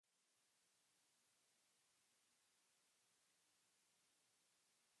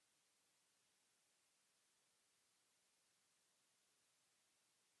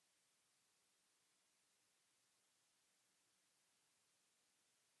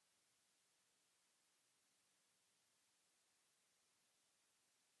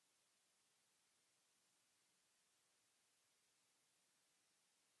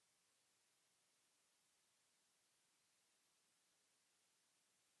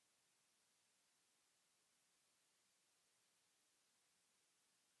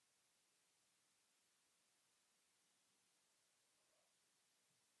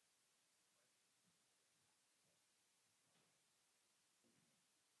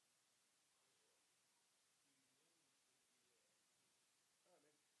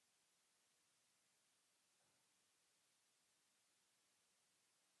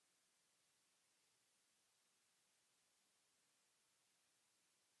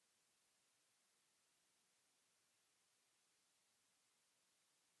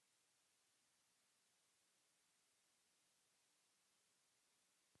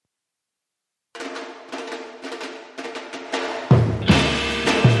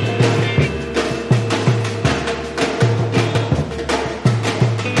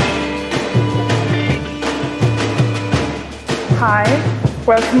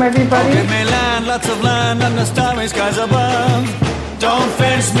Welcome, everybody. Oh, give me land, lots of land, and the starry skies above. Don't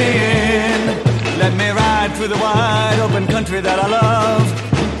fence me in. Let me ride through the wide open country that I love.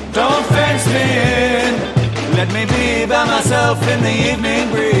 Don't fence me in. Let me be by myself in the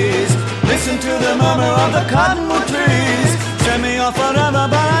evening breeze. Listen to the murmur of the cottonwood trees. Send me off forever,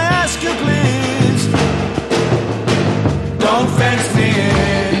 but I ask you please. Don't fence me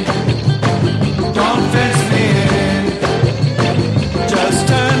in. Don't fence me in. Just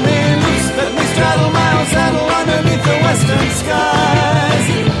turn me loose, let me straddle my own saddle underneath the western skies.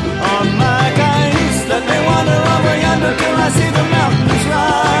 On my cayuse, let me wander over yonder till I see the mountains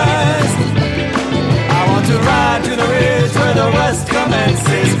rise. I want to ride to the ridge where the west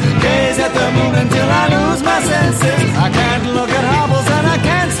commences. Gaze at the moon until I lose my senses. I can't look at hobbles and I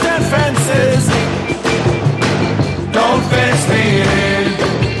can't stand fences. Don't fence me in.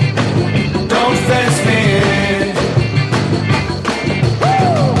 Don't fence me in.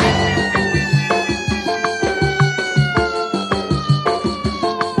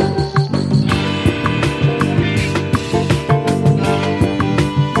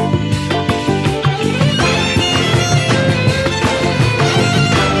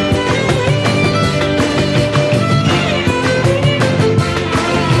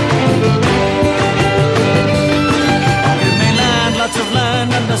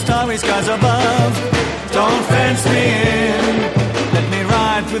 Skies above, don't fence me in. Let me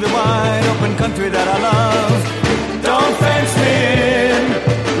ride through the wide open country that I love. Don't fence me in.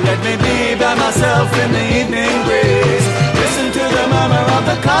 Let me be by myself in the evening breeze. Listen to the murmur of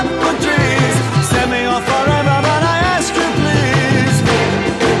the cottonwood trees. Send me off forever, but I ask you please.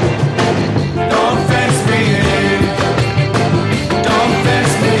 Don't fence me in. Don't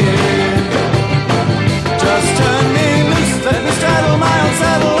fence me in. Just turn me loose, let me straddle my own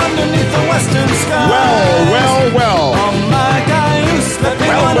saddle underneath the western sky. Well. On my cayuse, let me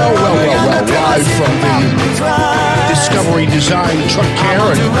wander over yonder till I Live see from the mountains rise. Discovery Design Truck I Care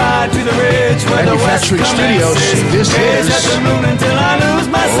want to and ride to the ridge where the west Manufacturing Studios. commences. This Gaze is at the moon until I lose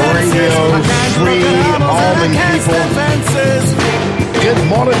my senses. Radio I can't look Free at hobbles and I Almond can't people. stand fences. good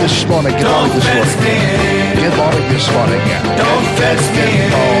morning this morning. Good Don't morning this fence me morning. in. Good morning this morning. Don't fence me in.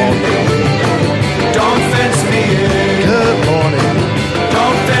 Don't fence me in. Good morning.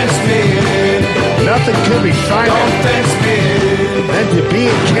 Don't fence me in. Nothing could be finer Don't fence me in. than to be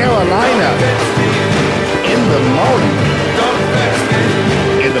in Carolina in the morning. Don't fence me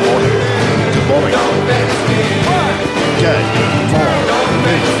in. In the morning. Good morning. Don't fence me in. Good morning. Don't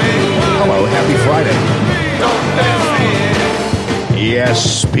fence me in. Hello, happy Friday. Don't fence me in.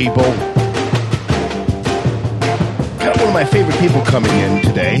 Yes, people. Got one of my favorite people coming in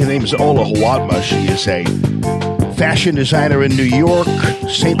today. Her name is Ola Huatma. She is a fashion designer in New York,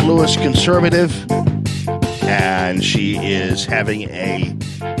 St. Louis conservative, and she is having a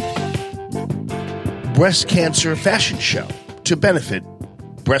breast cancer fashion show to benefit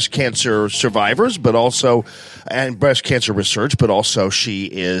breast cancer survivors, but also, and breast cancer research, but also she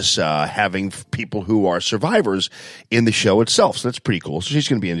is having people who are survivors in the show itself. So that's pretty cool. So she's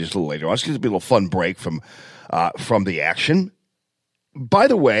going to be in just a little later on. It's going to be a little fun break from the action. By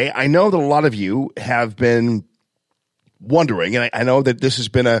the way, I know that a lot of you have been wondering, and I know that this has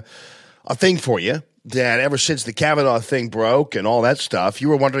been a thing for you, that ever since the Kavanaugh thing broke and all that stuff, you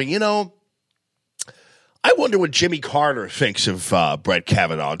were wondering, I wonder what Jimmy Carter thinks of Brett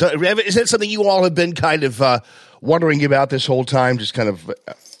Kavanaugh. Is that something you all have been kind of wondering about this whole time, just kind of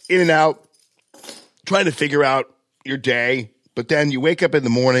in and out, trying to figure out your day? But then you wake up in the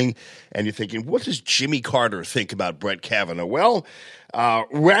morning and you're thinking, what does Jimmy Carter think about Brett Kavanaugh? Well,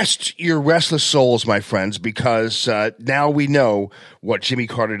 rest your restless souls, my friends, because now we know what Jimmy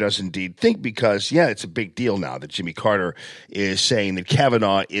Carter does indeed think, because, it's a big deal now that Jimmy Carter is saying that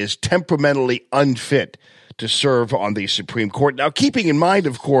Kavanaugh is temperamentally unfit to serve on the Supreme Court. Now, keeping in mind,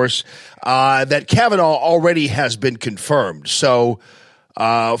 of course, that Kavanaugh already has been confirmed. So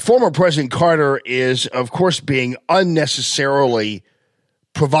former President Carter is, of course, being unnecessarily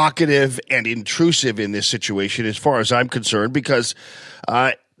provocative and intrusive in this situation, as far as I'm concerned, because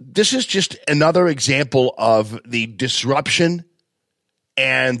this is just another example of the disruption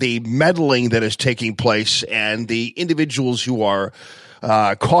and the meddling that is taking place, and the individuals who are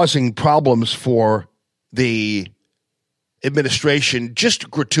causing problems for the administration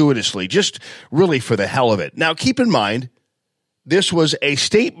just gratuitously, just really for the hell of it. Now, keep in mind, this was a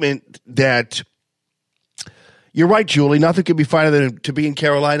statement that, you're right, Julie, nothing could be finer than to be in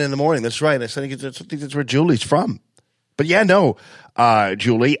Carolina in the morning. That's right. I think that's where Julie's from. But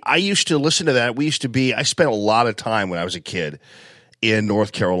Julie, I used to listen to that. I spent a lot of time when I was a kid in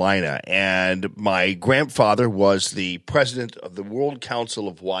North Carolina. And my grandfather was the president of the World Council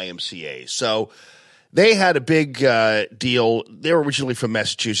of YMCA. So they had a big deal. They were originally from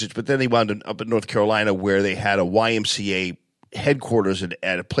Massachusetts, but then they wound up in North Carolina where they had a YMCA headquarters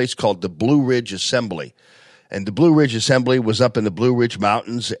at a place called the Blue Ridge Assembly. And the Blue Ridge Assembly was up in the Blue Ridge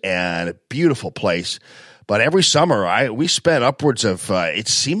Mountains, and a beautiful place. But every summer, we spent upwards of, it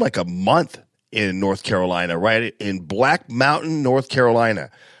seemed like a month in North Carolina, right in Black Mountain, North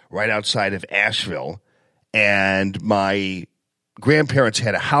Carolina, right outside of Asheville. And my grandparents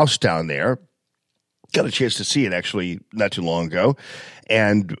had a house down there. Got a chance to see it actually not too long ago,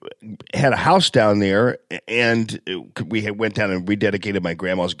 and had a house down there. And went down and rededicated my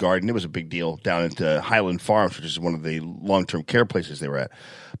grandma's garden. It was a big deal down at Highland Farms, which is one of the long-term care places they were at.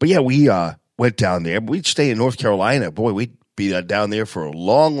 But yeah, we went down there. We'd stay in North Carolina. Boy, we'd be down there for a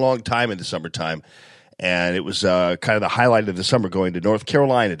long, long time in the summertime. And it was kind of the highlight of the summer, going to North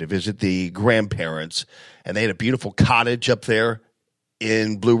Carolina to visit the grandparents. And they had a beautiful cottage up there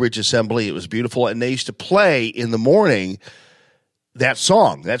in Blue Ridge Assembly. It was beautiful. And they used to play in the morning that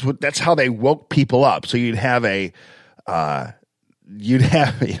song. That's how they woke people up. So you'd have that's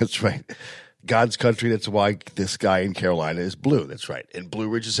right, God's country. That's why this guy in Carolina is blue. That's right, in Blue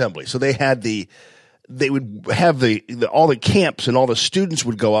Ridge Assembly. So they would have all the camps, and all the students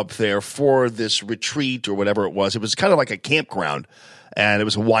would go up there for this retreat or whatever it was. It was kind of like a campground, and it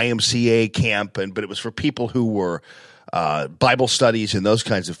was a YMCA camp, but it was for people who were Bible studies and those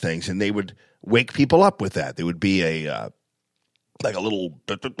kinds of things. And they would wake people up with that. There would be like a little,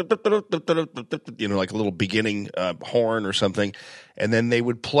 like a little beginning horn or something. And then they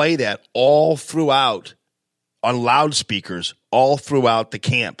would play that all throughout on loudspeakers, all throughout the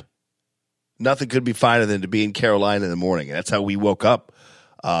camp. Nothing could be finer than to be in Carolina in the morning. And that's how we woke up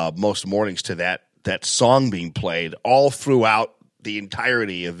most mornings, to that song being played all throughout the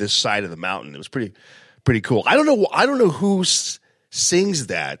entirety of this side of the mountain. It was pretty cool. I don't know who sings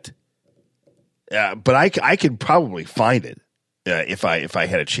that, but I could probably find it. If I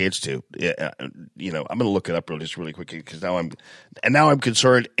had a chance to, I'm going to look it up really quickly, because now I'm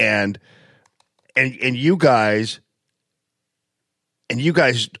concerned, and you guys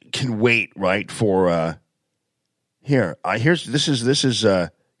can wait, right, for this is you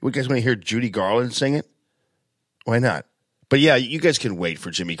guys want to hear Judy Garland sing it? Why not? But yeah, you guys can wait for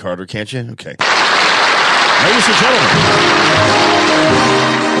Jimmy Carter, can't you? Okay, ladies and gentlemen,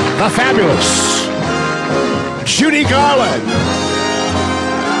 the fabulous Judy Garland.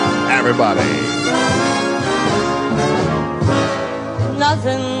 Everybody.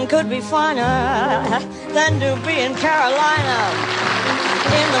 Nothing could be finer than to be in Carolina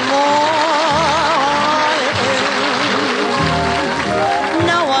in the morning.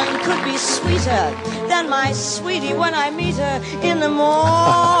 No one could be sweeter than my sweetie when I meet her in the morning.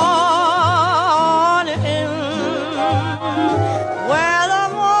 Where the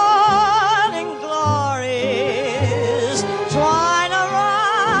morning glories twine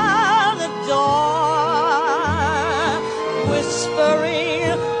around the door,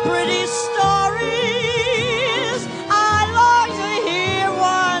 whispering pretty stories I long to hear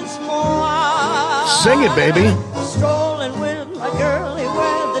once more. Sing it, baby. Strolling with my girlie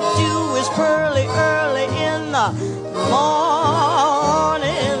where the dew is pearly early in the morning.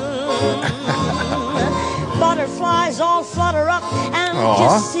 Butterflies all flutter up and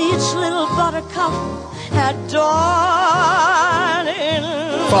kiss each little buttercup at dawning.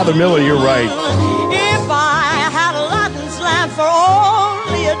 Father Miller, you're right. If I had Aladdin's lamp for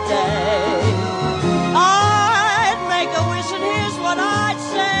only a day, I'd make a wish, and here's what I'd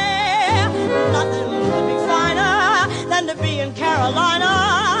say. Nothing could be finer than to be in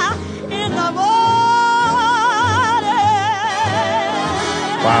Carolina in the morning.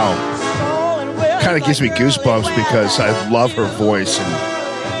 Wow. Kind of gives me goosebumps because I love her voice, and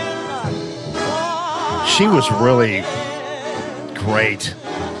she was really great.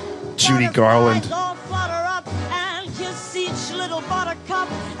 Judy Garland.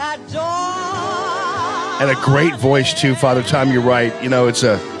 And a great voice too, Father Tom, you're right. You know, it's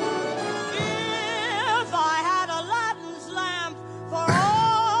a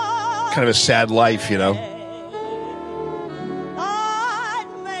kind of a sad life, you know.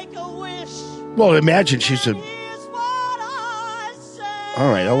 Well, imagine she's a...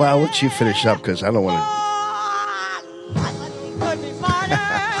 All right, I'll let you finish up because I don't want to...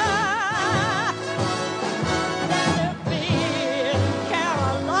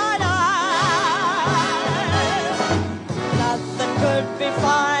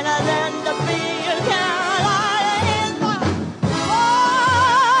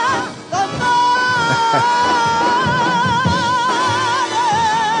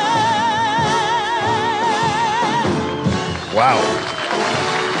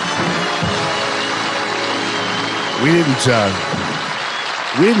 We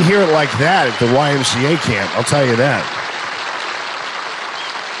didn't hear it like that at the YMCA camp. I'll tell you that.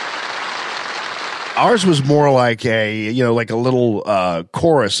 Ours was more like a little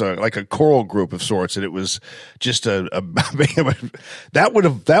chorus, like a choral group of sorts, and it was just that would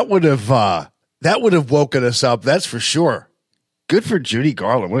have woken us up. That's for sure. Good for Judy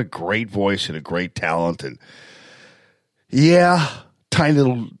Garland. What a great voice and a great talent, and yeah,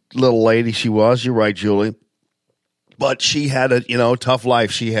 tiny little lady she was. You're right, Julie, but she had a tough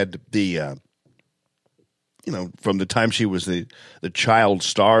life. She had the from the time she was the child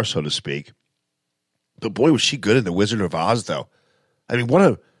star, so to speak. But boy, was she good in The Wizard of Oz, though. I mean, what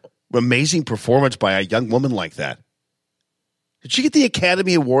an amazing performance by a young woman like that. Did she get the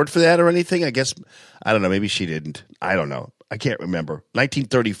Academy Award for that or anything? I guess, I don't know. Maybe she didn't. I don't know. I can't remember.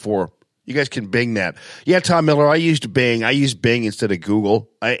 1934. You guys can Bing that. Yeah, Tom Miller, I used Bing. I used Bing instead of Google.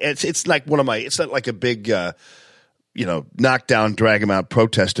 It's like it's not like a big, knockdown, drag 'em out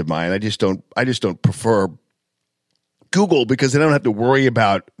protest of mine. I just don't prefer Google because they don't have to worry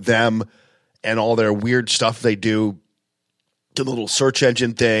about them and all their weird stuff they do to the little search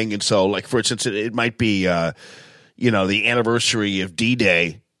engine thing. And so, like, for instance, it might be, the anniversary of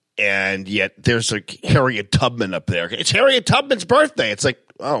D-Day, and yet there's like Harriet Tubman up there. It's Harriet Tubman's birthday. It's like,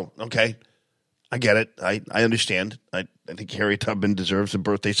 oh, okay. I get it. I understand. I think Harriet Tubman deserves a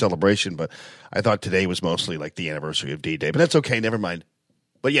birthday celebration, but I thought today was mostly like the anniversary of D-Day. But that's okay. Never mind.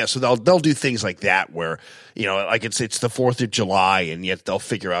 But yeah, so they'll do things like that where, like it's the 4th of July, and yet they'll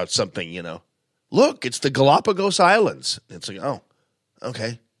figure out something, Look, it's the Galapagos Islands. It's like, oh,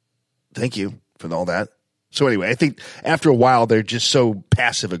 okay. Thank you for all that. So anyway, I think after a while they're just so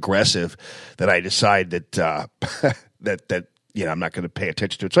passive aggressive that I decide that that I'm not going to pay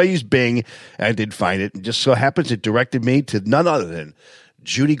attention to it. So I used Bing, and I did find it, and just so happens it directed me to none other than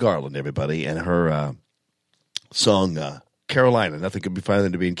Judy Garland, everybody, and her song Carolina. Nothing could be finer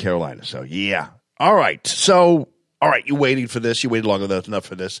than to be in Carolina. So yeah. All right. So you waiting for this? You waited long enough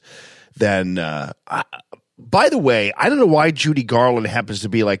for this. Then, by the way, I don't know why Judy Garland happens to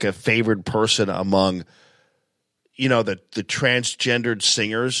be like a favored person among, the transgendered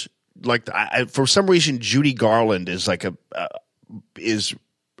singers. Like, for some reason, Judy Garland is like is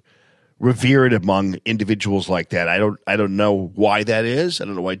revered among individuals like that. I don't know why that is. I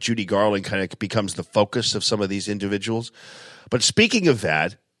don't know why Judy Garland kind of becomes the focus of some of these individuals. But speaking of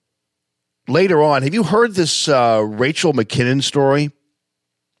that, later on, have you heard this Rachel McKinnon story?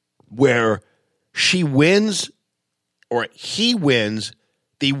 Where she wins or he wins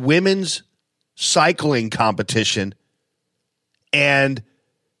the women's cycling competition, and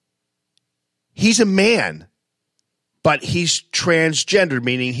he's a man, but he's transgender,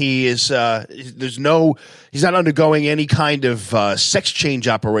 meaning he is he's not undergoing any kind of sex change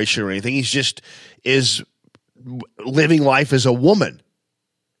operation or anything. He's just is living life as a woman.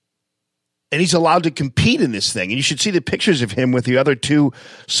 And he's allowed to compete in this thing. And you should see the pictures of him with the other two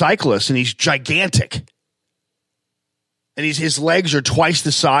cyclists, and he's gigantic. And his legs are twice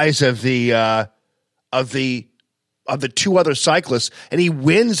the size of the two other cyclists, and he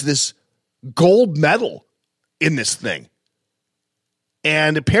wins this gold medal in this thing.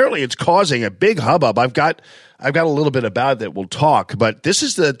 And apparently it's causing a big hubbub. I've got a little bit about it that we'll talk, but this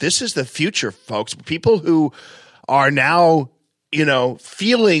is the future, folks. People who are now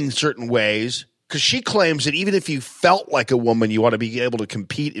feeling certain ways, because she claims that even if you felt like a woman, you ought to be able to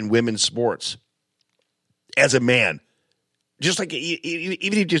compete in women's sports as a man. Just like even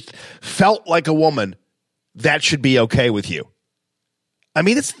if you just felt like a woman, that should be okay with you. I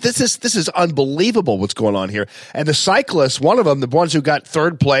mean, this is unbelievable what's going on here. And the cyclists, one of them, the ones who got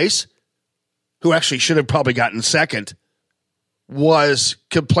third place, who actually should have probably gotten second, was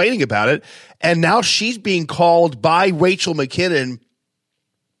complaining about it, and now she's being called by Rachel McKinnon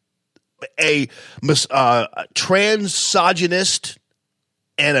a transmisogynist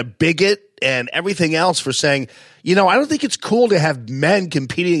and a bigot and everything else for saying, I don't think it's cool to have men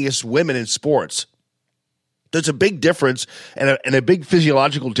competing against women in sports. There's a big difference and a big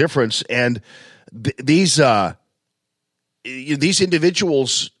physiological difference, and these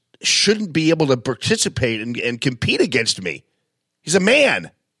individuals shouldn't be able to participate and compete against me. He's a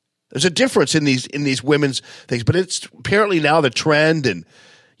man. There's a difference in these women's things, but it's apparently now the trend, and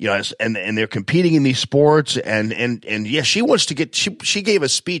and they're competing in these sports, and yeah, she wants to get. She gave a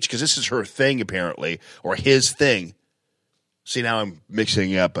speech because this is her thing apparently, or his thing. See, now I'm mixing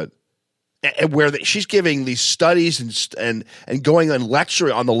it up, but where she's giving these studies and going on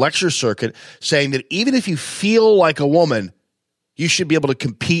the lecture circuit, saying that even if you feel like a woman, you should be able to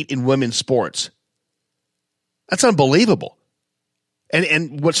compete in women's sports. That's unbelievable.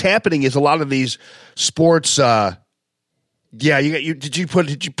 And what's happening is a lot of these sports Yeah, did you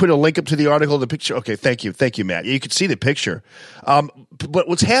put a link up to the article, the picture? Okay, thank you, Matt. You can see the picture. But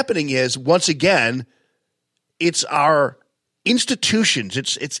what's happening is, once again, it's our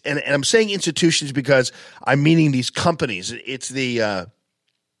institutions. And I'm saying institutions because I'm meaning these companies. It's these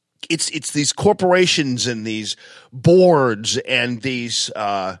corporations and these boards and these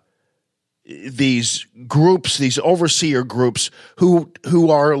groups, these overseer groups who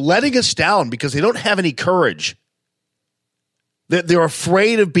are letting us down because they don't have any courage. They're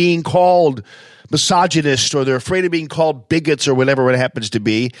afraid of being called misogynist, or they're afraid of being called bigots, or whatever it happens to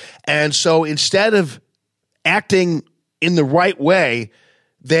be. And so instead of acting in the right way,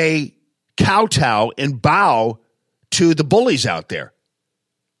 they kowtow and bow to the bullies out there.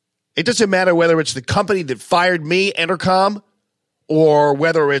 It doesn't matter whether it's the company that fired me, Entercom, or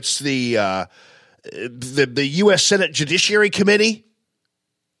whether it's the U.S. Senate Judiciary Committee,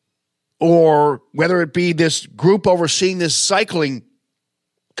 or whether it be this group overseeing this cycling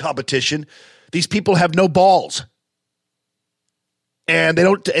competition. These people have no balls, and they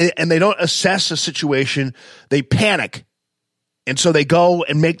don't assess a situation. They panic, and so they go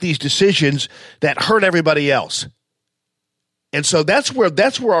and make these decisions that hurt everybody else. And so that's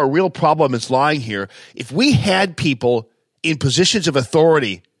where our real problem is lying here. If we had people in positions of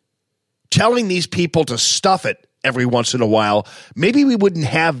authority telling these people to stuff it every once in a while, maybe we wouldn't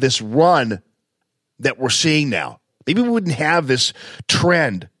have this run that we're seeing now. Maybe we wouldn't have this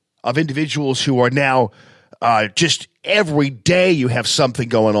trend of individuals who are now just every day you have something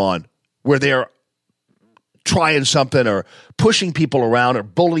going on where they're trying something or pushing people around or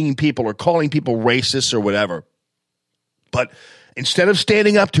bullying people or calling people racist or whatever. But instead of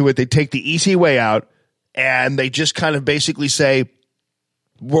standing up to it, they take the easy way out and they just kind of basically say,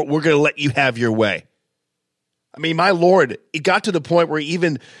 we're going to let you have your way. I mean, my Lord, it got to the point where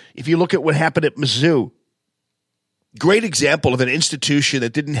even if you look at what happened at Mizzou, great example of an institution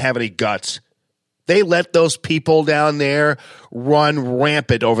that didn't have any guts. They let those people down there run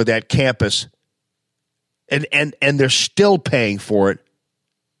rampant over that campus, and they're still paying for it.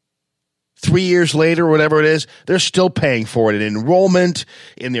 3 years later, whatever it is, they're still paying for it in enrollment,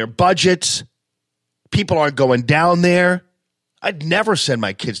 in their budgets. People aren't going down there. I'd never send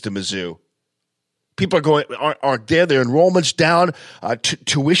my kids to Mizzou. People aren't there. Their enrollment's down.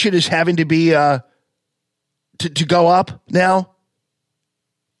 Tuition is having to be to go up now.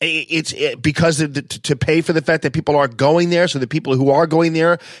 It's because to pay for the fact that people aren't going there, so the people who are going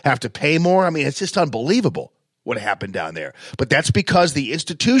there have to pay more. I mean, it's just unbelievable what happened down there. But that's because the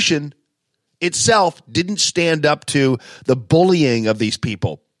institution itself didn't stand up to the bullying of these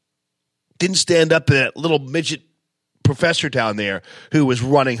people. Didn't stand up to that little midget professor down there who was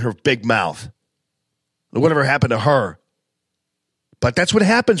running her big mouth. Whatever happened to her. But that's what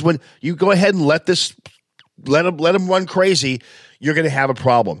happens when you go ahead and let them run crazy. You're going to have a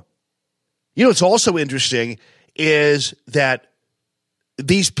problem. You know what's also interesting is that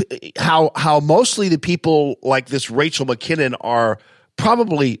how mostly the people like this Rachel McKinnon are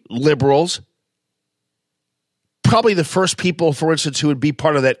probably liberals. Probably the first people, for instance, who would be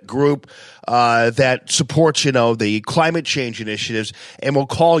part of that group that supports, the climate change initiatives and will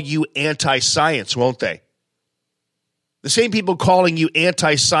call you anti-science, won't they? The same people calling you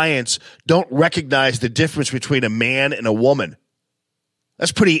anti-science don't recognize the difference between a man and a woman.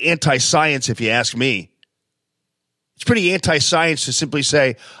 That's pretty anti-science if you ask me. It's pretty anti-science to simply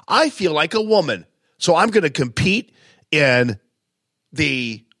say, I feel like a woman, so I'm going to compete in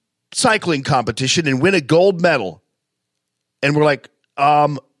the cycling competition and win a gold medal. And we're like,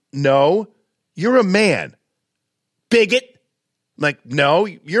 no, you're a man. Bigot. Like, no,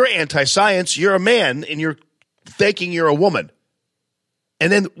 you're anti-science. You're a man and you're thinking you're a woman.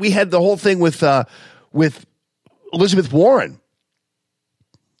 And then we had the whole thing with Elizabeth Warren.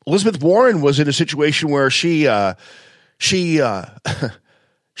 Elizabeth Warren was in a situation where she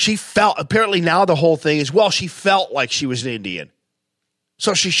felt, apparently now the whole thing is, she felt like she was an Indian.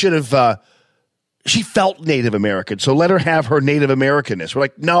 So she should have, she felt Native American. So let her have her Native Americanness. We're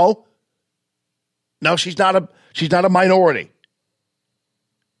like, no, she's not a minority.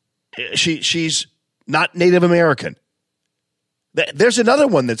 She's not Native American. There's another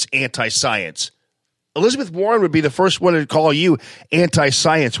one that's anti-science. Elizabeth Warren would be the first one to call you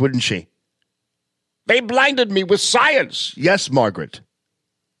anti-science, wouldn't she? They blinded me with science. Yes, Margaret.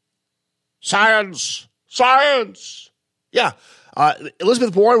 Science. Yeah.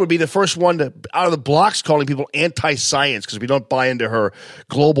 Elizabeth Warren would be the first one to, out of the blocks, calling people anti-science because we don't buy into her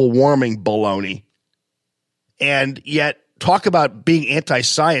global warming baloney. And yet, talk about being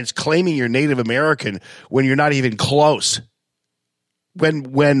anti-science, claiming you're Native American when you're not even close.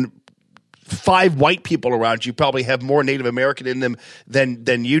 When 5 white people around you probably have more Native American in them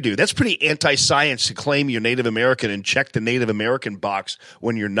than you do. That's pretty anti-science to claim you're Native American and check the Native American box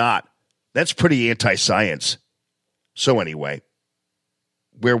when you're not. That's pretty anti-science. So anyway,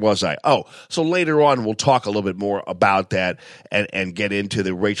 where was I? Oh, so later on we'll talk a little bit more about that and get into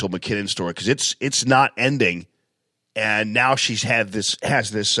the Rachel McKinnon story because it's not ending. And now has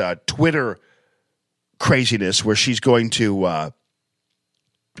this Twitter craziness where she's going to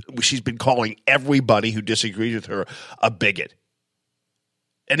she's been calling everybody who disagrees with her a bigot.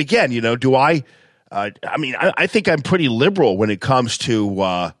 And again, do I mean, I think I'm pretty liberal when it comes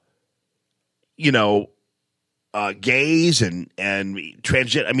to, gays and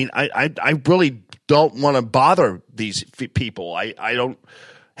transgender. I mean, I really don't want to bother these people. I don't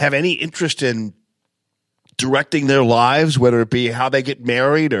have any interest in directing their lives, whether it be how they get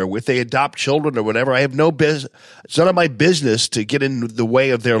married or if they adopt children or whatever. I have no business. It's none of my business to get in the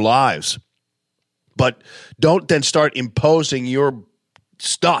way of their lives. But don't then start imposing your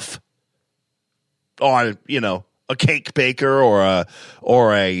stuff on, a cake baker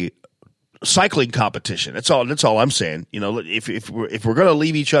or a cycling competition. That's all I'm saying. If we're going to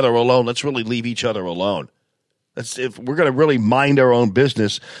leave each other alone, let's really leave each other alone. If we're going to really mind our own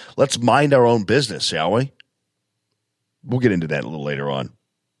business, let's mind our own business, shall we? We'll get into that a little later on.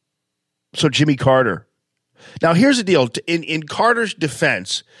 So Jimmy Carter. Now here's the deal. In Carter's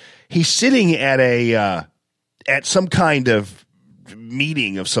defense, he's sitting at at some kind of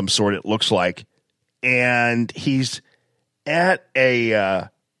meeting of some sort, it looks like, and he's at a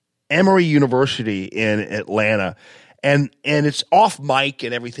Emory University in Atlanta, and it's off mic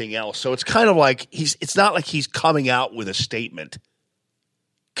and everything else. So it's kind of like it's not like he's coming out with a statement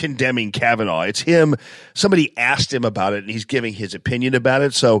condemning Kavanaugh. It's him. Somebody asked him about it, and he's giving his opinion about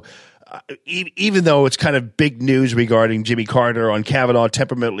it. So even though it's kind of big news regarding Jimmy Carter on Kavanaugh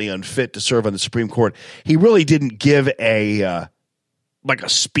temperamentally unfit to serve on the Supreme Court, he really didn't give a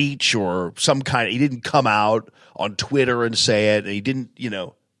speech or some kind. He didn't come out on Twitter and say it, and he didn't,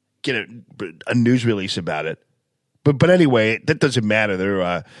 get a news release about it. But anyway, that doesn't matter.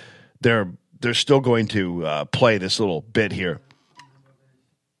 They're still going to play this little bit here.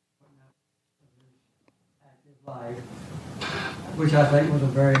 Life, which I think was a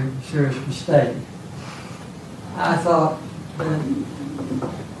very serious mistake. I thought that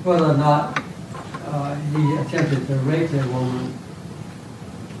whether or not he attempted to rape a woman,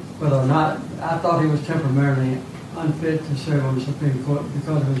 whether or not, I thought he was temporarily unfit to serve on the Supreme Court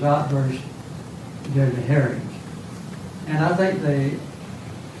because of his outbursts during the hearings. And I think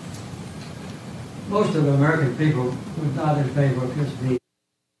most of the American people were not in favor of his being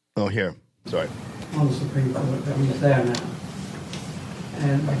Sorry. on the Supreme Court, but he's there now.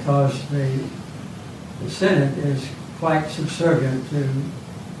 And because the Senate is quite subservient to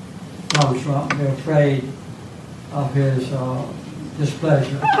Donald Trump, they're afraid of his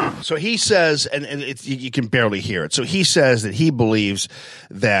displeasure. So he says, and you can barely hear it. So he says that he believes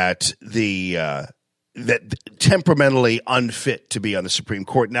that that temperamentally unfit to be on the Supreme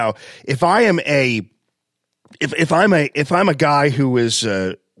Court. Now, if I'm a guy who is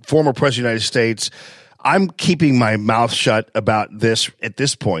former president of the United States, I'm keeping my mouth shut about this at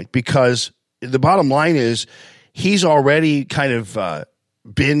this point because the bottom line is he's already kind of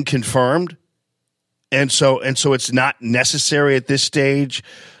been confirmed. And so it's not necessary at this stage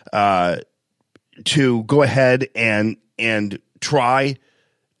to go ahead and try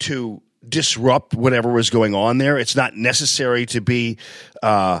to disrupt whatever was going on there. It's not necessary to be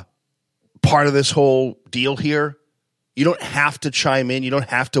part of this whole deal here. You don't have to chime in. You don't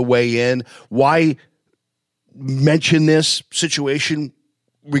have to weigh in. Why mention this situation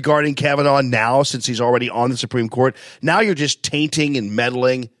regarding Kavanaugh now since he's already on the Supreme Court? Now you're just tainting and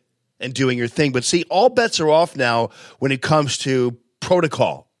meddling and doing your thing. But see, all bets are off now when it comes to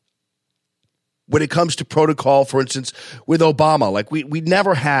protocol. When it comes to protocol, for instance, with Obama, like we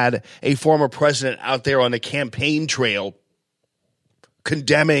never had a former president out there on the campaign trail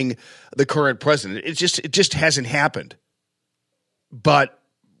condemning the current president. It just hasn't happened. But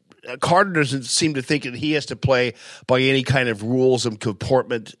Carter doesn't seem to think that he has to play by any kind of rules of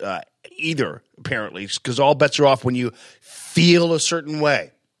comportment either, apparently, because all bets are off when you feel a certain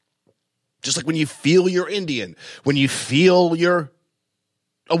way. Just like when you feel you're Indian, when you feel you're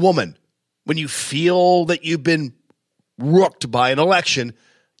a woman, when you feel that you've been rooked by an election,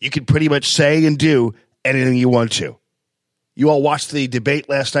 you can pretty much say and do anything you want to. You all watched the debate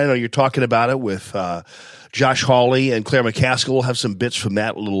last night. I know you're talking about it with Josh Hawley and Claire McCaskill. We'll have some bits from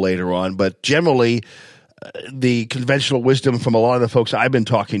that a little later on. But generally, the conventional wisdom from a lot of the folks I've been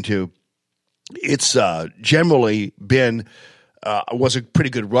talking to, it's generally been was a pretty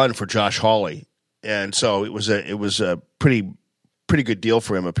good run for Josh Hawley, and so it was a pretty good deal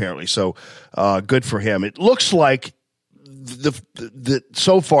for him apparently. So good for him. It looks like the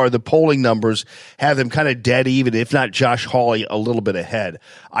so far the polling numbers have them kind of dead even, if not Josh Hawley a little bit ahead.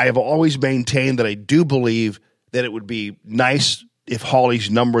 I have always maintained that I do believe that it would be nice if Hawley's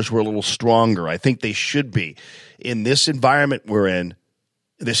numbers were a little stronger. I think they should be in this environment we're in.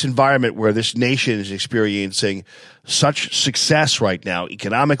 This environment where this nation is experiencing such success right now,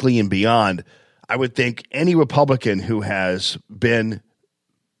 economically and beyond, I would think any Republican who has been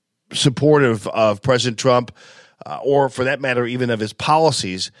supportive of President Trump, or for that matter, even of his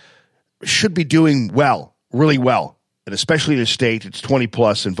policies, should be doing well, really well. And especially in a state that's 20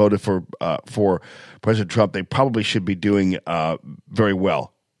 plus and voted for President Trump, they probably should be doing very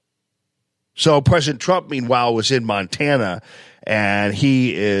well. So President Trump, meanwhile, was in Montana, and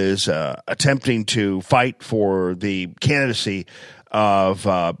he is attempting to fight for the candidacy of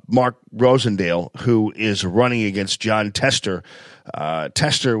Mark Rosendale, who is running against John Tester.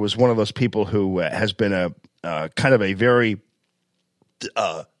 Tester was one of those people who has been a kind of a very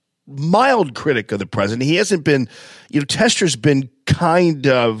mild critic of the president. He hasn't been, Tester's been kind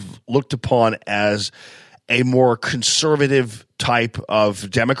of looked upon as a more conservative type of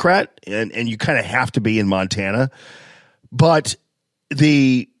Democrat, and you kind of have to be in Montana. But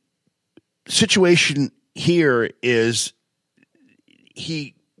the situation here is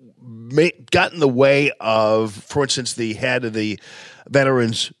he got in the way of, for instance, the head of the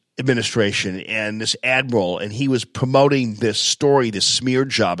Veterans Administration and this admiral, and he was promoting this story, this smear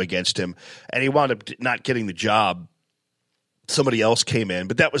job against him, and he wound up not getting the job. Somebody else came in,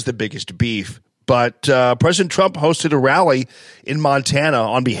 but that was the biggest beef. But President Trump hosted a rally in Montana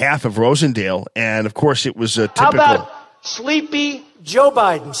on behalf of Rosendale, and of course it was a typical... How about Sleepy Joe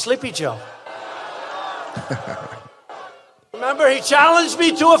Biden, Sleepy Joe? Remember, he challenged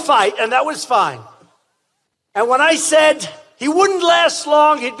me to a fight, and that was fine. And when I said he wouldn't last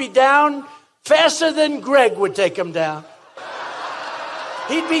long, he'd be down faster than Greg would take him down.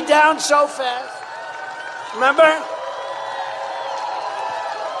 He'd be down so fast. Remember?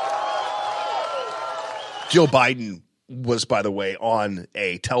 Joe Biden was, by the way, on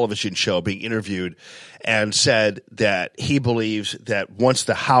a television show being interviewed and said that he believes that once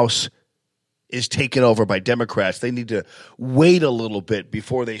the House is taken over by Democrats, they need to wait a little bit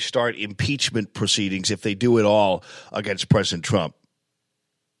before they start impeachment proceedings, if they do at all, against President Trump.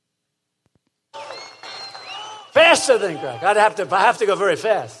 Faster than Greg. I have to go very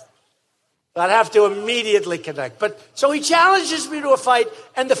fast. I'd have to immediately connect. But so he challenges me to a fight,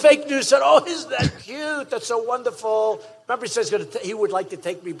 and the fake news said, "Oh, isn't that cute? That's so wonderful." Remember, he says he would like to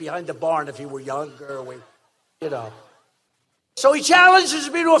take me behind the barn if he were younger. So he challenges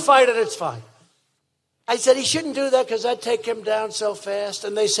me to a fight, and it's fine. I said he shouldn't do that because I'd take him down so fast.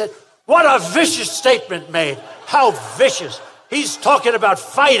 And they said, "What a vicious statement made. How vicious. He's talking about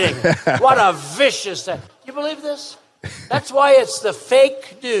fighting. What a vicious thing." You believe this? That's why it's the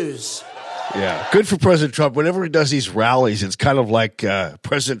fake news. Yeah, good for President Trump. Whenever he does these rallies, it's kind of like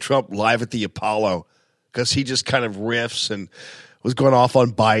President Trump live at the Apollo, because he just kind of riffs and was going off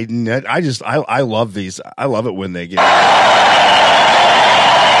on Biden. I love these. I love it when they get...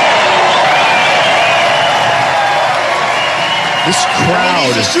 This crowd...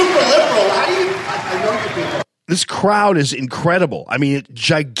 He's a super liberal. How do you... I know you people. This crowd is incredible. I mean,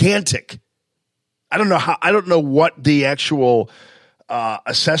 gigantic. I don't know what the actual...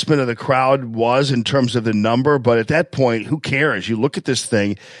 assessment of the crowd was in terms of the number, but at that point, who cares? You look at this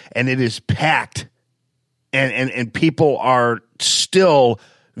thing and it is packed, and people are still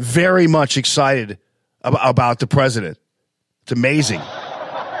very much excited about the president. It's amazing.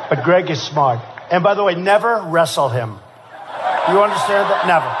 But Greg is smart. And by the way, never wrestle him. You understand that?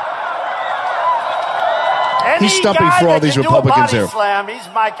 Never. He's stumping for all these Republicans there. Slam, he's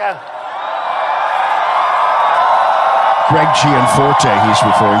my kind. Greg Gianforte, he's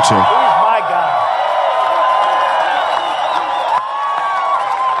referring to. He's my guy.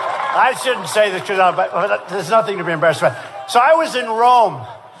 I shouldn't say this because there's nothing to be embarrassed about. So I was in Rome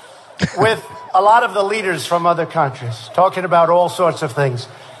with a lot of the leaders from other countries talking about all sorts of things.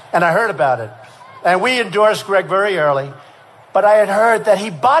 And I heard about it. And we endorsed Greg very early. But I had heard that he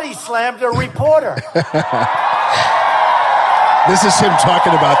body slammed a reporter. This is him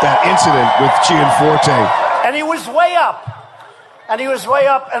talking about that incident with Gianforte. And he was way up.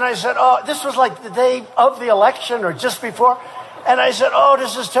 And I said, "Oh, this was like the day of the election or just before." And I said, "Oh,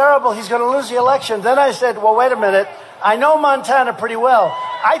 this is terrible. He's going to lose the election." Then I said, "Well, wait a minute. I know Montana pretty well.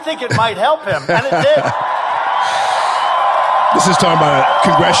 I think it might help him." And it did. This is talking about a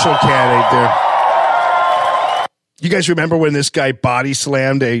congressional candidate there. You guys remember when this guy body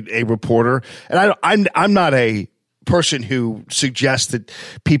slammed a reporter? And I'm not a person who suggests that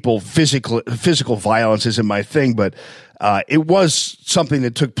physical violence isn't my thing, but it was something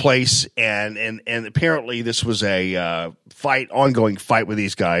that took place, and apparently this was a ongoing fight with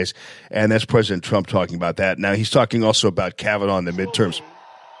these guys, and that's President Trump talking about that. Now he's talking also about Kavanaugh in the midterms.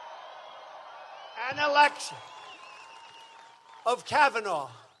 An election of Kavanaugh,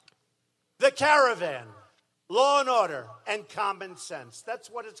 the caravan, law and order, and common sense. That's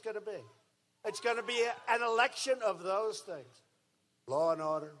what it's going to be. It's going to be an election of those things. Law and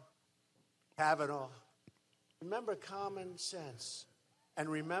order, Kavanaugh. Remember common sense. And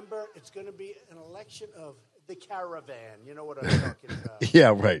remember, it's going to be an election of the caravan. You know what I'm talking about.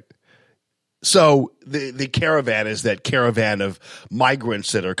 Yeah, right. So the caravan is that caravan of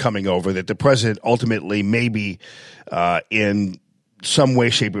migrants that are coming over that the president ultimately maybe in some way,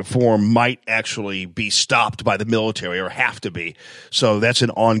 shape, or form might actually be stopped by the military or have to be. So that's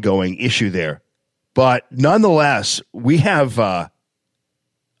an ongoing issue there. But nonetheless, we have a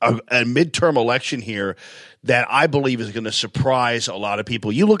midterm election here that I believe is going to surprise a lot of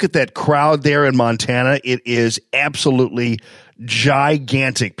people. You look at that crowd there in Montana, it is absolutely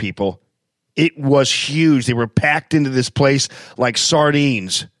gigantic, people. It was huge. They were packed into this place like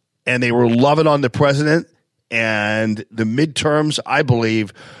sardines, and they were loving on the president. And the midterms, I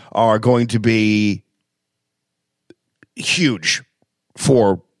believe, are going to be huge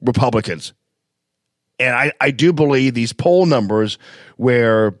for Republicans. And I do believe these poll numbers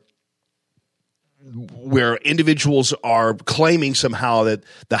where individuals are claiming somehow that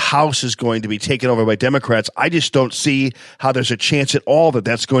the House is going to be taken over by Democrats, I just don't see how there's a chance at all that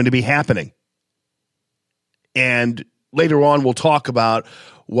that's going to be happening. And later on, we'll talk about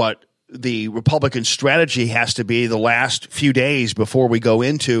what the Republican strategy has to be the last few days before we go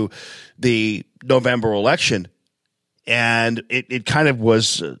into the November election. And it kind of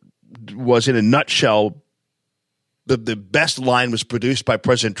was in a nutshell. The best line was produced by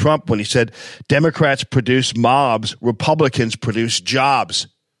President Trump when he said, Democrats produce mobs, Republicans produce jobs.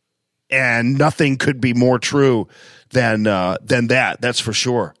 And nothing could be more true than that. That's for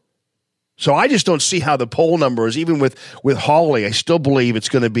sure. So I just don't see how the poll numbers, even with Hawley, I still believe it's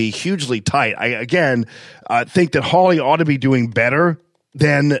going to be hugely tight. I think that Hawley ought to be doing better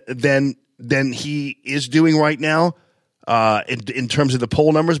than he is doing right now in terms of the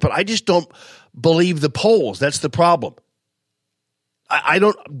poll numbers. But I just don't believe the polls. That's the problem.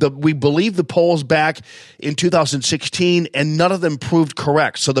 We believe the polls back in 2016, and none of them proved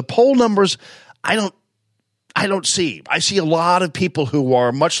correct. So the poll numbers, I don't see. I see a lot of people who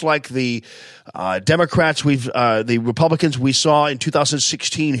are much like the Democrats, the Republicans we saw in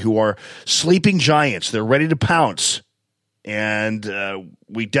 2016, who are sleeping giants. They're ready to pounce, and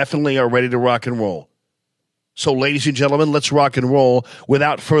we definitely are ready to rock and roll. So, ladies and gentlemen, let's rock and roll.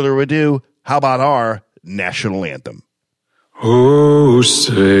 Without further ado, how about our national anthem? Oh,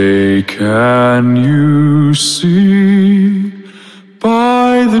 say, can you see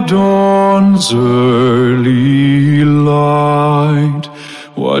by the dawn's early light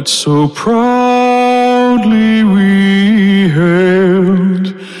what so proudly we hailed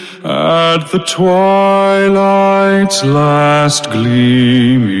at the twilight's last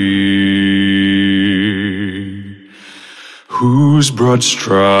gleaming, whose broad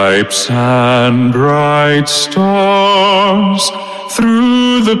stripes and bright stars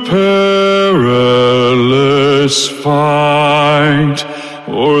through the perilous fight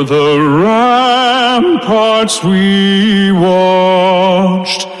o'er the ramparts we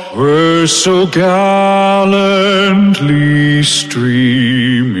watched were so gallantly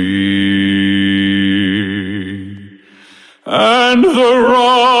streaming, and the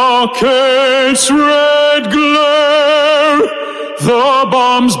rocket's red glare, the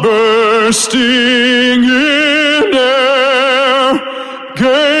bombs bursting in air,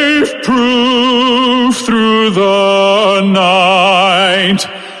 gave proof through the night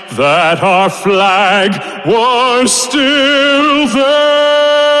that our flag was still there.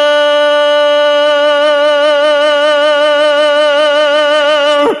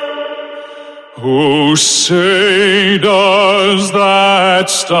 Oh, say does that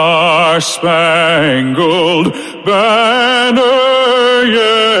star-spangled banner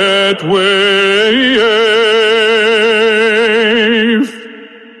yet wave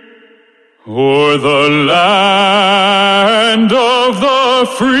o'er the land of the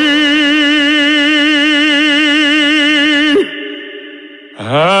free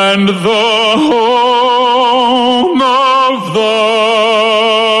and the home of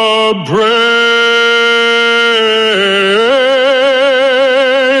the brave?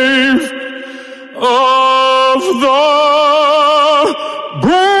 Of the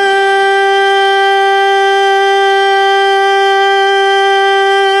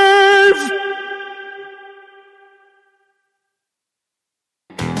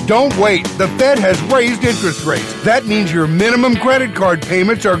Don't wait. The Fed has raised interest rates. That means your minimum credit card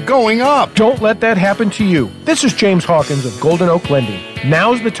payments are going up. Don't let that happen to you. This is James Hawkins of Golden Oak Lending.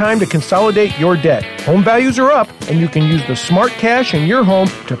 Now's the time to consolidate your debt. Home values are up, and you can use the Smart Cash in your home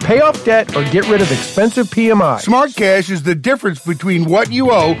to pay off debt or get rid of expensive PMI. Smart Cash is the difference between what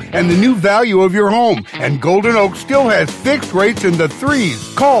you owe and the new value of your home. And Golden Oak still has fixed rates in the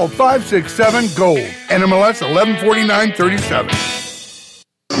 3s. Call 567-GOLD. NMLS 114937.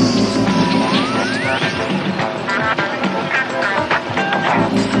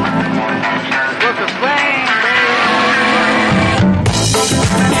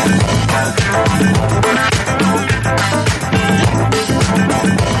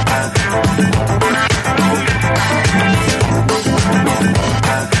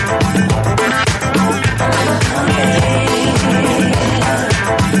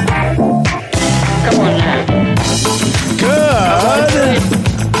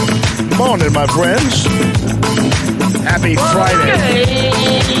 Morning, my friends. Happy Friday.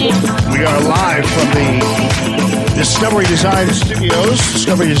 We are live from the Discovery Design Studios.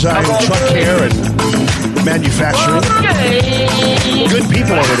 Discovery Design Truck Care and Manufacturing. Good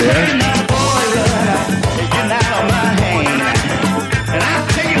people over there.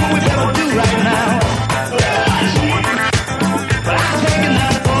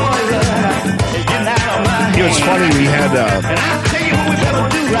 You know, it's funny, we had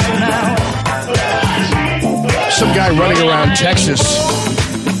some guy running around Texas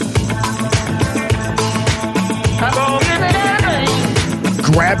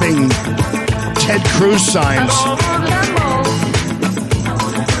grabbing Ted Cruz signs.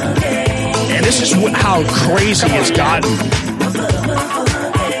 And this is how crazy it's gotten.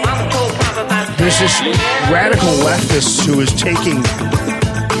 There's this radical leftist who is taking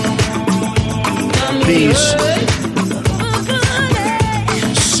these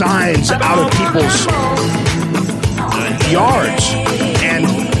signs out of people's yards and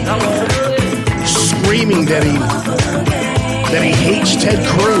screaming that he hates Ted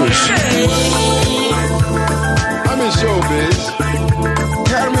Cruz. I'm in showbiz.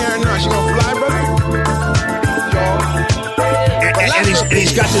 Academy ain't not, she gonna fly, brother? And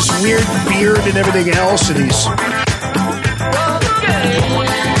he's got this weird beard and everything else, and he's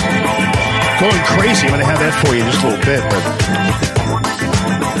going crazy. I'm going to have that for you in just a little bit. But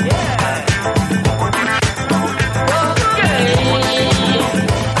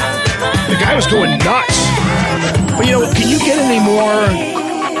the guy was going nuts. But, you know, can you get any more...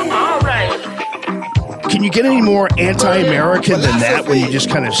 Can you get any more anti-American than that when you just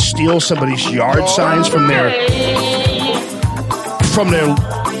kind of steal somebody's yard signs from their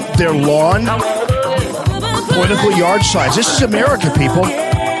lawn? Political yard signs. This is America, people.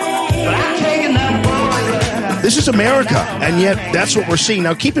 This is America, and yet that's what we're seeing.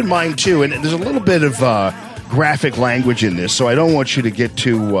 Now, keep in mind, too, and there's a little bit of graphic language in this, so I don't want you to get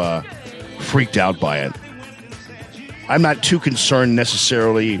too freaked out by it. I'm not too concerned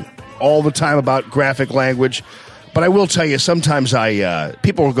necessarily all the time about graphic language, but I will tell you, sometimes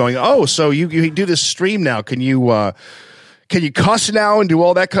people are going, oh, so you do this stream now. Can you cuss now and do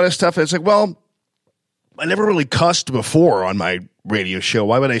all that kind of stuff? And it's like, well, I never really cussed before on my radio show.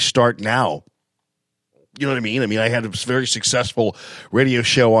 Why would I start now? You know what I mean? I mean, I had a very successful radio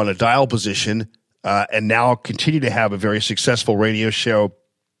show on a dial position, and now I'll continue to have a very successful radio show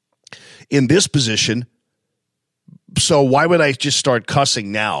in this position. So why would I just start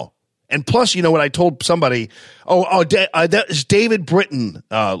cussing now? And plus, you know what I told somebody? That is David Britton,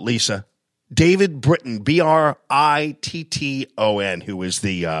 Lisa. David Britton, Britton, who is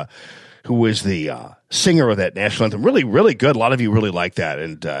the singer of that national anthem. Really, really good. A lot of you really like that,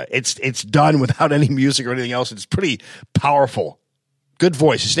 and it's done without any music or anything else. It's pretty powerful. Good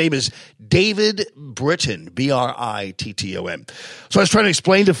voice. His name is David Britton, Britton. So I was trying to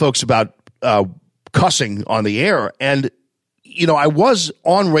explain to folks about cussing on the air, and you know, I was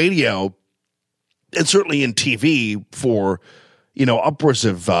on radio and certainly in TV for, you know, upwards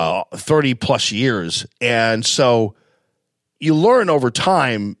of 30 plus years. And so you learn over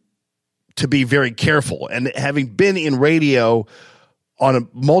time to be very careful. And having been in radio on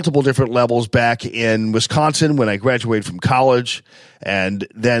multiple different levels back in Wisconsin when I graduated from college, and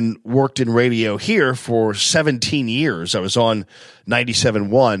then worked in radio here for 17 years, I was on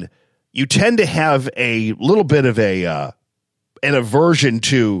 97.1. You tend to have a little bit of an aversion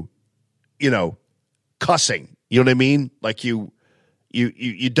to, you know, cussing. You know what I mean? Like you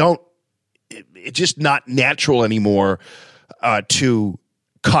don't, it's just not natural anymore to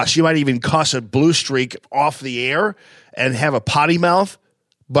cuss. You might even cuss a blue streak off the air and have a potty mouth.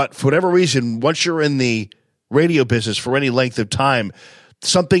 But for whatever reason, once you're in the radio business for any length of time,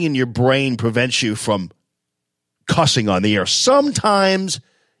 something in your brain prevents you from cussing on the air. Sometimes,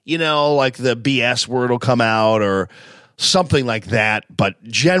 like the BS word will come out or something like that. But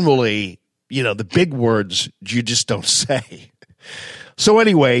generally, the big words you just don't say. So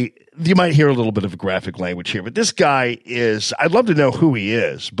anyway, you might hear a little bit of graphic language here, but this guy I'd love to know who he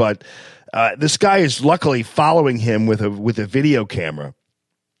is, but this guy is luckily following him with a video camera,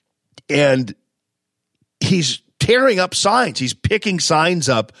 and he's tearing up signs. He's picking signs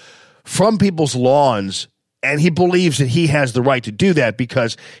up from people's lawns, and he believes that he has the right to do that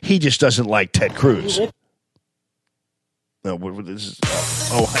because he just doesn't like Ted Cruz. No, this is,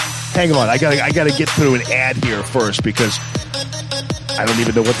 hang on. I gotta get through an ad here first because I don't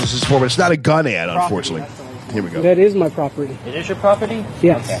even know what this is for, but it's not a gun ad, unfortunately. Here we go. That is my property. It is your property?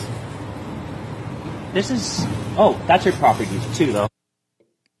 Yes. Okay. That's your property too, though.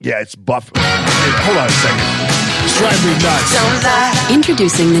 Yeah, it's buff. Hold on a second. It's driving me nuts.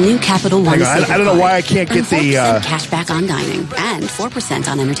 Introducing the new Capital One. I don't know why I can't get the cash back on dining and 4%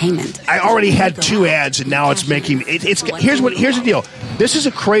 on entertainment. I already had 2 ads, and now it's making it's. Here's the deal. This is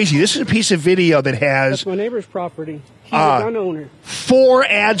a piece of video that has. That's my neighbor's property. He's a gun owner. 4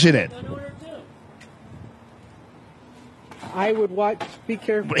 ads in it. I would watch. Be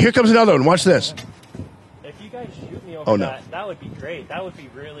careful. Here comes another one. Watch this. If you guys shoot me over that would be great. That would be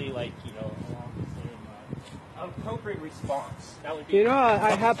really along the same appropriate response. That would be.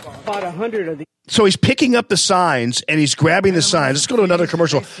 I have bought 100 of these. So he's picking up the signs and he's grabbing the signs. Let's go to another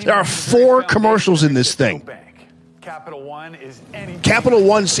commercial. There are 4 commercials in this thing. Capital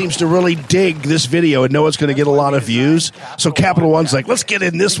One seems to really dig this video and know it's going to get a lot of views. So Capital One's like, let's get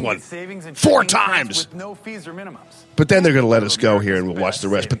in this one 4 times. But then they're going to let us go here and we'll watch the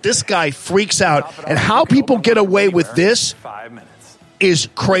rest. But this guy freaks out. And how people get away with this is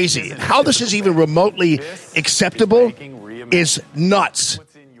crazy. How this is even remotely acceptable is nuts.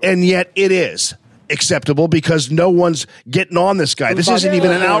 And yet it is acceptable because no one's getting on this guy. This isn't even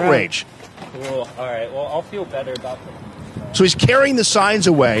an outrage. Cool. All right. Well, I'll feel better about this. So he's carrying the signs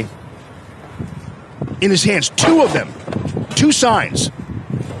away in his hands. 2 of them. 2 signs.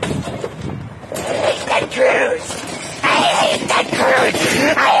 I hate Ted Cruz. I hate Ted Cruz.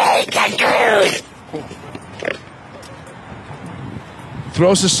 I hate Ted Cruz.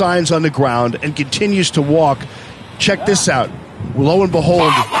 Throws the signs on the ground and continues to walk. Check this out. Lo and behold,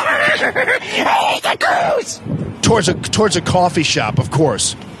 I hate Ted Cruz. Towards a coffee shop, of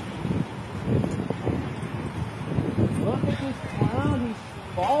course.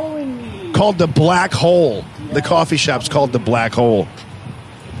 Called the Black Hole. The coffee shop's called the Black Hole.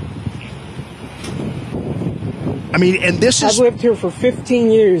 I mean, and this is... I've lived here for 15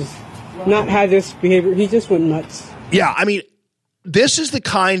 years, not had this behavior. He just went nuts. Yeah, I mean, this is the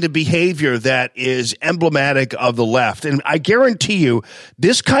kind of behavior that is emblematic of the left. And I guarantee you,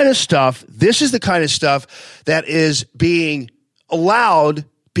 this is the kind of stuff that is being allowed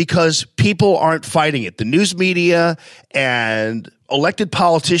because people aren't fighting it. The news media and elected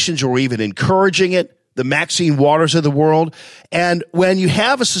politicians are even encouraging it, the Maxine Waters of the world. And when you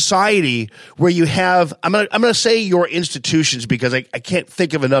have a society where you have, I'm going to say your institutions because I can't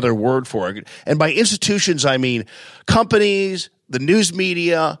think of another word for it. And by institutions, I mean companies, the news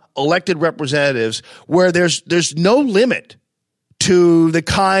media, elected representatives, where there's no limit to the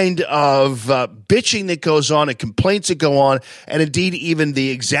kind of bitching that goes on and complaints that go on, and indeed even the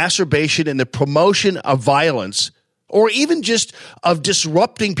exacerbation and the promotion of violence, or even just of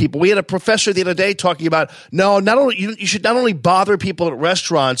disrupting people. We had a professor the other day talking about, you should not only bother people at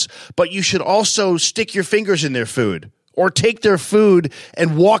restaurants, but you should also stick your fingers in their food or take their food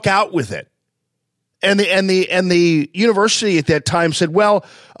and walk out with it. And the university at that time said,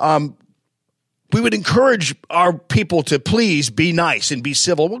 we would encourage our people to please be nice and be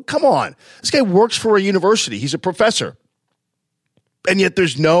civil. Well, come on. This guy works for a university. He's a professor. And yet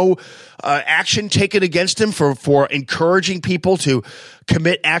there's no action taken against him for encouraging people to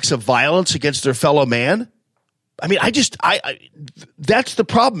commit acts of violence against their fellow man. I mean, that's the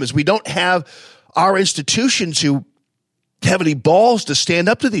problem, is we don't have our institutions who have any balls to stand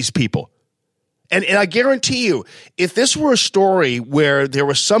up to these people. And I guarantee you, if this were a story where there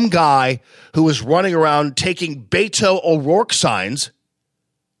was some guy who was running around taking Beto O'Rourke signs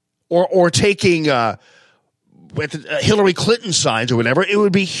or taking Hillary Clinton signs or whatever, it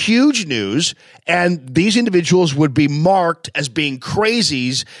would be huge news, and these individuals would be marked as being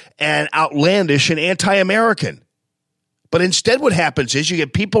crazies and outlandish and anti-American. But instead what happens is you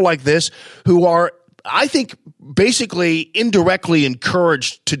get people like this who are, I think, basically indirectly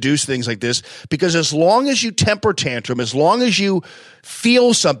encouraged to do things like this, because as long as you temper tantrum, as long as you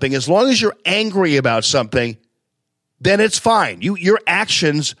feel something, as long as you're angry about something, then it's fine. Your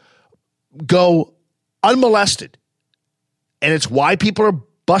actions go unmolested. And it's why people are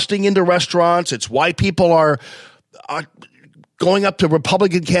busting into restaurants. It's why people are going up to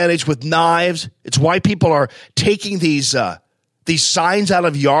Republican candidates with knives. It's why people are taking these signs out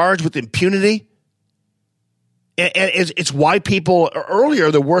of yards with impunity. And it's why people, earlier,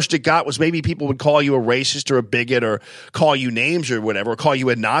 the worst it got was maybe people would call you a racist or a bigot or call you names or whatever, or call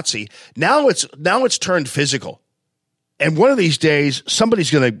you a Nazi. Now it's turned physical. And one of these days, somebody's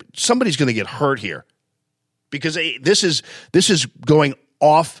gonna get hurt here, because this is going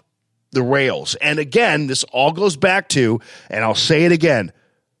off the rails. And again, this all goes back to, and I'll say it again,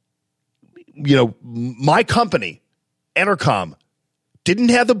 my company, Entercom, didn't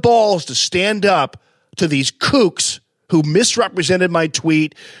have the balls to stand up to these kooks who misrepresented my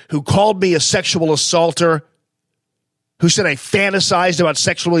tweet, who called me a sexual assaulter, who said I fantasized about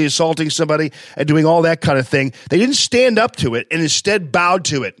sexually assaulting somebody and doing all that kind of thing. They didn't stand up to it and instead bowed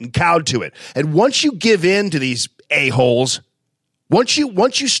to it and cowed to it. And once you give in to these a-holes, once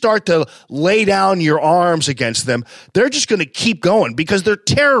you start to lay down your arms against them, they're just going to keep going, because they're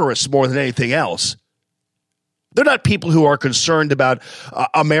terrorists more than anything else. They're not people who are concerned about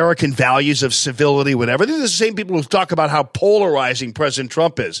American values of civility, whatever. They're the same people who talk about how polarizing President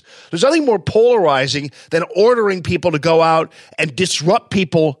Trump is. There's nothing more polarizing than ordering people to go out and disrupt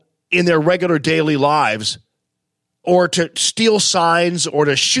people in their regular daily lives, or to steal signs, or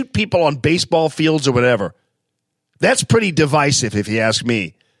to shoot people on baseball fields or whatever. That's pretty divisive, if you ask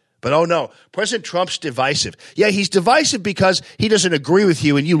me. But oh no, President Trump's divisive. Yeah, he's divisive because he doesn't agree with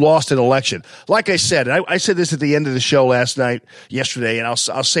you and you lost an election. Like I said, and I said this at the end of the show yesterday, and I'll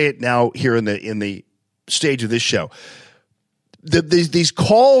say it now here in the stage of this show. These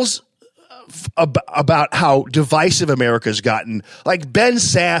calls about how divisive America's gotten, like Ben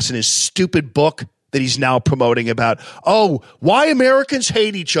Sass and his stupid book that he's now promoting about, why Americans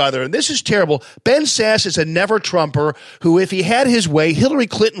hate each other, and this is terrible. Ben Sass is a never-Trumper who, if he had his way, Hillary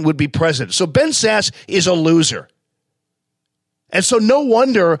Clinton would be president. So Ben Sass is a loser. And so no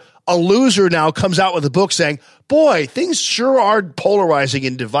wonder a loser now comes out with a book saying, boy, things sure are polarizing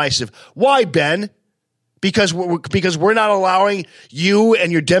and divisive. Why, Ben? Because we're not allowing you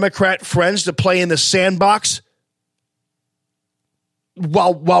and your Democrat friends to play in the sandbox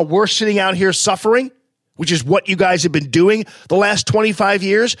while we're sitting out here suffering, which is what you guys have been doing the last 25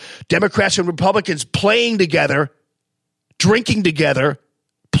 years. Democrats and Republicans playing together, drinking together,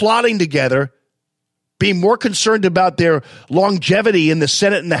 plotting together, being more concerned about their longevity in the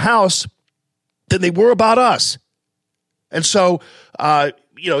Senate and the House than they were about us. And so,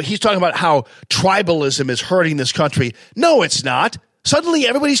 he's talking about how tribalism is hurting this country. No, it's not. Suddenly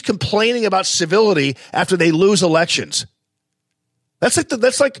everybody's complaining about civility after they lose elections.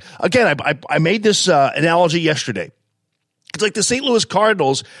 That's like again, I made this analogy yesterday. It's like the St. Louis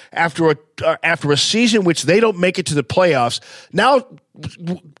Cardinals after a season which they don't make it to the playoffs, now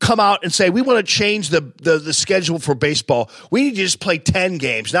come out and say, we want to change the schedule for baseball. We need to just play 10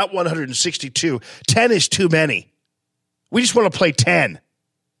 games, not 162. 10 is too many. We just want to play 10.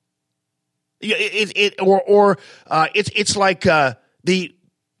 It's like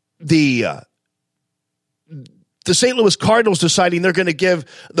the St. Louis Cardinals deciding they're going to give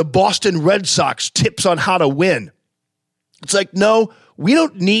the Boston Red Sox tips on how to win. It's like, no, we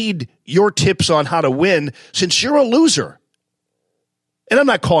don't need your tips on how to win since you're a loser. And I'm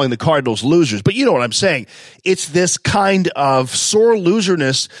not calling the Cardinals losers, but you know what I'm saying. It's this kind of sore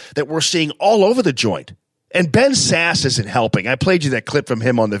loserness that we're seeing all over the joint. And Ben Sass isn't helping. I played you that clip from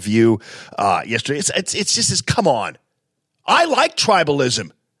him on The View yesterday. It's just this, come on. I like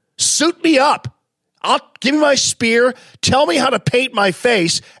tribalism. Suit me up. Give me my spear. Tell me how to paint my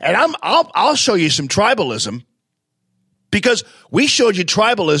face, and I'll show you some tribalism. Because we showed you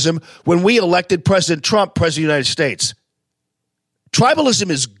tribalism when we elected President Trump president of the United States. Tribalism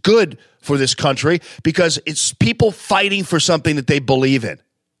is good for this country because it's people fighting for something that they believe in.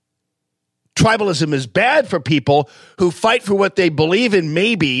 Tribalism is bad for people who fight for what they believe in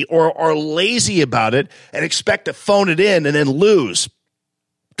maybe, or are lazy about it and expect to phone it in and then lose.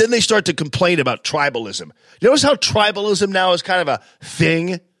 Then they start to complain about tribalism. You notice how tribalism now is kind of a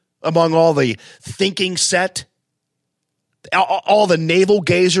thing among all the thinking set? All the navel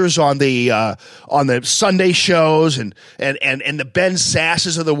gazers on the Sunday shows and the Ben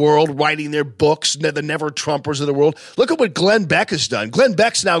Sasses of the world writing their books, the Never Trumpers of the world. Look at what Glenn Beck has done. Glenn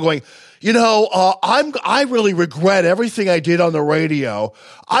Beck's now going, I really regret everything I did on the radio.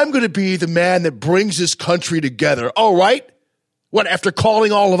 I'm going to be the man that brings this country together. Oh, right? What, after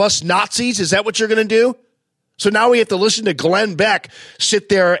calling all of us Nazis? Is that what you're going to do? So now we have to listen to Glenn Beck sit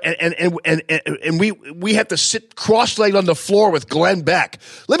there and we have to sit cross-legged on the floor with Glenn Beck.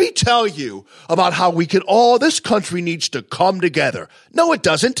 Let me tell you about how this country needs to come together. No, it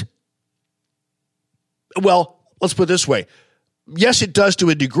doesn't. Well, let's put it this way. Yes, it does to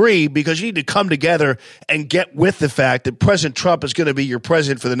a degree, because you need to come together and get with the fact that President Trump is going to be your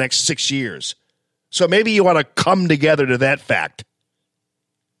president for the next 6 years. So maybe you want to come together to that fact.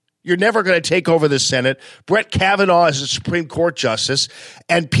 You're never going to take over the Senate. Brett Kavanaugh is a Supreme Court justice,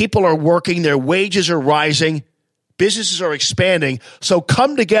 and people are working. Their wages are rising. Businesses are expanding. So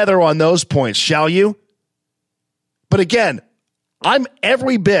come together on those points, shall you? But again, I'm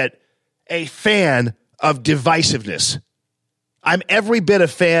every bit a fan of divisiveness. I'm every bit a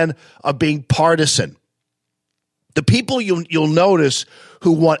fan of being partisan. The people you'll notice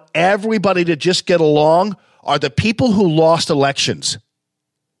who want everybody to just get along are the people who lost elections.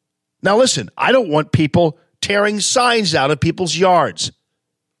 Now, listen, I don't want people tearing signs out of people's yards.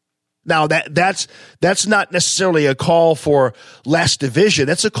 Now, that's not necessarily a call for less division.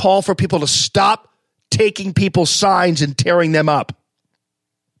 That's a call for people to stop taking people's signs and tearing them up.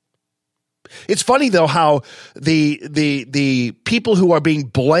 It's funny, though, how the people who are being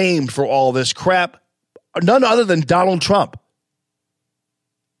blamed for all this crap are none other than Donald Trump.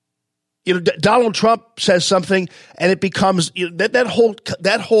 You know, Donald Trump says something, and it becomes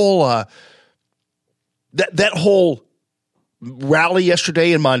that whole rally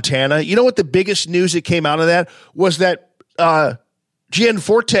yesterday in Montana. You know what the biggest news that came out of that was? That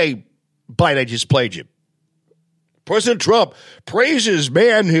Gianforte bite I just played you. President Trump praises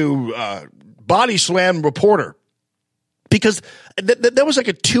man who body slammed reporter, because that was like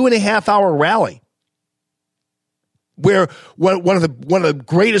a 2.5 hour rally, where one of the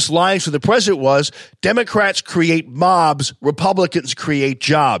greatest lines for the president was, Democrats create mobs, Republicans create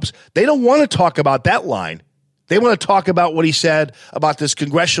jobs. They don't want to talk about that line. They want to talk about what he said about this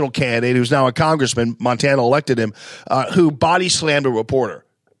congressional candidate who's now a congressman, Montana elected him, who body slammed a reporter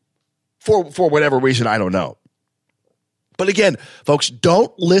for whatever reason, I don't know. But again, folks,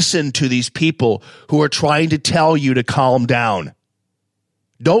 don't listen to these people who are trying to tell you to calm down.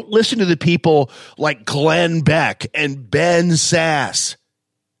 Don't listen to the people like Glenn Beck and Ben Sasse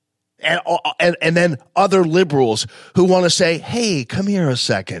and then other liberals who want to say, hey, come here a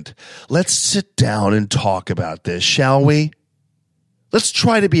second. Let's sit down and talk about this, shall we? Let's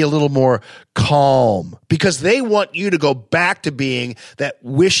try to be a little more calm, because they want you to go back to being that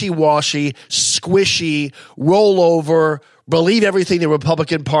wishy-washy, squishy, rollover, believe everything the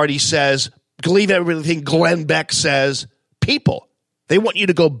Republican Party says, believe everything Glenn Beck says people. They want you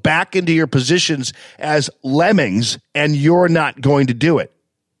to go back into your positions as lemmings, and you're not going to do it.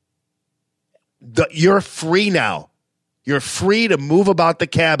 You're free now. You're free to move about the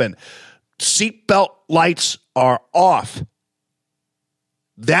cabin. Seatbelt lights are off.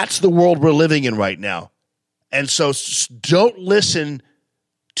 That's the world we're living in right now. And so don't listen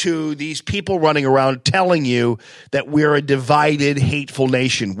to these people running around telling you that we're a divided, hateful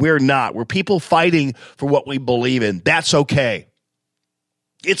nation. We're not. We're people fighting for what we believe in. That's okay.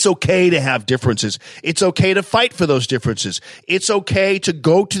 It's okay to have differences. It's okay to fight for those differences. It's okay to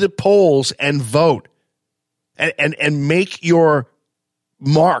go to the polls and vote and make your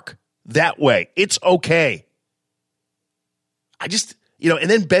mark that way. It's okay. And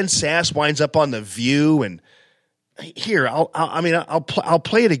then Ben Sasse winds up on The View, and here I'll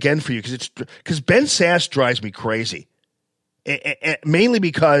play it again for you because Ben Sasse drives me crazy, mainly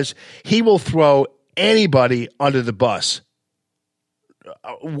because he will throw anybody under the bus.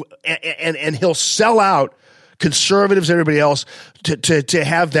 And he'll sell out conservatives and everybody else to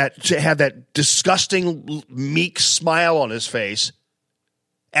have that disgusting meek smile on his face.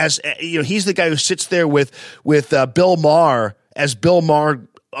 As you know, he's the guy who sits there with Bill Maher as Bill Maher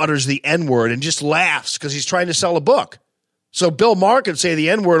utters the N-word and just laughs because he's trying to sell a book. So Bill Maher can say the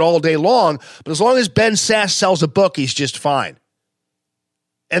N-word all day long, but as long as Ben Sasse sells a book, he's just fine.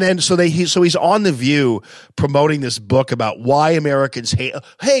 And then he's on The View promoting this book about why Americans hate.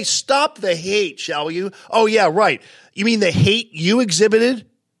 Hey, stop the hate, shall you? Oh yeah, right. You mean the hate you exhibited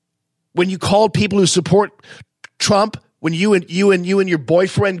when you called people who support Trump, when you and your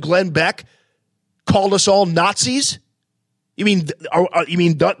boyfriend Glenn Beck called us all Nazis? You mean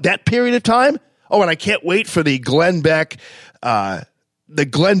that period of time? Oh, and I can't wait for the Glenn Beck Ben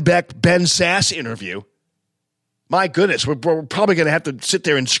Sasse interview. My goodness, we're probably going to have to sit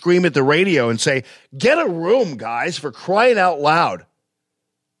there and scream at the radio and say, get a room, guys, for crying out loud.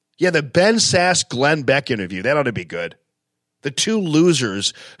 Yeah, the Ben Sasse Glenn Beck interview, that ought to be good. The two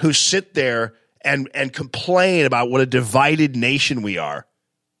losers who sit there and complain about what a divided nation we are.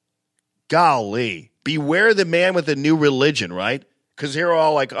 Golly. Beware the man with a new religion, right? Because they're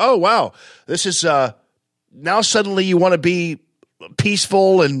all like, oh, wow, this is now suddenly you want to be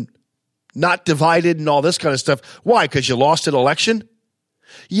peaceful and not divided and all this kind of stuff. Why? Because you lost an election?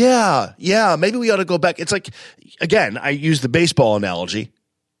 Yeah, maybe we ought to go back. It's like, again, I use the baseball analogy.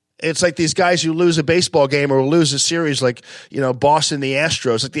 It's like these guys who lose a baseball game or lose a series like, Boston, the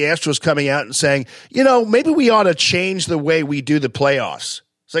Astros. Like the Astros coming out and saying, maybe we ought to change the way we do the playoffs.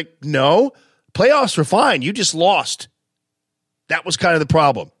 It's like, no, playoffs are fine. You just lost. That was kind of the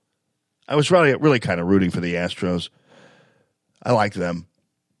problem. I was really kind of rooting for the Astros. I like them.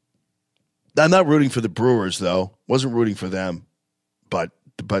 I'm not rooting for the Brewers, though. Wasn't rooting for them. But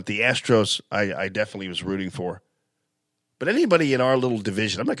the Astros, I definitely was rooting for. But anybody in our little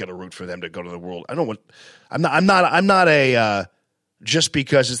division, I'm not going to root for them to go to the World. I'm not a just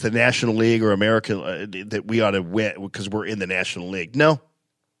because it's the National League or American that we ought to win because we're in the National League. No,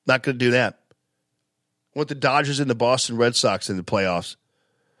 not going to do that. I want the Dodgers and the Boston Red Sox in the playoffs.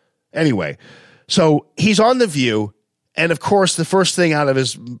 Anyway, so he's on The View, and of course, the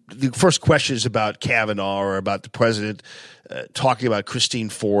first question is about Kavanaugh or about the president talking about Christine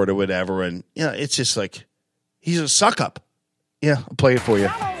Ford or whatever, and it's just like he's a suck up. Yeah, I'll play it for you.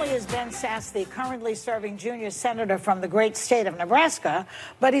 Not only is Ben Sasse the currently serving junior senator from the great state of Nebraska,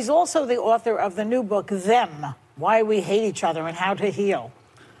 but he's also the author of the new book, Them, Why We Hate Each Other and How to Heal.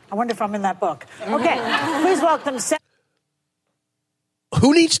 I wonder if I'm in that book. Okay, please welcome...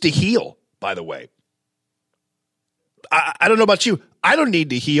 Who needs to heal, by the way? I don't know about you. I don't need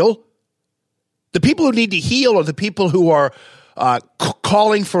to heal. The people who need to heal are the people who are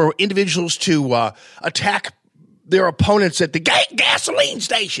calling for individuals to attack their opponents at the gasoline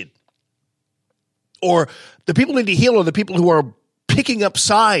station. Or the people who need to heal are the people who are picking up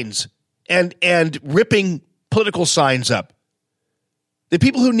signs and ripping political signs up. The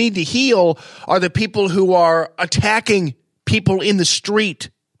people who need to heal are the people who are attacking people in the street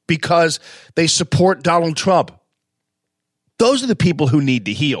because they support Donald Trump. Those are the people who need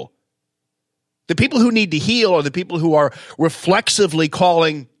to heal. The people who need to heal are the people who are reflexively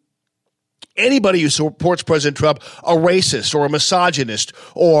calling anybody who supports President Trump a racist or a misogynist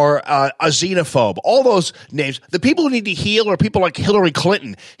or a xenophobe. All those names. The people who need to heal are people like Hillary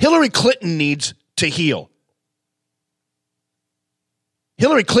Clinton. Hillary Clinton needs to heal.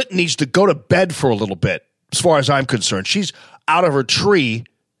 Hillary Clinton needs to go to bed for a little bit, as far as I'm concerned. She's out of her tree,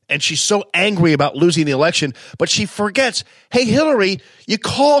 and she's so angry about losing the election, but she forgets, hey, Hillary, you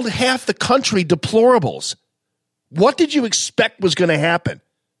called half the country deplorables. What did you expect was going to happen?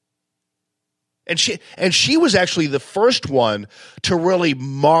 And she was actually the first one to really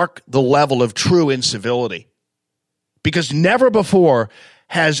mark the level of true incivility. Because never before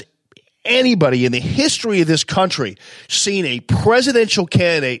has anybody in the history of this country seen a presidential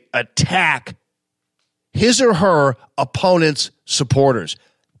candidate attack his or her opponent's supporters.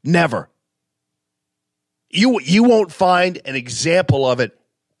 Never. You won't find an example of it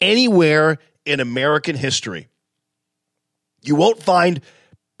anywhere in American history. You won't find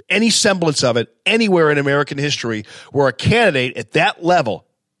any semblance of it anywhere in American history where a candidate at that level,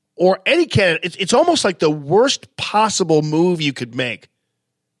 or any candidate, it's almost like the worst possible move you could make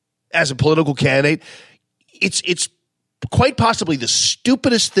as a political candidate. It's quite possibly the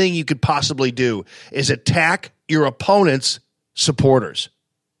stupidest thing you could possibly do is attack your opponent's supporters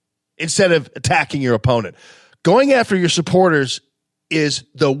instead of attacking your opponent. Going after your supporters is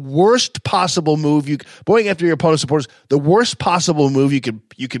the worst possible move going after your opponent's supporters, the worst possible move you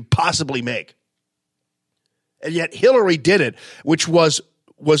could possibly make. And yet Hillary did it, which was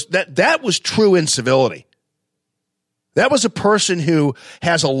that was true incivility. That was a person who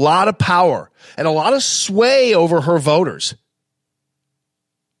has a lot of power and a lot of sway over her voters.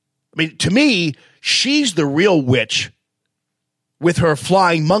 I mean, to me, she's the real witch with her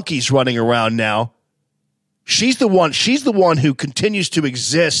flying monkeys running around now. She's the one who continues to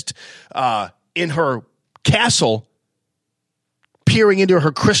exist in her castle, peering into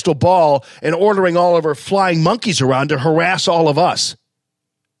her crystal ball and ordering all of her flying monkeys around to harass all of us.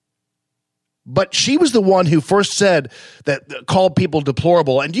 But she was the one who first said that, called people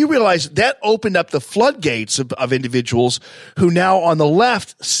deplorable. And do you realize that opened up the floodgates of individuals who now on the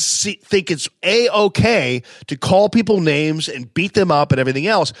left think it's A-okay to call people names and beat them up and everything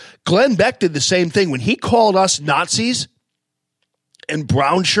else. Glenn Beck did the same thing when he called us Nazis and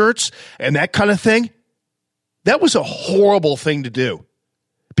brown shirts and that kind of thing. That was a horrible thing to do,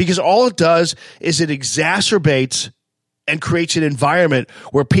 because all it does is it exacerbates and creates an environment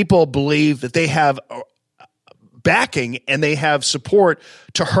where people believe that they have backing and they have support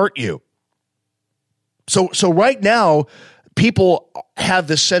to hurt you. So right now, people have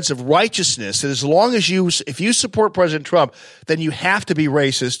this sense of righteousness that as long as if you support President Trump, then you have to be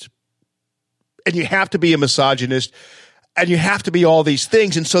racist and you have to be a misogynist and you have to be all these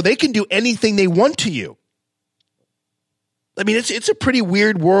things. And so they can do anything they want to you. I mean, it's a pretty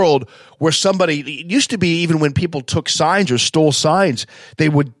weird world where it used to be even when people took signs or stole signs, they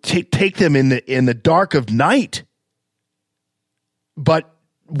would take them in the dark of night. But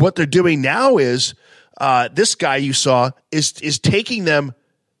what they're doing now is this guy you saw is taking them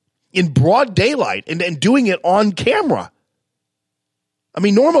in broad daylight and doing it on camera. I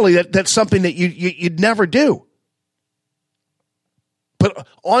mean, normally that's something that you'd never do, but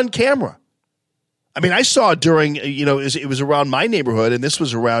on camera. I mean, I saw during, it was around my neighborhood, and this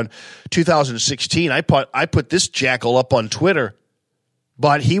was around 2016. I put this jackal up on Twitter,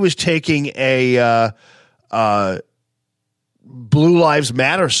 but he was taking a Blue Lives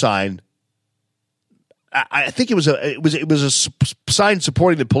Matter sign. I think it was a sign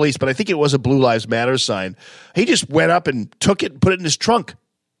supporting the police, but I think it was a Blue Lives Matter sign. He just went up and took it and put it in his trunk.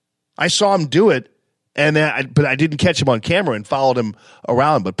 I saw him do it, but I didn't catch him on camera and followed him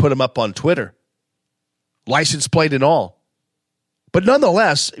around, but put him up on Twitter. License plate and all. But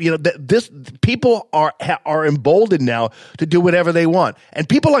nonetheless, people are emboldened now to do whatever they want. And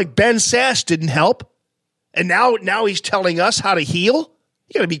people like Ben Sasse didn't help. And now he's telling us how to heal?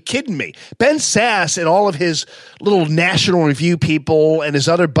 You got to be kidding me. Ben Sasse and all of his little National Review people and his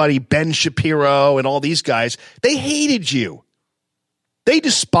other buddy Ben Shapiro and all these guys, they hated you. They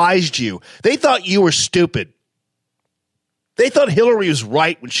despised you. They thought you were stupid. They thought Hillary was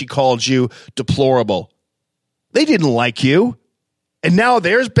right when she called you deplorable. They didn't like you. And now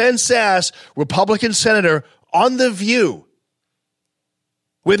there's Ben Sasse, Republican senator, on The View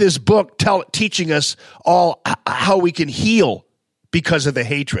with his book teaching us all how we can heal because of the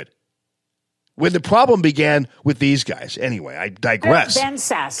hatred. When the problem began with these guys. Anyway, I digress. Ben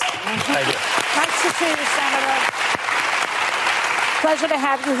Sasse. Nice to see you, Senator. Pleasure to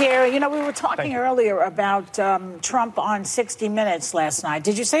have you here. We were talking earlier about Trump on 60 Minutes last night.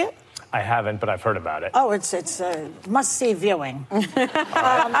 Did you see it? I haven't, but I've heard about it. Oh, it's must-see viewing. And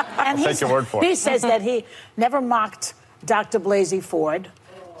I'll take your word for it. He says that he never mocked Dr. Blasey Ford,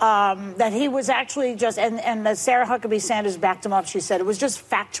 that he was actually just, and Sarah Huckabee Sanders backed him up. She said it was just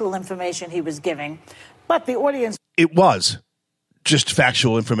factual information he was giving. But the audience... It was just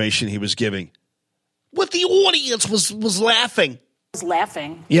factual information he was giving. But the audience was laughing. Was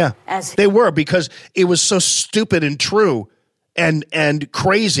laughing. Yeah, they were, because it was so stupid and true. And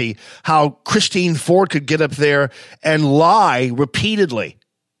crazy how Christine Ford could get up there and lie repeatedly.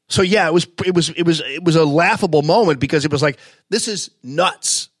 So yeah, it was a laughable moment, because it was like, this is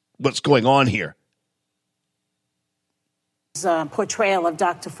nuts what's going on here. His portrayal of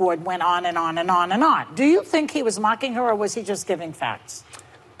Dr. Ford went on and on and on and on. Do you think he was mocking her, or was he just giving facts?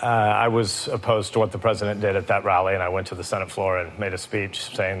 I was opposed to what the president did at that rally, and I went to the Senate floor and made a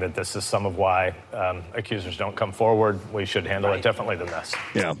speech saying that this is some of why accusers don't come forward. We should handle it differently than this.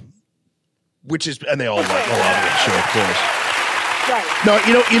 Yeah, and they all love it. Sure, of course. Right. No,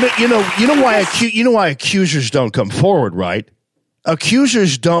 you know why accusers don't come forward, right?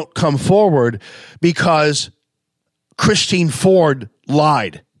 Accusers don't come forward because Christine Ford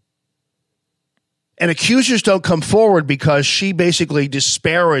lied. And accusers don't come forward because she basically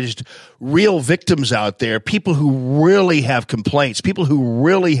disparaged real victims out there, people who really have complaints, people who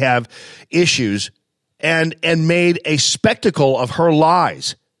really have issues, and made a spectacle of her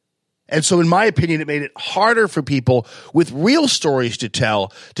lies. And so in my opinion, it made it harder for people with real stories to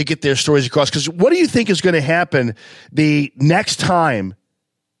tell to get their stories across. Because what do you think is going to happen the next time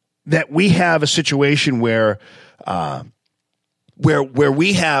that we have a situation where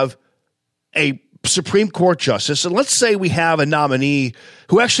we have a Supreme Court justice, and let's say we have a nominee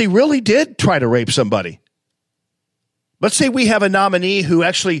who actually really did try to rape somebody. Let's say we have a nominee who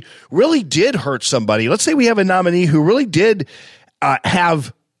actually really did hurt somebody. Let's say we have a nominee who really did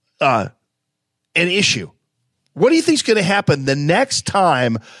have an issue. What do you think is going to happen the next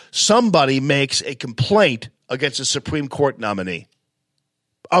time somebody makes a complaint against a Supreme Court nominee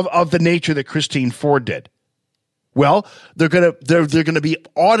of the nature that Christine Ford did? Well, they're going to be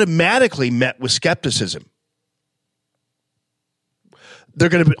automatically met with skepticism. They're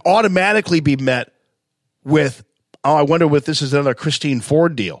going to automatically be met with, oh, I wonder if this is another Christine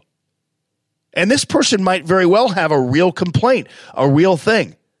Ford deal. And this person might very well have a real complaint, a real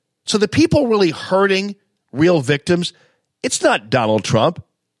thing. So the people really hurting real victims, it's not Donald Trump.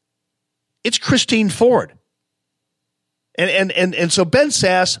 It's Christine Ford. And so Ben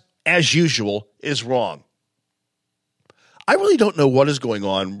Sasse, as usual, is wrong. I really don't know what is going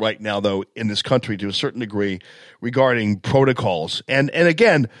on right now, though, in this country to a certain degree regarding protocols. And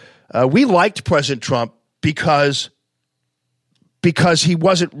again, we liked President Trump because he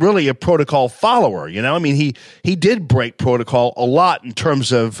wasn't really a protocol follower. You know, I mean, he did break protocol a lot in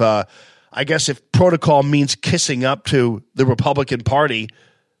terms of, I guess, if protocol means kissing up to the Republican Party,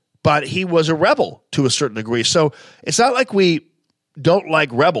 but he was a rebel to a certain degree. So it's not like we don't like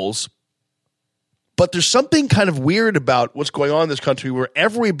rebels. But there's something kind of weird about what's going on in this country where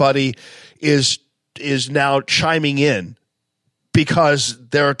everybody is now chiming in because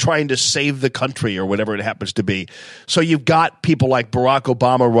they're trying to save the country or whatever it happens to be. So you've got people like Barack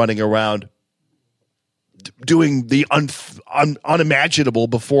Obama running around doing the unimaginable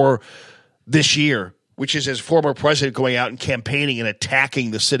before this year, which is his former president going out and campaigning and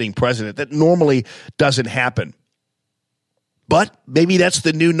attacking the sitting president. That normally doesn't happen. But maybe that's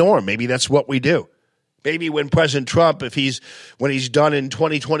the new norm. Maybe that's what we do. Maybe when President Trump, when he's done in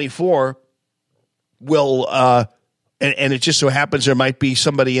 2024, will and it just so happens there might be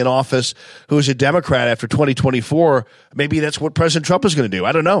somebody in office who's a Democrat after 2024. Maybe that's what President Trump is going to do.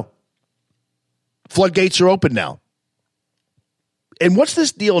 I don't know. Floodgates are open now. And what's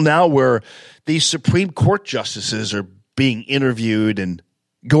this deal now where these Supreme Court justices are being interviewed and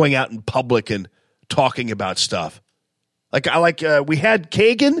going out in public and talking about stuff? We had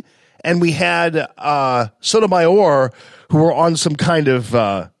Kagan. And we had Sotomayor, who were on some kind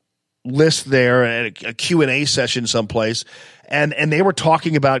of list there at a Q&A session someplace, and they were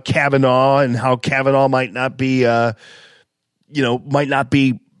talking about Kavanaugh and how Kavanaugh might not be, might not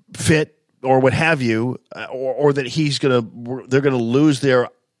be fit or what have you, or that they're gonna lose their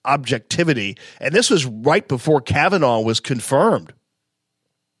objectivity. And this was right before Kavanaugh was confirmed.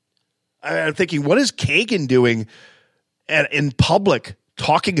 I'm thinking, what is Kagan doing in public?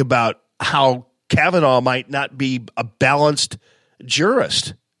 Talking about how Kavanaugh might not be a balanced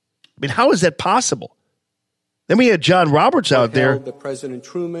jurist. I mean, how is that possible? Then we had John Roberts out there. That President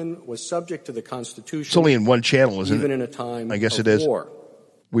Truman was subject to the Constitution. It's only in one channel, isn't it? Even in a time I guess of it is. war.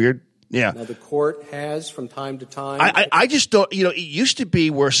 Weird. Yeah. Now, the court has, from time to time. I just don't, it used to be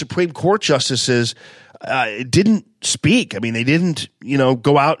where Supreme Court justices didn't speak. I mean, they didn't,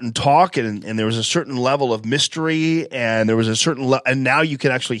 go out and talk, and there was a certain level of mystery, and there was a certain and now you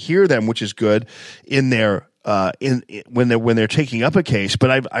can actually hear them, which is good in their when they're taking up a case.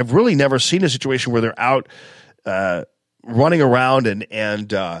 But I've really never seen a situation where they're out running around and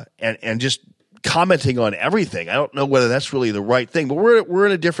just commenting on everything. I don't know whether that's really the right thing, but we're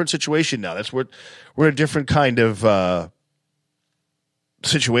in a different situation now. We're in a different kind of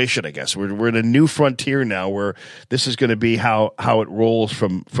situation, I guess. We're in a new frontier now where this is going to be how it rolls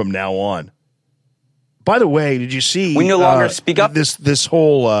from now on. By the way, did you see we no longer speak up this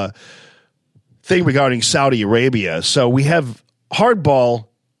whole thing regarding Saudi Arabia? So we have Hardball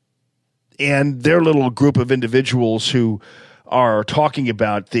and their little group of individuals who are talking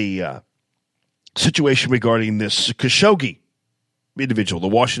about the situation regarding this Khashoggi individual, the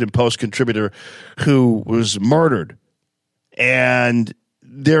Washington Post contributor who was murdered. And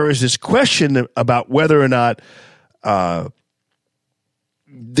there is this question about whether or not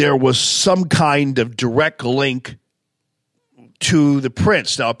there was some kind of direct link to the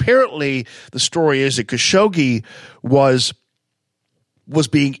prince. Now, apparently, the story is that Khashoggi was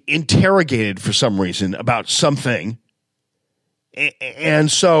being interrogated for some reason about something,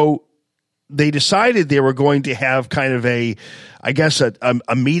 and so they decided they were going to have kind of a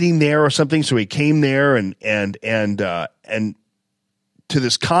meeting there or something. So he came there and to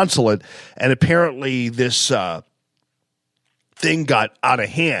this consulate, and apparently this thing got out of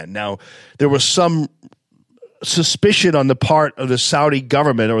hand. Now, there was some suspicion on the part of the Saudi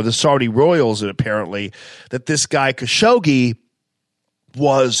government or the Saudi royals that this guy Khashoggi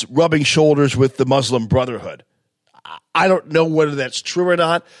was rubbing shoulders with the Muslim Brotherhood. I don't know whether that's true or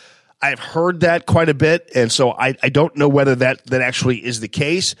not. I've heard that quite a bit, and so I don't know whether that actually is the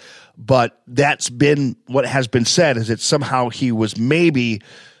case, but that's been what has been said, is that somehow he was maybe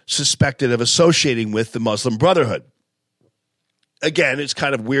suspected of associating with the Muslim Brotherhood. Again, it's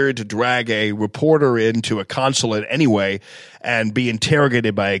kind of weird to drag a reporter into a consulate anyway and be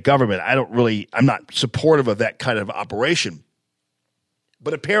interrogated by a government. I'm not supportive of that kind of operation.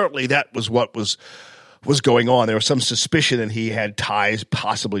 But apparently that was what was going on. There was some suspicion that he had ties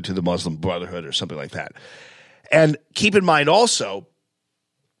possibly to the Muslim Brotherhood or something like that. And keep in mind also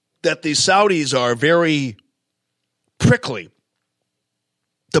that the Saudis are very prickly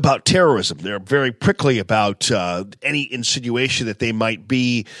about terrorism. They're very prickly about any insinuation that they might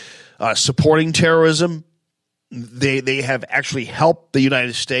be supporting terrorism. They have actually helped the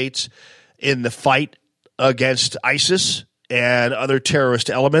United States in the fight against ISIS and other terrorist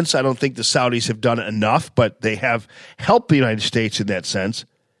elements. I don't think the Saudis have done enough, but they have helped the United States in that sense.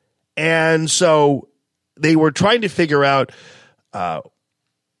 And so they were trying to figure out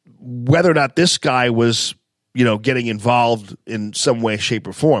whether or not this guy was, getting involved in some way, shape,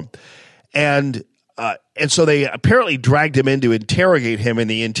 or form. And so they apparently dragged him in to interrogate him, and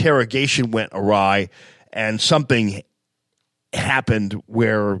the interrogation went awry, and something happened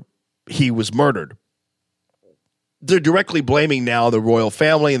where he was murdered. They're directly blaming now the royal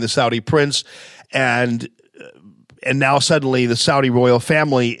family and the Saudi prince, and now suddenly the Saudi royal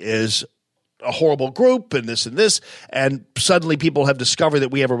family is a horrible group and this, and suddenly people have discovered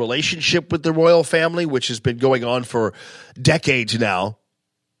that we have a relationship with the royal family, which has been going on for decades now.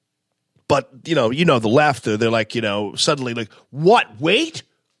 But, the left, they're like, suddenly like, what? Wait,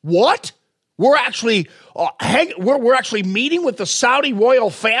 what? We're actually we're actually meeting with the Saudi royal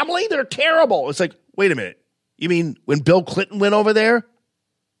family? They're terrible. It's like, wait a minute. You mean when Bill Clinton went over there?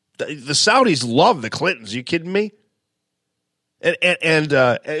 The Saudis love the Clintons. Are you kidding me? And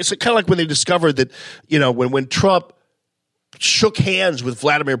it's kind of like when they discovered that, when Trump shook hands with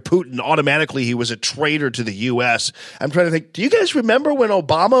Vladimir Putin, automatically he was a traitor to the U.S. I'm trying to think, do you guys remember when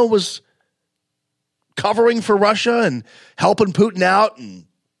Obama was covering for Russia and helping Putin out and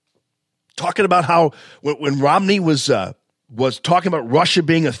talking about how when Romney was talking about Russia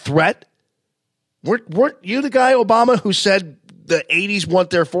being a threat? Weren't you the guy, Obama, who said the 80s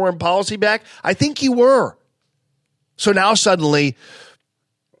want their foreign policy back? I think you were. So now suddenly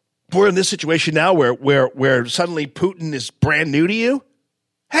we're in this situation now where suddenly Putin is brand new to you.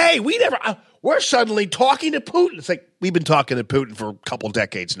 Hey, we're suddenly talking to Putin. It's like we've been talking to Putin for a couple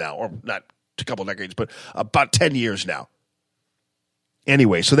decades now, or not a couple decades, but about 10 years now.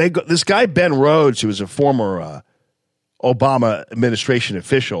 Anyway, so this guy, Ben Rhodes, who was a former Obama administration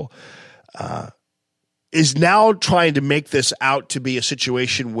official, is now trying to make this out to be a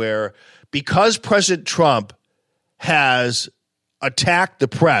situation where because President Trump has attacked the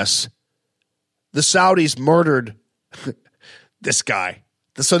press, the Saudis murdered this guy.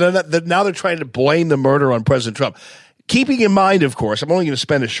 So now they're trying to blame the murder on President Trump. Keeping in mind, of course, I'm only going to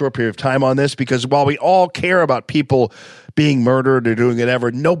spend a short period of time on this because while we all care about people being murdered or doing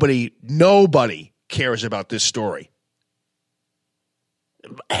whatever, nobody cares about this story.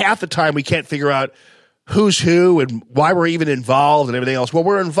 Half the time we can't figure out who's who and why we're even involved and everything else. Well,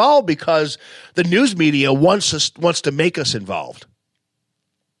 we're involved because the news media wants to make us involved.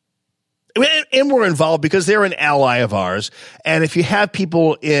 And we're involved because they're an ally of ours. And if you have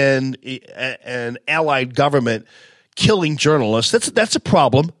people in an allied government killing journalists, that's a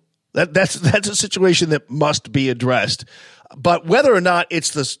problem. That's a situation that must be addressed. But whether or not it's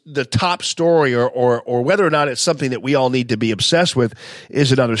the top story or whether or not it's something that we all need to be obsessed with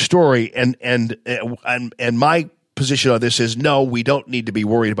is another story. And my position on this is no, we don't need to be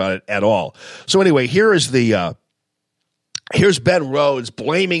worried about it at all. So anyway, here's Ben Rhodes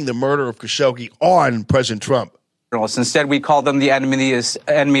blaming the murder of Khashoggi on President Trump. Instead, we call them the enemy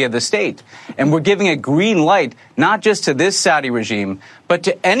of the state. And we're giving a green light, not just to this Saudi regime, but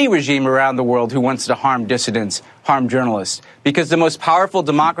to any regime around the world who wants to harm dissidents, harm journalists, because the most powerful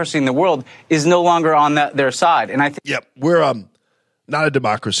democracy in the world is no longer on their side. And I think, yep, we're not a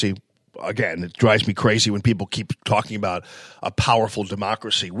democracy. Again, it drives me crazy when people keep talking about a powerful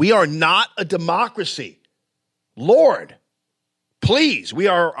democracy. We are not a democracy. Lord, please, we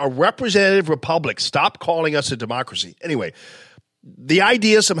are a representative republic. Stop calling us a democracy. Anyway, the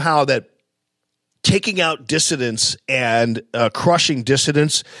idea somehow that taking out dissidents and crushing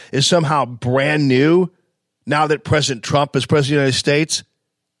dissidents is somehow brand new now that President Trump is president of the United States,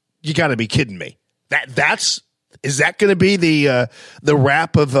 you got to be kidding me. Is that going to be the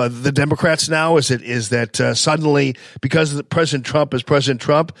rap of the Democrats now? Is that suddenly because President Trump is President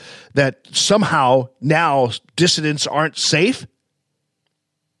Trump that somehow now dissidents aren't safe?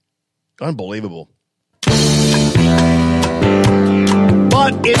 Unbelievable.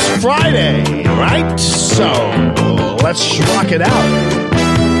 But it's Friday, right? So let's rock it out.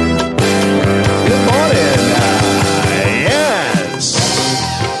 Good morning. Yes.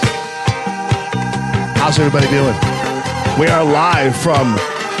 How's everybody doing? We are live from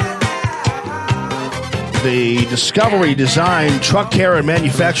the Discovery Design Truck Care and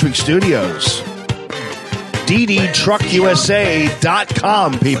Manufacturing Studios.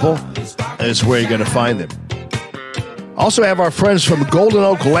 ddtruckusa.com, people, is where you're going to find them. Also have our friends from Golden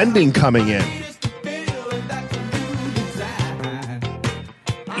Oak Lending coming in.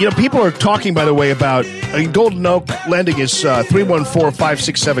 You know, people are talking, by the way, about Golden Oak Lending is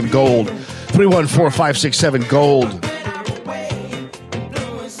 314-567-GOLD. 314-567-GOLD.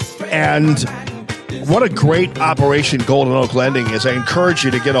 And what a great operation Golden Oak Lending is. I encourage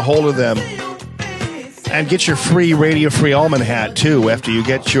you to get a hold of them and get your free Radio Free Allman hat, too, after you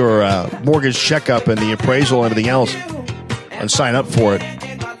get your mortgage checkup and the appraisal and everything else, and sign up for it.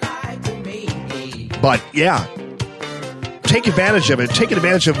 But, yeah, take advantage of it. Take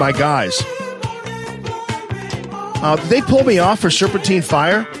advantage of my guys. They pulled me off for Serpentine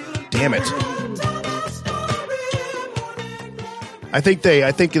Fire. Damn it. I think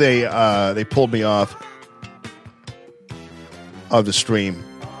they pulled me off of the stream.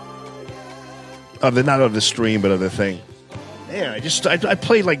 Not of the stream, but of the thing. Man, I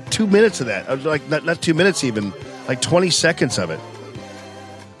played like 2 minutes of that. Like not 2 minutes even, like 20 seconds of it.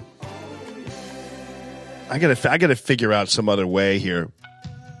 I gotta figure out some other way here.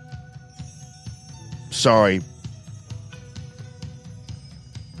 Sorry.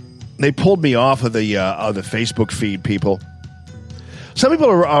 They pulled me off of the Facebook feed, people. Some people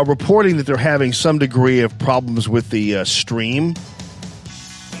are reporting that they're having some degree of problems with the stream.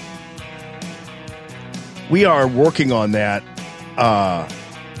 We are working on that.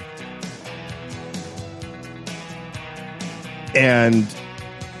 And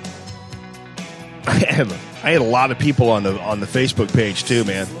I had a lot of people on the Facebook page too,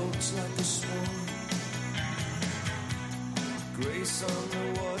 man.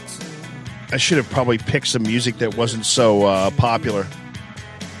 I should have probably picked some music that wasn't so popular,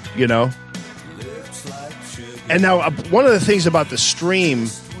 you know? And now, one of the things about the stream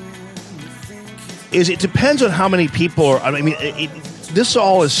is it depends on how many people are. I mean, this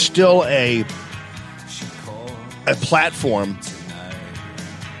all is still a platform,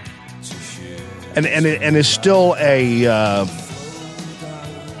 and is still a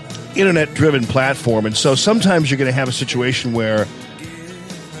internet-driven platform. And so sometimes you're going to have a situation where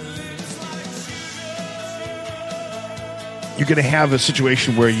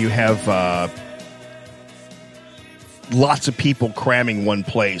you have lots of people cramming one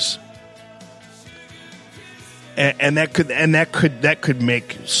place, and that could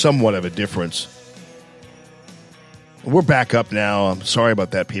make somewhat of a difference. We're back up now. I'm sorry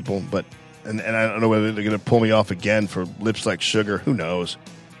about that, people, but and I don't know whether they're going to pull me off again for Lips Like Sugar. Who knows?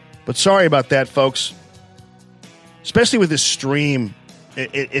 But sorry about that, folks. Especially with this stream,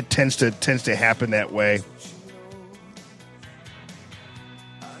 it tends to happen that way.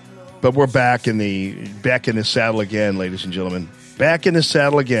 But we're back in the saddle again, ladies and gentlemen. Back in the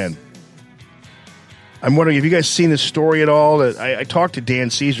saddle again. I'm wondering, have you guys seen this story at all? I talked to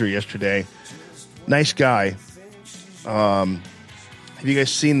Dan Caesar yesterday. Nice guy. Have you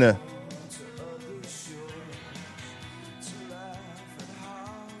guys seen the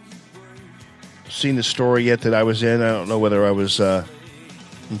story yet that I was in? I don't know whether I was. I'm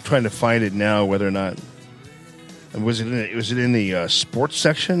trying to find it now. Whether or not was it in the sports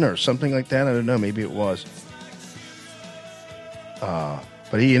section or something like that? I don't know. Maybe it was.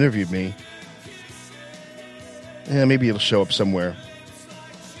 But he interviewed me. Yeah, maybe it'll show up somewhere.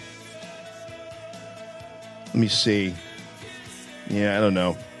 Let me see. Yeah, I don't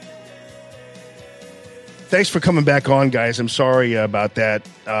know. Thanks for coming back on, guys. I'm sorry about that.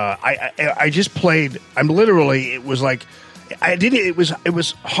 I just played. It was like I didn't. It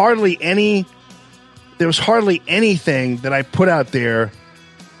was hardly any. There was hardly anything that I put out there.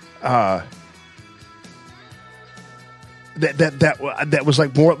 That was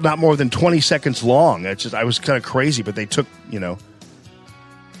like not more than 20 seconds long. It's just I was kind of crazy, but they took,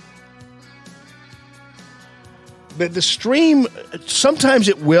 the stream. Sometimes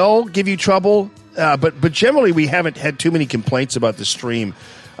it will give you trouble, but generally we haven't had too many complaints about the stream.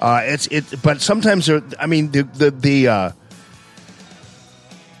 But sometimes the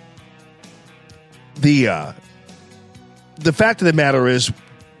fact of the matter is,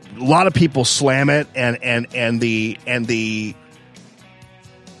 a lot of people slam it, and the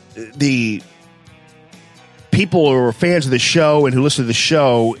people who are fans of the show and who listen to the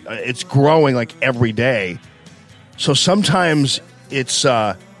show, it's growing like every day. So sometimes it's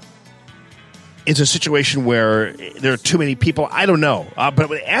a situation where there are too many people. I don't know, but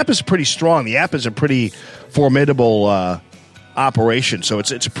the app is pretty strong. The app is a pretty formidable operation. So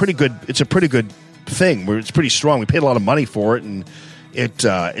it's a pretty good thing. Where it's pretty strong. We paid a lot of money for it, and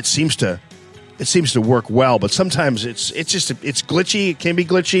it seems to work well. But sometimes it's glitchy. It can be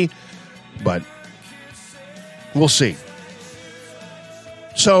glitchy, but we'll see.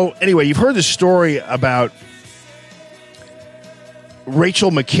 So anyway, you've heard the story about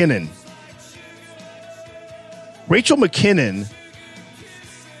Rachel McKinnon. Rachel McKinnon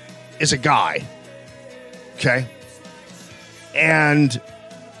is a guy, okay? And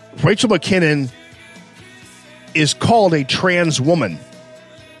Rachel McKinnon is called a trans woman.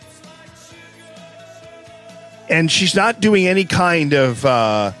 And she's not doing any kind of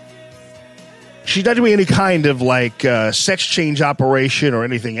like sex change operation or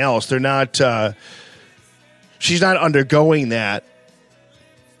anything else. They're not. She's not undergoing that.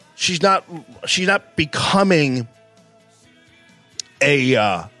 She's not becoming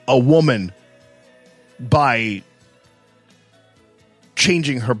a woman by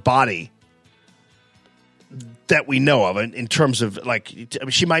changing her body that we know of in terms of like, I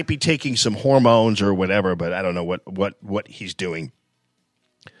mean, she might be taking some hormones or whatever, but I don't know what he's doing.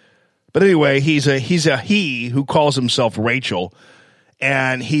 But anyway, he's a he who calls himself Rachel,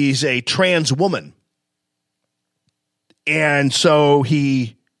 and he's a trans woman. And so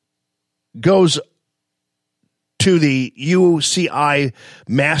he goes to the UCI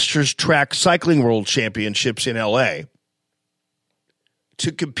Masters Track Cycling World Championships in LA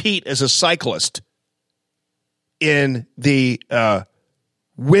to compete as a cyclist in the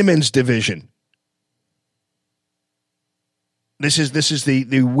women's division. This is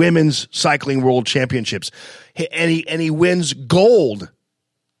the Women's Cycling World Championships. And he wins gold.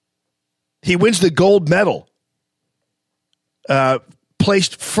 He wins the gold medal.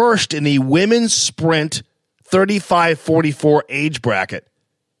 Placed first in the women's sprint 35-44 age bracket.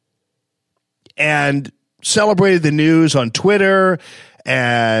 And celebrated the news on Twitter.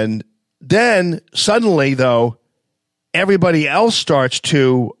 And then suddenly, though, everybody else starts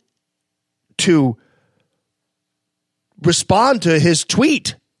to respond to his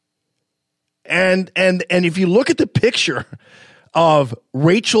tweet. And if you look at the picture of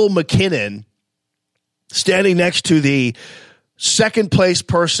Rachel McKinnon standing next to the second place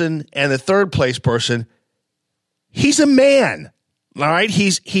person and the third place person, he's a man. All right.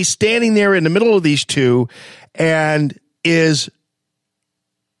 He's standing there in the middle of these two and is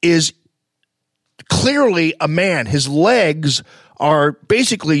clearly a man. His legs are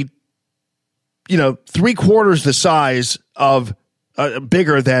basically, 3/4 the size of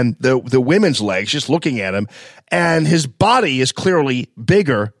bigger than the women's legs, just looking at him. And his body is clearly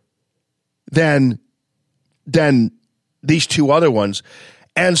bigger than these two other ones.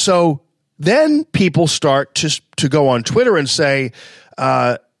 And so then people start to go on Twitter and say,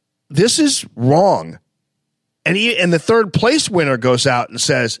 this is wrong. And the third place winner goes out and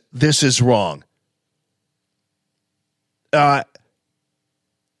says, this is wrong. And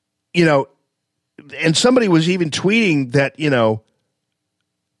somebody was even tweeting that,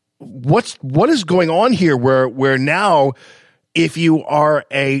 what is going on here where now if you are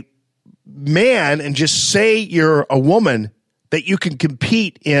a man and just say you're a woman, that you can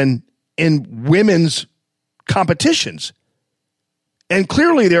compete in women's competitions. And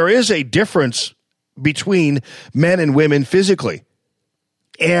clearly there is a difference between men and women physically.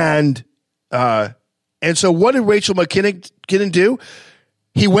 And so what did Rachel McKinnon do?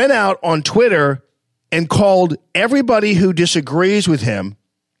 He went out on Twitter and called everybody who disagrees with him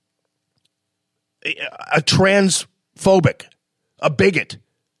a transphobic, a bigot,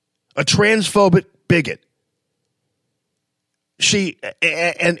 a transphobic bigot. He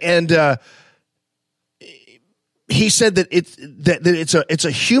said that it's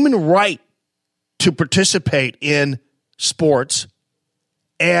a human right to participate in sports,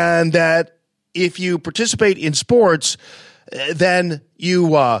 and that if you participate in sports, then you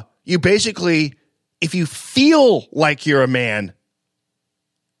basically, if you feel like you're a man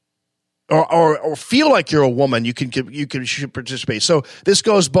or feel like you're a woman, you should participate. So this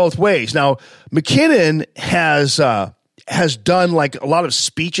goes both ways. Now, McKinnon has done like a lot of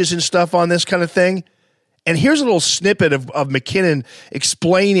speeches and stuff on this kind of thing. And here's a little snippet of McKinnon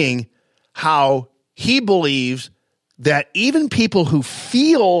explaining how he believes that even people who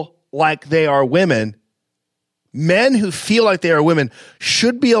feel like they are women, men who feel like they are women,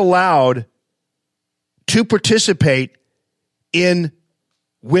 should be allowed to participate in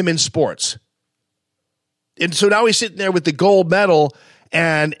women's sports. And so now he's sitting there with the gold medal,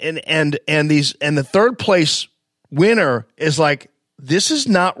 and the third place winner is like, this is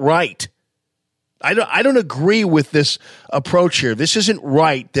not right. I don't agree with this approach here. This isn't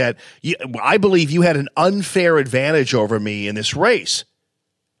right. I believe you had an unfair advantage over me in this race.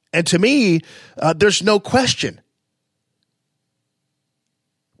 And to me, there's no question.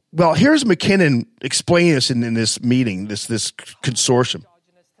 Well, here's McKinnon explaining this in this meeting, this consortium.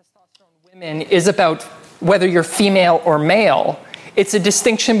 Women is about whether you're female or male. It's a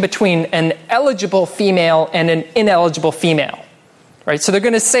distinction between an eligible female and an ineligible female, right? So they're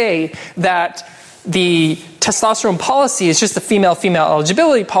going to say that the testosterone policy is just a female-female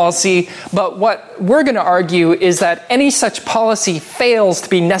eligibility policy, but what we're going to argue is that any such policy fails to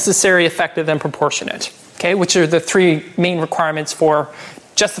be necessary, effective, and proportionate, okay, which are the three main requirements for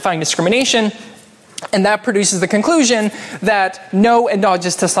justifying discrimination. And that produces the conclusion that no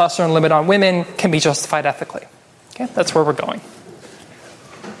endogenous testosterone limit on women can be justified ethically. Okay, that's where we're going.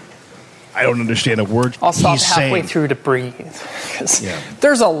 I don't understand a word I'll stop he's halfway saying. through to breathe, because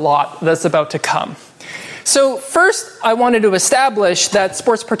there's a lot that's about to come. So first, I wanted to establish that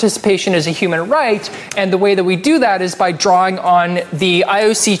sports participation is a human right, and the way that we do that is by drawing on the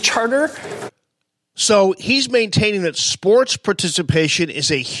IOC Charter. So he's maintaining that sports participation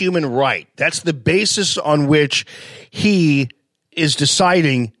is a human right. That's the basis on which he is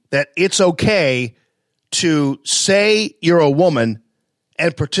deciding that it's okay to say you're a woman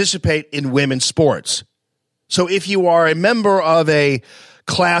and participate in women's sports. So if you are a member of a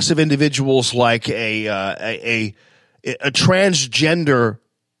class of individuals like a transgender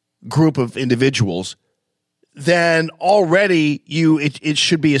group of individuals, then already it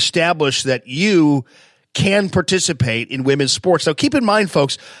should be established that you can participate in women's sports. Now, keep in mind,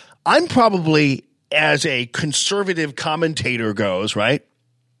 folks, I'm probably, as a conservative commentator goes, right,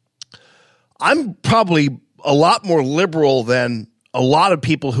 I'm probably a lot more liberal than a lot of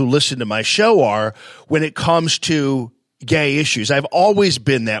people who listen to my show are when it comes to gay issues. I've always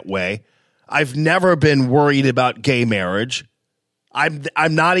been that way. I've never been worried about gay marriage. I'm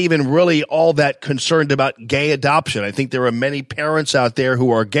not even really all that concerned about gay adoption. I think there are many parents out there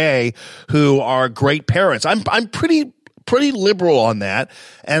who are gay who are great parents. I'm pretty liberal on that,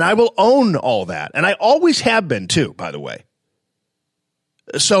 and I will own all that. And I always have been too, by the way.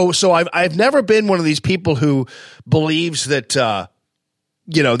 So I've never been one of these people who believes that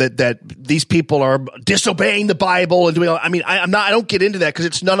that these people are disobeying the Bible and doing. I mean, I don't get into that because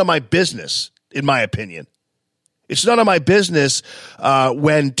it's none of my business, in my opinion. It's none of my business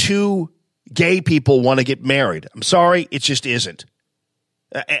when two gay people want to get married. I'm sorry, it just isn't.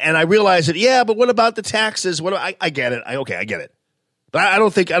 And I realize that. Yeah, but what about the taxes? I get it. I get it. But I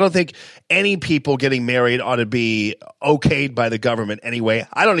don't think any people getting married ought to be okayed by the government anyway.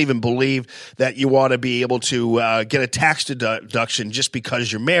 I don't even believe that you ought to be able to get a tax deduction just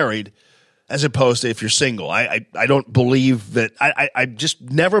because you're married, as opposed to if you're single. I don't believe that. I just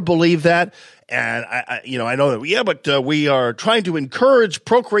never believe that. And I know that. But we are trying to encourage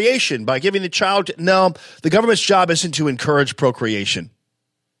procreation by giving the child. No, the government's job isn't to encourage procreation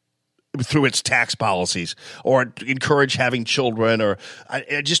through its tax policies or encourage having children, or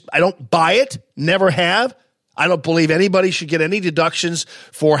I don't buy it. Never have. I don't believe anybody should get any deductions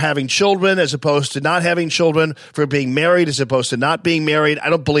for having children as opposed to not having children, for being married as opposed to not being married. I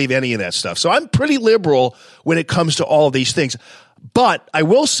don't believe any of that stuff. So I'm pretty liberal when it comes to all of these things. But I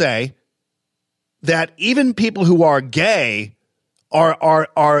will say that even people who are gay are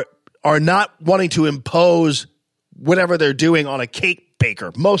not wanting to impose whatever they're doing on a cake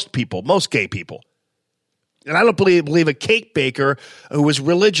baker. Most gay people. And I don't believe a cake baker who is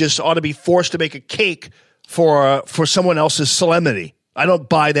religious ought to be forced to make a cake for someone else's solemnity. I don't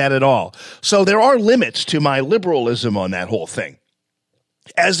buy that at all. So there are limits to my liberalism on that whole thing,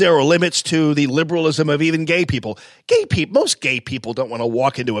 as there are limits to the liberalism of even gay people. Most gay people don't want to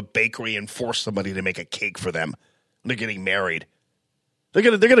walk into a bakery and force somebody to make a cake for them when they're getting married. They're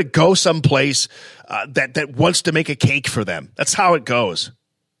gonna go someplace that wants to make a cake for them. That's how it goes.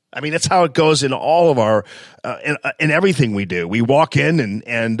 I mean, that's how it goes in all of our in everything we do. We walk in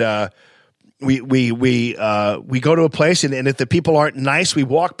and we go to a place, and if the people aren't nice, we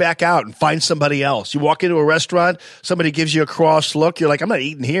walk back out and find somebody else. You walk into a restaurant, somebody gives you a cross look. You're like, I'm not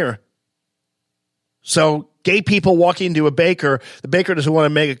eating here. So gay people walking into a baker, the baker doesn't want to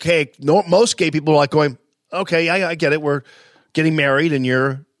make a cake. No, most gay people are like going, okay, I get it. We're getting married, and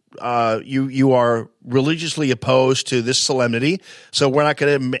you are religiously opposed to this solemnity, so we're not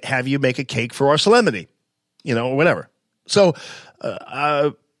going to have you make a cake for our solemnity, or whatever. So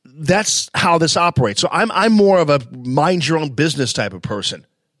that's how this operates. So I'm more of a mind your own business type of person.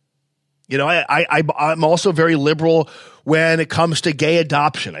 I'm also very liberal when it comes to gay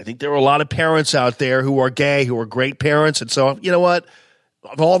adoption. I think there are a lot of parents out there who are gay, who are great parents, and so you know what?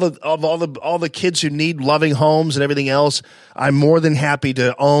 Of all the kids who need loving homes and everything else, I'm more than happy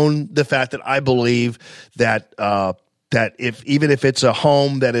to own the fact that I believe that even if it's a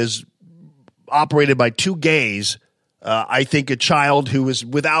home that is operated by two gays, I think a child who is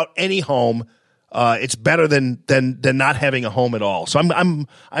without any home, it's better than not having a home at all. So I'm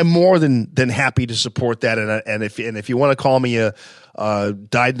more than happy to support that. And if you want to call me a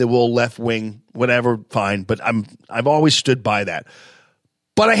dyed in the wool left wing, whatever, fine. But I've always stood by that.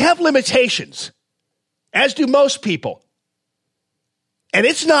 But I have limitations, as do most people. And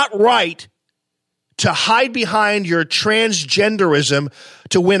it's not right to hide behind your transgenderism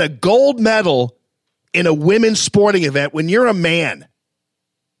to win a gold medal in a women's sporting event when you're a man.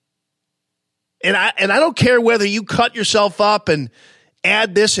 And I don't care whether you cut yourself up and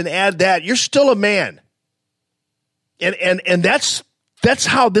add this and add that. You're still a man. And that's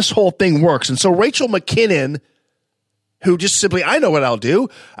how this whole thing works. And so Rachel McKinnon, who just simply, I know what I'll do.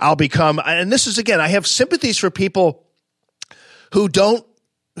 I'll become, and this is, again, I have sympathies for people who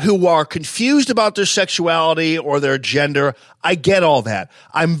are confused about their sexuality or their gender. I get all that.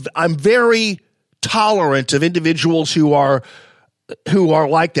 I'm very tolerant of individuals who are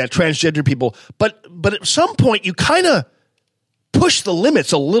like that, transgender people. But at some point, you kind of push the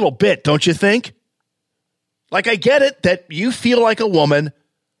limits a little bit, don't you think? Like, I get it that you feel like a woman.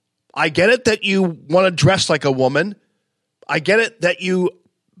 I get it that you want to dress like a woman. I get it that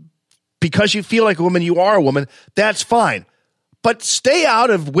because you feel like a woman, you are a woman. That's fine. But stay out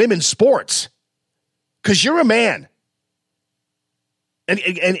of women's sports because you're a man. And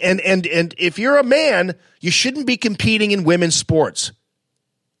if you're a man, you shouldn't be competing in women's sports.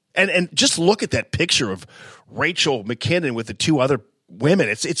 And just look at that picture of Rachel McKinnon with the two other women.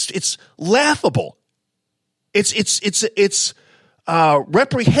 It's laughable. It's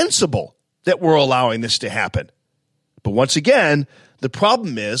reprehensible that we're allowing this to happen. But once again, the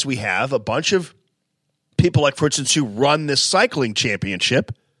problem is we have a bunch of people, like, for instance, who run this cycling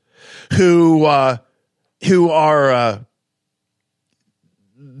championship, who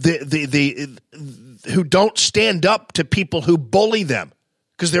don't stand up to people who bully them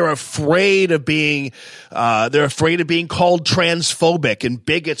because they're afraid of being called transphobic and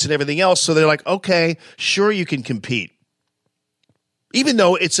bigots and everything else. So they're like, okay, sure, you can compete, even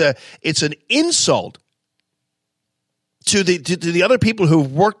though it's an insult to the other people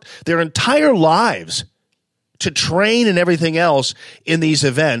who've worked their entire lives to train and everything else in these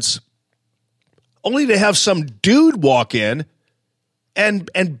events, only to have some dude walk in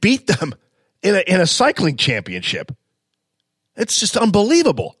and beat them in a cycling championship. It's just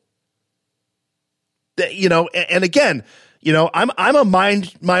unbelievable. And again, I'm a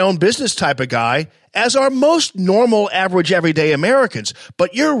mind my own business type of guy, as are most normal, average, everyday Americans.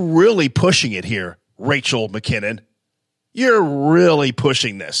 But you're really pushing it here, Rachel McKinnon. You're really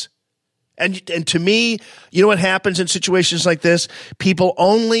pushing this. And to me, you know what happens in situations like this? People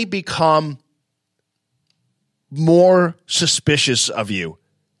only become more suspicious of you.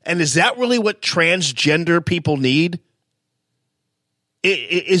 And is that really what transgender people need?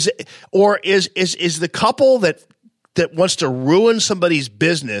 Is the couple that wants to ruin somebody's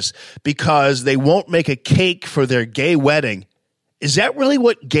business because they won't make a cake for their gay wedding, is that really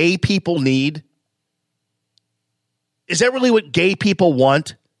what gay people need? Is that really what gay people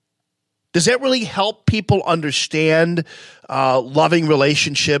want? Does that really help people understand loving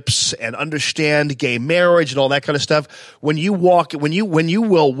relationships and understand gay marriage and all that kind of stuff? When you will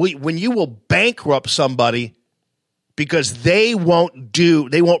bankrupt somebody because they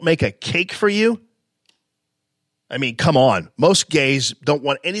won't make a cake for you? I mean, come on. Most gays don't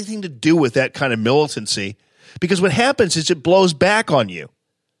want anything to do with that kind of militancy, because what happens is it blows back on you.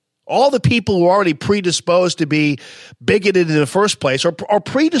 All the people who are already predisposed to be bigoted in the first place or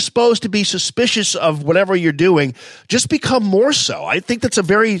predisposed to be suspicious of whatever you're doing just become more so. I think that's a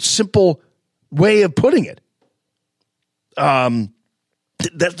very simple way of putting it.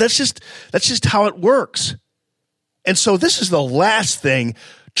 That's just how it works. And so this is the last thing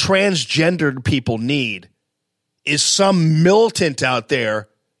transgendered people need, is some militant out there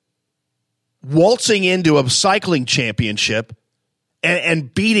waltzing into a cycling championship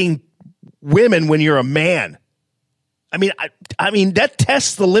and beating women when you're a man. I mean that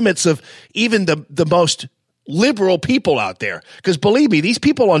tests the limits of even the most liberal people out there. Because believe me, these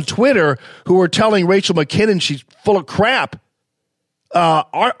people on Twitter who are telling Rachel McKinnon she's full of crap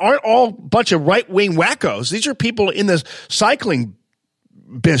aren't all a bunch of right-wing wackos. These are people in the cycling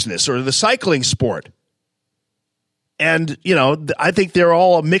business or the cycling sport. And, I think they're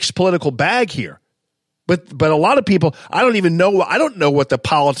all a mixed political bag here. But a lot of people, I don't know what the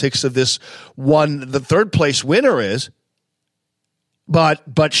politics of the third place winner is.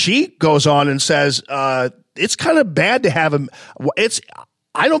 But she goes on and says, it's kind of bad to have him.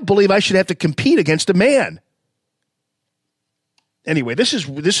 I don't believe I should have to compete against a man. Anyway, this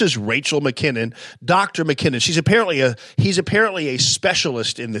is Rachel McKinnon, Dr. McKinnon. He's apparently a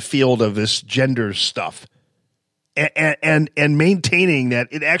specialist in the field of this gender stuff. And maintaining that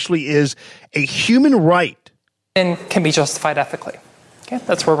it actually is a human right and can be justified ethically. Okay,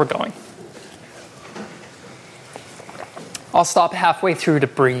 that's where we're going. I'll stop halfway through to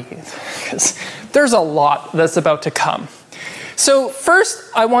breathe because there's a lot that's about to come. So first,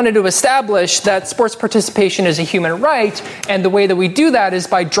 I wanted to establish that sports participation is a human right, and the way that we do that is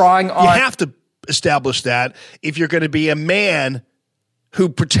by drawing on. You have to establish that if you're going to be a man who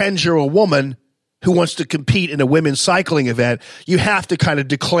pretends you're a woman who wants to compete in a women's cycling event, you have to kind of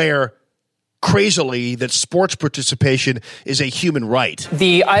declare crazily that sports participation is a human right.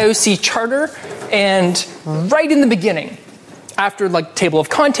 The IOC charter, and right in the beginning, after like table of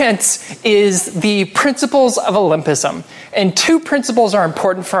contents, is the principles of Olympism. And two principles are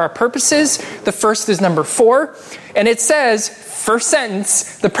important for our purposes. The first is number 4, and it says, first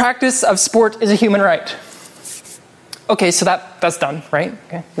sentence, the practice of sport is a human right. Okay, so that's done, right?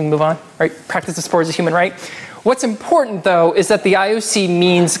 Okay, we can move on, right? Practice of sport is a human right. What's important, though, is that the IOC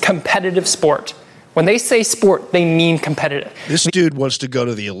means competitive sport. When they say sport, they mean competitive. This dude wants to go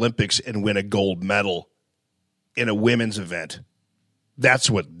to the Olympics and win a gold medal in a women's event. That's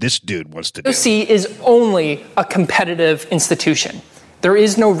what this dude wants to do. The IOC is only a competitive institution. There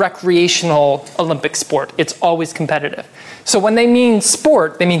is no recreational Olympic sport. It's always competitive. So when they mean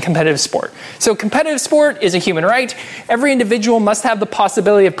sport, they mean competitive sport. So competitive sport is a human right. Every individual must have the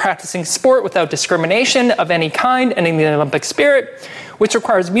possibility of practicing sport without discrimination of any kind and in the Olympic spirit, which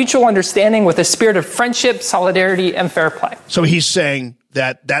requires mutual understanding with a spirit of friendship, solidarity, and fair play. So he's saying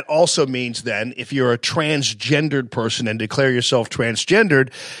that also means then if you're a transgendered person and declare yourself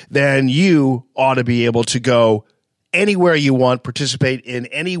transgendered, then you ought to be able to go anywhere you want, participate in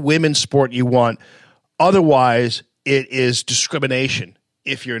any women's sport you want. Otherwise, it is discrimination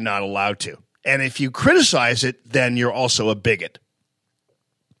if you're not allowed to. And if you criticize it, then you're also a bigot.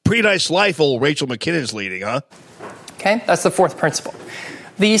 Pretty nice life old Rachel McKinnon's leading, huh? Okay, that's the 4th principle.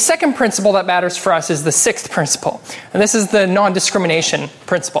 The second principle that matters for us is the 6th principle, and this is the non-discrimination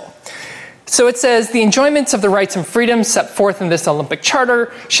principle. So it says, the enjoyments of the rights and freedoms set forth in this Olympic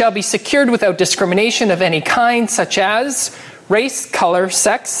Charter shall be secured without discrimination of any kind, such as race, color,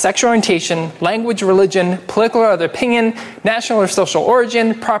 sex, sexual orientation, language, religion, political or other opinion, national or social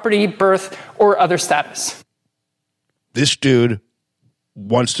origin, property, birth, or other status. This dude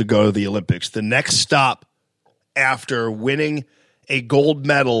wants to go to the Olympics. The next stop after winning a gold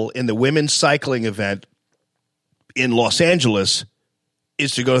medal in the women's cycling event in Los Angeles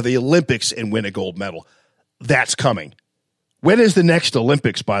is to go to the Olympics and win a gold medal. That's coming. When is the next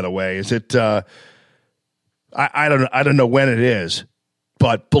Olympics, by the way? Is it I don't know when it is,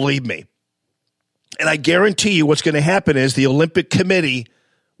 but believe me. And I guarantee you what's going to happen is the Olympic Committee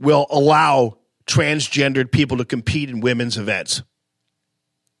will allow transgendered people to compete in women's events.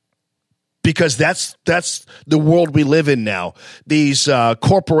 Because that's the world we live in now. These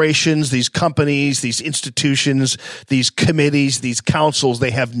corporations, these companies, these institutions, these committees, these councils, they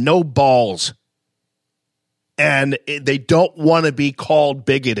have no balls. And they don't want to be called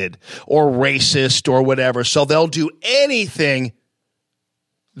bigoted or racist or whatever. So they'll do anything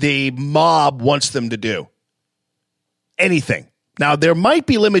the mob wants them to do. Anything. Now, there might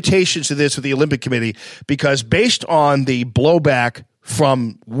be limitations to this with the Olympic Committee because based on the blowback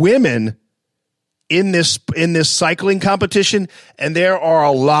from women in this cycling competition, and there are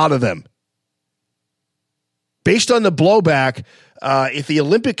a lot of them. Based on the blowback, if the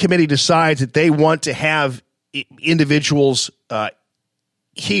Olympic Committee decides that they want to have individuals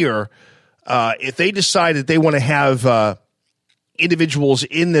here, if they decide that they want to have individuals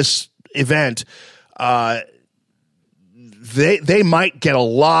in this event, they might get a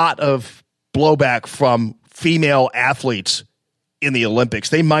lot of blowback from female athletes in the Olympics.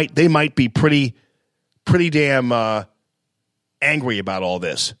 They might be pretty damn angry about all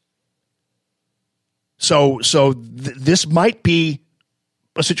this. So this might be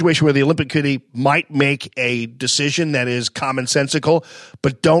a situation where the Olympic Committee might make a decision that is commonsensical,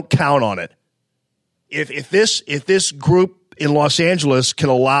 but don't count on it. If this group in Los Angeles can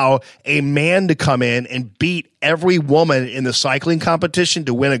allow a man to come in and beat every woman in the cycling competition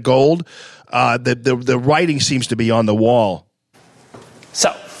to win a gold, the writing seems to be on the wall.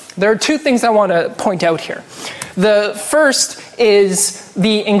 So there are two things I want to point out here. The first is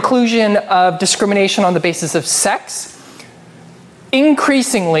the inclusion of discrimination on the basis of sex.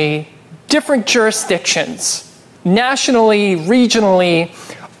 Increasingly, different jurisdictions, nationally, regionally,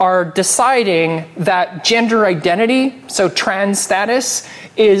 are deciding that gender identity, so trans status,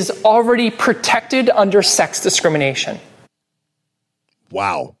 is already protected under sex discrimination.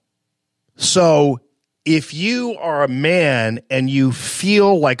 Wow. So if you are a man and you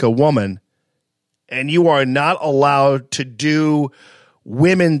feel like a woman and you are not allowed to do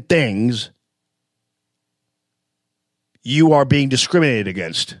women things, you are being discriminated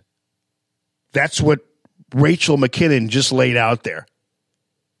against. That's what Rachel McKinnon just laid out there.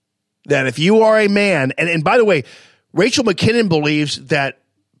 That if you are a man, and by the way, Rachel McKinnon believes that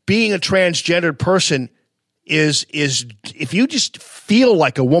being a transgendered person is if you just feel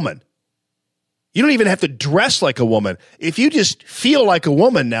like a woman, You don't even have to dress like a woman. If you just feel like a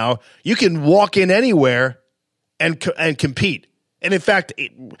woman now, you can walk in anywhere and compete. And in fact,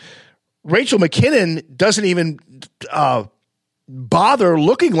 Rachel McKinnon doesn't even bother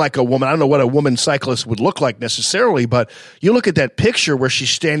looking like a woman. I don't know what a woman cyclist would look like necessarily, but you look at that picture where she's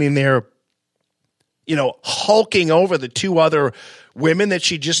standing there, hulking over the two other women that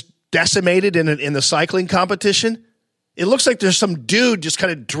she just decimated in the cycling competition. It looks like there's some dude just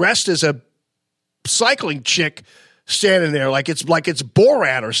kind of dressed as a cycling chick standing there like it's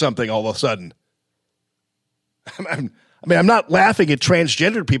Borat or something all of a sudden. I'm not laughing at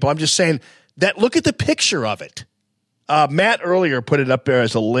transgendered people. I'm just saying that look at the picture of it. Matt earlier put it up there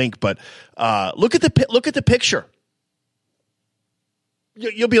as a link, but look at the picture.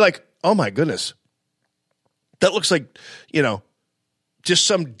 You'll be like, oh my goodness, that looks like just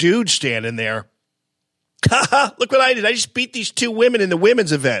some dude standing there. Look what I did! I just beat these two women in the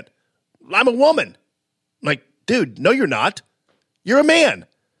women's event. I'm a woman. Like, dude, no, you're not. You're a man.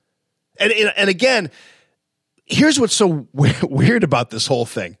 And again, here's what's so weird about this whole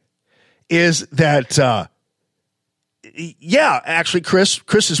thing is that, actually, Chris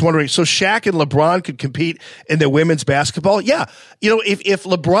is wondering, so Shaq and LeBron could compete in the women's basketball? Yeah. If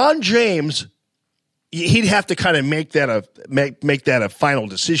LeBron James, he'd have to kind of make that a final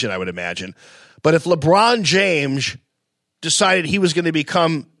decision, I would imagine. But if LeBron James decided he was going to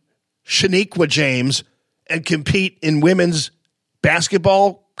become Shaniqua James and compete in women's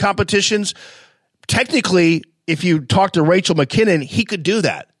basketball competitions, technically, if you talk to Rachel McKinnon, he could do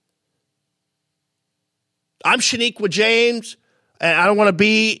that. I'm Shaniqua James, and I don't want to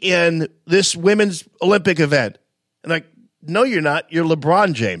be in this women's Olympic event. And like, no, you're not. You're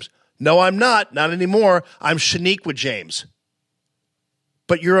LeBron James. No, I'm not. Not anymore. I'm Shaniqua James.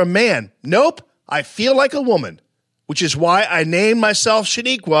 But you're a man. Nope. I feel like a woman, which is why I named myself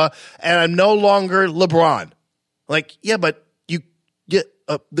Shaniqua, and I'm no longer LeBron. Like, yeah, but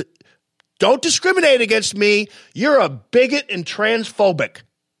don't discriminate against me. You're a bigot and transphobic.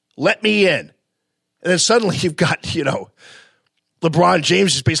 Let me in. And then suddenly you've got, LeBron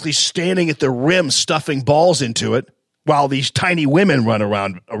James is basically standing at the rim stuffing balls into it while these tiny women run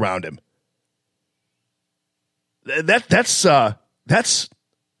around him. That's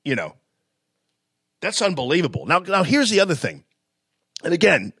unbelievable. Now here's the other thing. And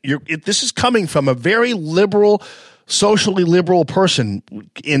again, this is coming from a very liberal, socially liberal person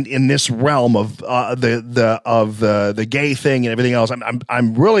in this realm of the gay thing and everything else.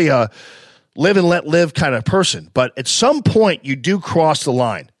 I'm really a live and let live kind of person, but at some point you do cross the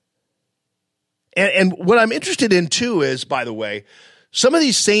line. And what I'm interested in too is, by the way, some of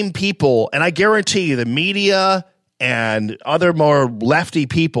these same people, and I guarantee you, the media and other more lefty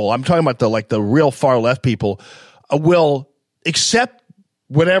people, I'm talking about the real far left people, will accept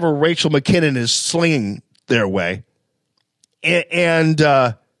whatever Rachel McKinnon is slinging their way, and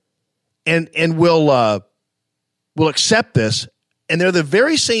will accept this. And they're the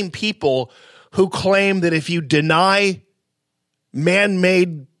very same people who claim that if you deny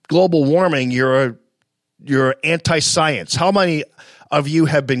man-made global warming, you're anti-science. How many of you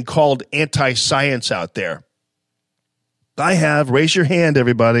have been called anti-science out there? I have. Raise your hand,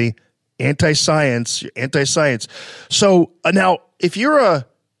 everybody. Anti-science. Anti-science. So now, if you're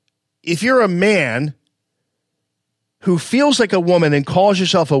a man who feels like a woman and calls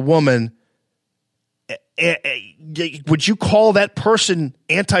yourself a woman, would you call that person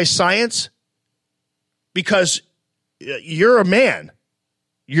anti-science? Because you're a man.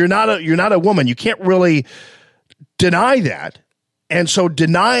 You're not a woman. You can't really deny that. And so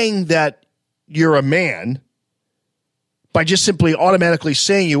denying that you're a man by just simply automatically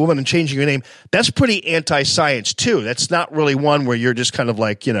saying you're a woman and changing your name, that's pretty anti-science too. That's not really one where you're just kind of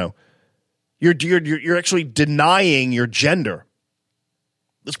like, you're actually denying your gender.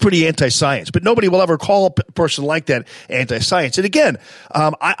 That's pretty anti-science, but nobody will ever call a person like that anti-science. And again,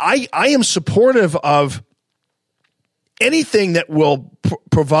 I am supportive of anything that will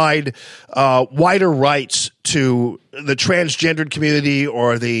provide wider rights to the transgendered community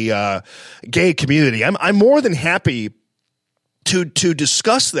or the gay community. I'm more than happy to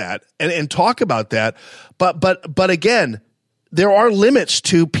discuss that and talk about that. But again, there are limits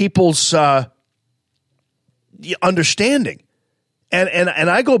to people's understanding. And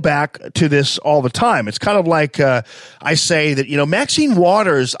I go back to this all the time. It's kind of like I say that, Maxine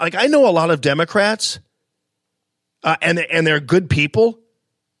Waters, like I know a lot of Democrats and they're good people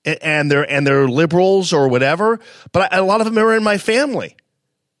and they're liberals or whatever, but a lot of them are in my family.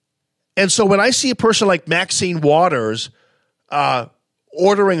 And so when I see a person like Maxine Waters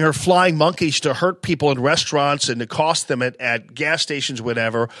ordering her flying monkeys to hurt people in restaurants and to cost them at gas stations,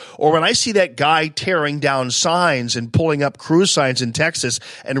 whatever, or when I see that guy tearing down signs and pulling up cruise signs in Texas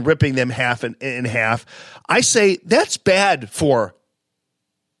and ripping them in half, I say that's bad for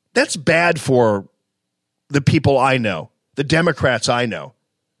the people I know, the Democrats I know,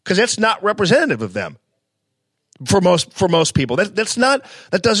 because that's not representative of them. For most people,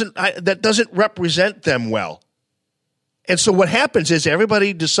 that doesn't represent them well. And so what happens is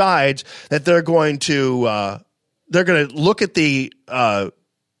everybody decides that they're going to look at the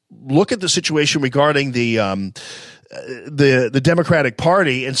situation regarding the Democratic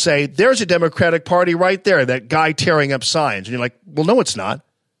Party and say, there's a Democratic Party right there, that guy tearing up signs. And you're like, well, no, it's not.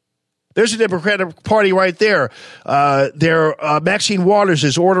 There's a Democratic Party right there. Maxine Waters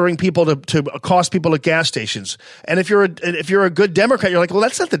is ordering people to accost people at gas stations. And if you're a good Democrat, you're like, well,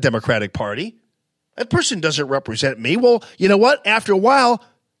 that's not the Democratic Party. That person doesn't represent me. Well, you know what? After a while,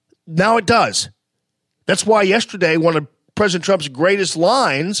 now it does. That's why yesterday one of President Trump's greatest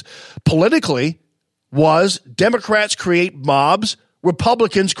lines politically was Democrats create mobs,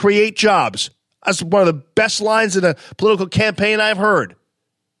 Republicans create jobs. That's one of the best lines in a political campaign I've heard.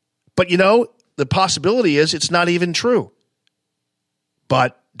 But, the possibility is it's not even true.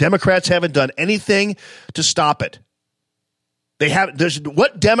 But Democrats haven't done anything to stop it.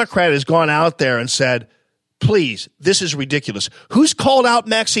 What Democrat has gone out there and said, please, this is ridiculous? Who's called out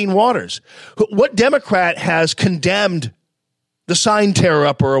Maxine Waters? What Democrat has condemned the sign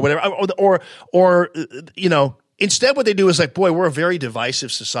tear-upper or whatever? Or instead what they do is like, boy, we're a very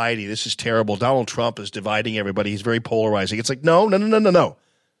divisive society. This is terrible. Donald Trump is dividing everybody. He's very polarizing. It's like, no.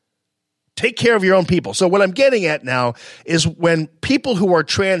 Take care of your own people. So what I'm getting at now is when people who are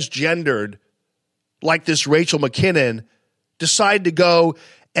transgendered, like this Rachel McKinnon, decide to go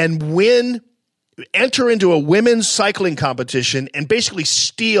and enter into a women's cycling competition and basically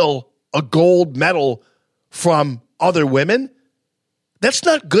steal a gold medal from other women, that's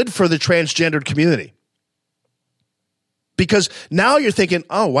not good for the transgendered community. Because now you're thinking,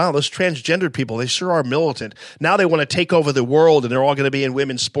 oh, wow, those transgendered people, they sure are militant. Now they want to take over the world and they're all going to be in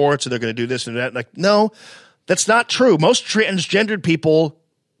women's sports and they're going to do this and that. Like, no, that's not true. Most transgendered people,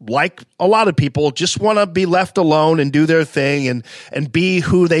 like a lot of people, just want to be left alone and do their thing and be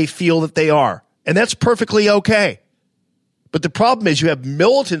who they feel that they are. And that's perfectly okay. But the problem is you have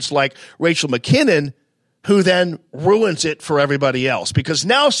militants like Rachel McKinnon who then ruins it for everybody else, because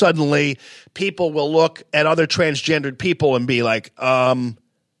now suddenly people will look at other transgendered people and be like, are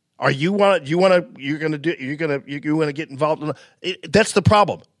you want to get involved? That's the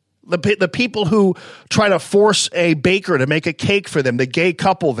problem. The people who try to force a baker to make a cake for them, the gay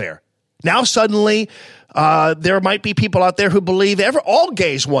couple there. Now suddenly there might be people out there who believe all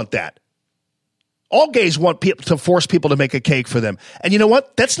gays want that. All gays want to force people to make a cake for them. And you know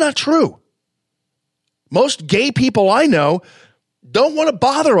what? That's not true. Most gay people I know don't want to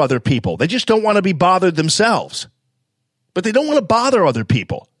bother other people. They just don't want to be bothered themselves. But they don't want to bother other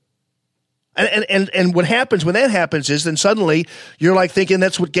people. And what happens when that happens is then suddenly you're like thinking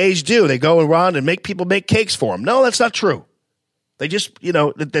that's what gays do. They go around and make people make cakes for them. No, that's not true. They just,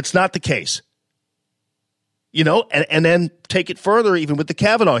 that's not the case. And then take it further even with the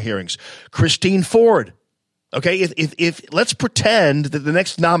Kavanaugh hearings. Christine Ford. Okay, if let's pretend that the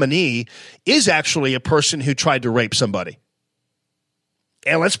next nominee is actually a person who tried to rape somebody.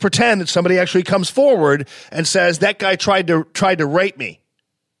 And let's pretend that somebody actually comes forward and says, that guy tried to rape me.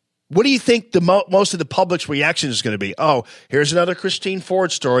 What do you think most of the public's reaction is going to be? Oh, here's another Christine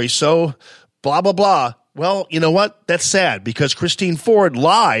Ford story, so blah, blah, blah. Well, you know what? That's sad, because Christine Ford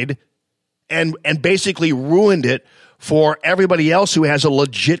lied and basically ruined it for everybody else who has a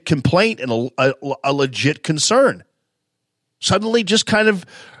legit complaint and a legit concern. Suddenly just kind of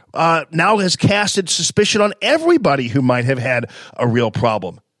now has casted suspicion on everybody who might have had a real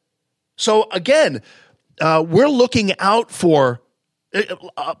problem. So again, we're looking out for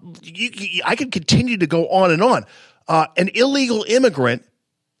I could continue to go on and on. An illegal immigrant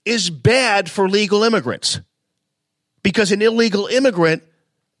is bad for legal immigrants, because an illegal immigrant,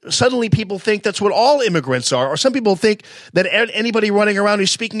 suddenly people think that's what all immigrants are, or some people think that anybody running around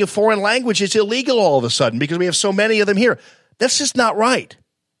who's speaking a foreign language is illegal all of a sudden because we have so many of them here. That's just not right.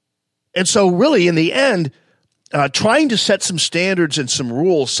 And so really, in the end, trying to set some standards and some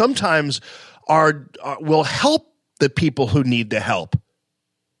rules sometimes will help the people who need the help.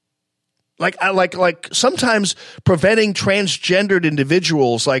 Like sometimes preventing transgendered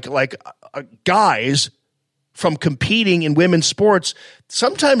individuals, like guys, from competing in women's sports,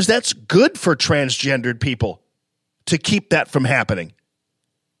 sometimes that's good for transgendered people to keep that from happening,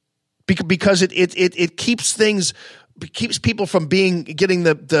 because it keeps things keeps people from getting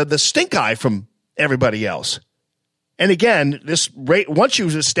the stink eye from everybody else. And again, this rate, once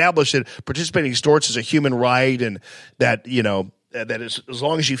you've established that participating in sports is a human right, and that that is, as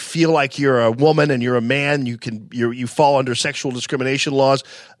long as you feel like you're a woman and you're a man, you fall under sexual discrimination laws.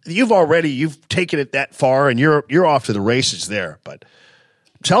 You've taken it that far, and you're off to the races there. But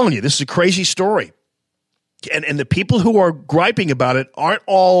I'm telling you, this is a crazy story. And the people who are griping about it aren't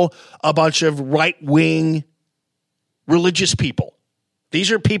all a bunch of right-wing religious people.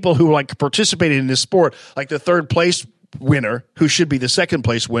 These are people who participated in this sport, like the third place winner, who should be the second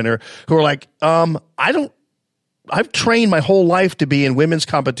place winner, who are like, I've trained my whole life to be in women's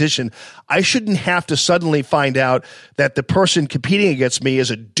competition. I shouldn't have to suddenly find out that the person competing against me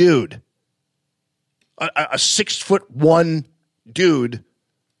is a dude, a 6'1" dude.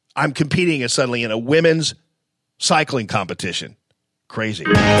 I'm competing against suddenly in a women's cycling competition. Crazy.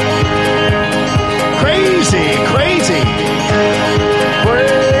 Crazy.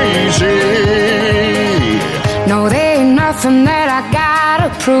 No, there ain't nothing that I gotta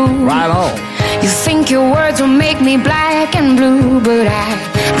prove. Right on. You think your words will make me black and blue, but I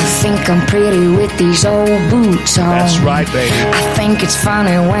think I'm pretty with these old boots on. That's right, baby. I think it's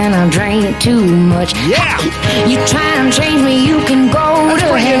funny when I drink too much. Yeah. You try and change me, you can go Let's to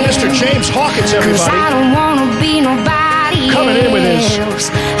bring hell. in Mr. James Hawkins, everybody. 'Cause I don't want to be nobody Coming in with his...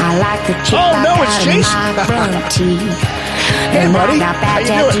 I like the chip it's Jason. my front teeth. Hey, buddy. I got How bad you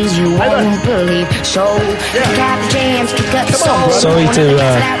tattoos doing? you won't believe. So, got the jams, kick up Come on, brother. Sorry to,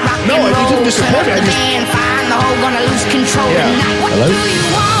 No, you didn't disappoint me. I just... Find the hole, gonna lose control tonight. What Hello? do you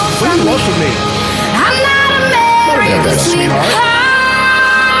want What do you want from me? I'm not America's sweetheart.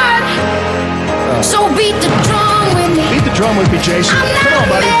 So beat the drum with me. Beat the drum with me, Jason. Come on,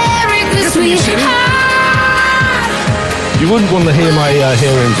 buddy. America's sweetheart. You wouldn't want to hear my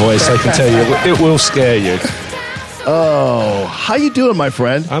hearing voice, I can tell you. It will scare you. Oh, how you doing, my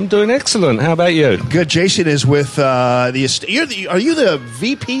friend? I'm doing excellent. How about you? Good. Jason is with are you the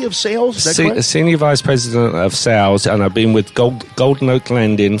VP of sales? Is that correct? Senior Vice President of Sales, and I've been with Golden Oak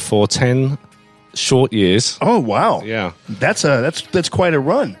Lending for 10 short years. Oh, wow. Yeah. That's quite a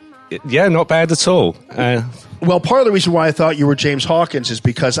run. Yeah, not bad at all. Well, part of the reason why I thought you were James Hawkins is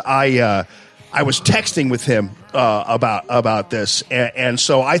because I was texting with him about this, and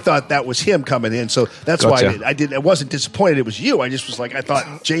so I thought that was him coming in. So that's Gotcha. why I wasn't disappointed it was you. I just was like, I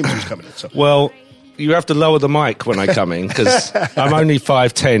thought James was coming in. So Well, you have to lower the mic when I come in, because I'm only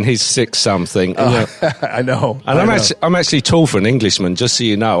 5'10", he's 6-something. I know. And I'm actually tall for an Englishman, just so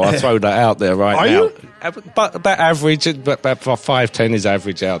you know. I'll throw that out there right Are now. you? But about average, about 5'10" is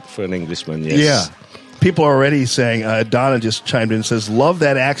average out for an Englishman, yes. Yeah. People are already saying, Donna just chimed in and says, love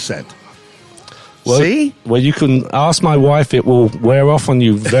that accent. Well, See? Well, you can ask my wife. It will wear off on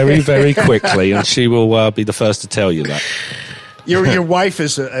you very, very quickly, and she will be the first to tell you that. Your wife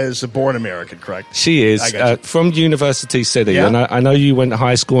is a born American, correct? She is I got you. from University City, Yeah. and I know you went to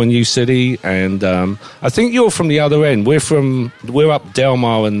high school in U City, and I think you're from the other end. We're up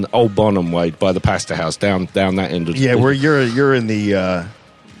Delmar and Old Bonham way by the Pastor House, down that end of Yeah, you're in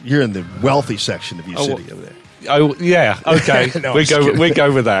the wealthy section of U City over there. Oh yeah, okay. No, we I'm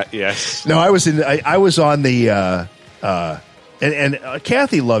go with that. Yes. No, I was on the and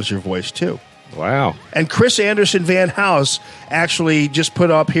Kathy loves your voice too. Wow. And Chris Anderson Van House actually just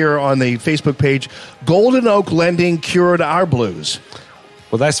put up here on the Facebook page, Golden Oak Lending cured our blues.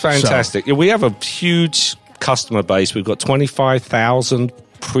 Well, that's fantastic. We have a huge customer base. We've got 25,000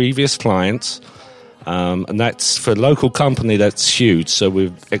 previous clients, and that's for a local company. That's huge. So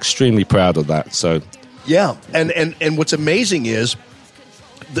we're extremely proud of that. So. Yeah, and what's amazing is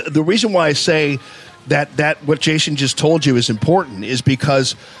the reason why I say that what Jason just told you is important is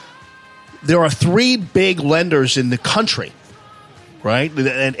because there are 3 big lenders in the country, right?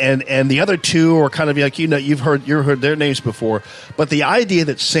 And the other 2 are kind of like you've heard their names before, but the idea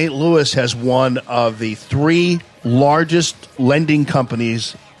that St. Louis has one of the 3 largest lending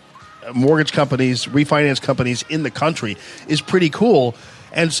companies, mortgage companies, refinance companies in the country is pretty cool,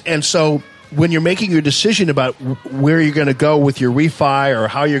 and so. When you're making your decision about where you're going to go with your refi or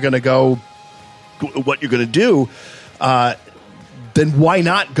how you're going to go, what you're going to do, then why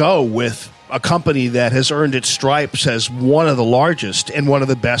not go with a company that has earned its stripes as one of the largest and one of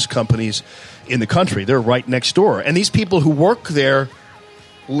the best companies in the country? They're right next door. And these people who work there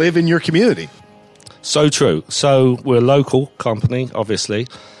live in your community. So true. So we're a local company, obviously.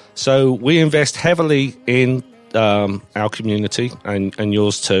 So we invest heavily in our community and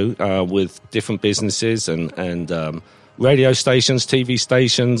yours too, with different businesses and radio stations, TV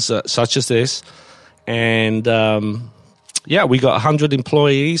stations such as this, and Yeah, we got 100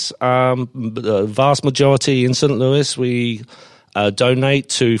 employees, the vast majority in St. Louis. We donate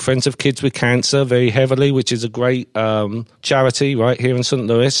to Friends of Kids with Cancer very heavily, which is a great charity right here in St.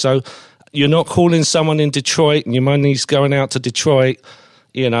 Louis. So you're not calling someone in Detroit and your money's going out to Detroit.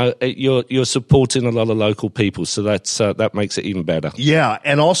 You know, you're supporting a lot of local people, so that makes it even better. Yeah,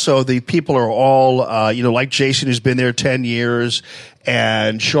 and also the people are all, like Jason, who's been there 10 years,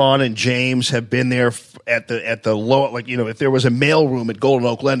 and Sean and James have been there at the low. Like, if there was a mail room at Golden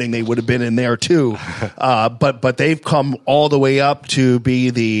Oak Lending, they would have been in there too. But they've come all the way up to be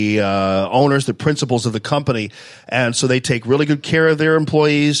the owners, the principals of the company, and so they take really good care of their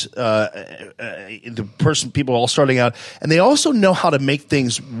employees. People all starting out, and they also know how to make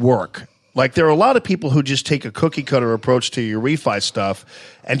things work. Like, there are a lot of people who just take a cookie cutter approach to your refi stuff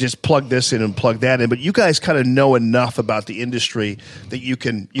and just plug this in and plug that in. But you guys kind of know enough about the industry that you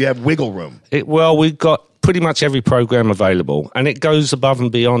have wiggle room. We've got pretty much every program available, and it goes above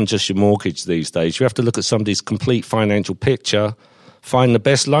and beyond just your mortgage these days. You have to look at somebody's complete financial picture, find the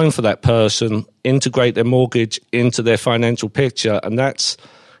best loan for that person, integrate their mortgage into their financial picture, and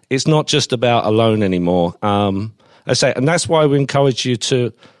it's not just about a loan anymore. And that's why we encourage you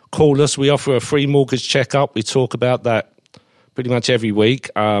to call us. We offer a free mortgage checkup. We talk about that pretty much every week.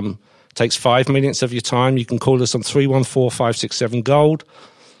 Takes 5 minutes of your time. You can call us on 314-567-GOLD.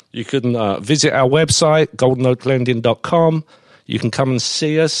 You can visit our website, goldenoaklending.com. You can come and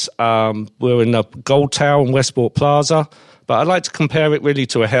see us. We're in the Gold Tower in Westport Plaza. But I'd like to compare it really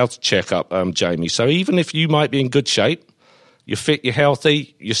to a health checkup, Jamie. So even if you might be in good shape, you're fit, you're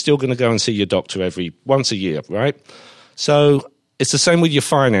healthy, you're still going to go and see your doctor once a year, right? So it's the same with your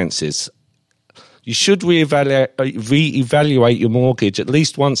finances. You should reevaluate your mortgage at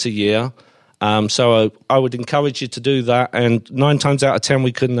least once a year. So I would encourage you to do that. And 9 times out of 10,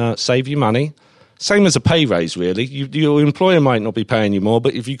 we can save you money. Same as a pay raise, really. Your employer might not be paying you more,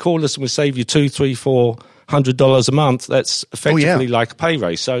 but if you call us and we save you $200, $300, $400 a month, that's effectively like a pay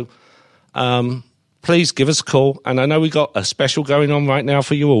raise. So please give us a call. And I know we got a special going on right now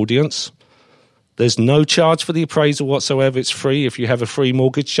for your audience. There's no charge for the appraisal whatsoever. It's free if you have a free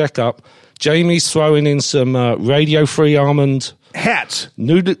mortgage checkup. Jamie's throwing in some radio-free almond hats,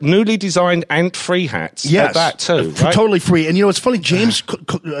 newly designed ant-free hats. Yes, that too, right? Totally free. And it's funny. James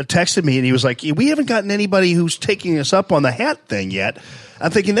texted me and he was like, "We haven't gotten anybody who's taking us up on the hat thing yet."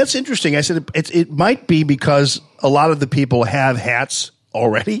 I'm thinking that's interesting. I said it might be because a lot of the people have hats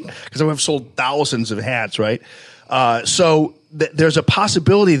already, because I've sold thousands of hats, right? So there's a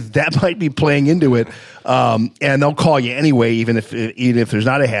possibility that might be playing into it, and they'll call you anyway, even if there's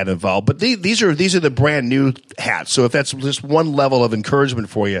not a hat involved. But these are the brand new hats. So if that's just one level of encouragement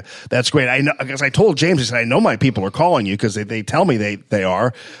for you, that's great. I know, because I told James, I said, I know my people are calling you because they tell me they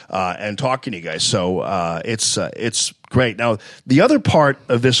are, and talking to you guys. So it's great. Now, the other part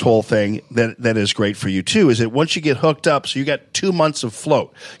of this whole thing that is great for you too is that once you get hooked up, so you got 2 months of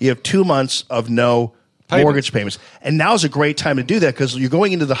float. You have 2 months of no mortgage payments. And now's a great time to do that because you're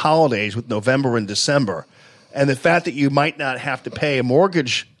going into the holidays with November and December. And the fact that you might not have to pay a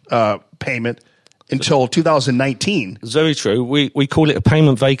mortgage payment until 2019. It's very true. We call it a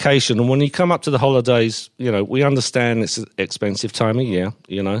payment vacation. And when you come up to the holidays, we understand it's an expensive time of year,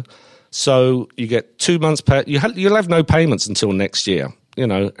 So you get 2 months you'll have no payments until next year,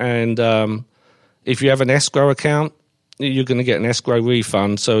 And if you have an escrow account, you're going to get an escrow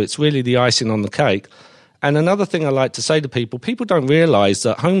refund. So it's really the icing on the cake. And another thing I like to say to people don't realize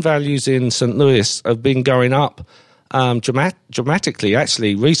that home values in St. Louis have been going up dramatically,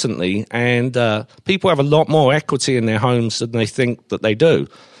 actually, recently. And people have a lot more equity in their homes than they think that they do.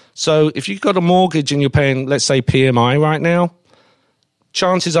 So if you've got a mortgage and you're paying, let's say, PMI right now,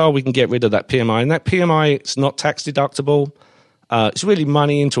 chances are we can get rid of that PMI. And that PMI, it's not tax deductible. It's really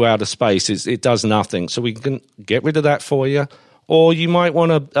money into outer space. It does nothing. So we can get rid of that for you. Or you might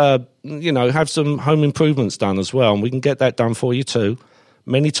want to, have some home improvements done as well, and we can get that done for you too,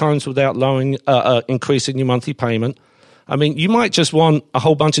 many times without increasing your monthly payment. I mean, you might just want a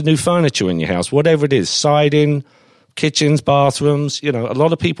whole bunch of new furniture in your house, whatever it is, siding, kitchens, bathrooms. A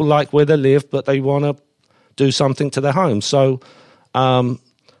lot of people like where they live, but they want to do something to their home. So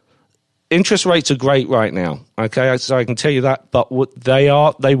interest rates are great right now, okay? So I can tell you that, but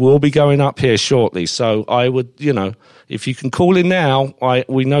they will be going up here shortly. So I would, if you can call in now,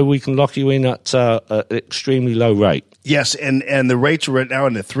 we know we can lock you in at an extremely low rate. Yes, and the rates are right now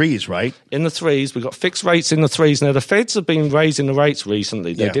in the 3s, right? In the 3s. We've got fixed rates in the 3s. Now, the Feds have been raising the rates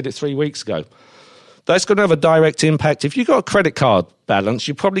recently. They did it 3 weeks ago. That's going to have a direct impact. If you've got a credit card balance,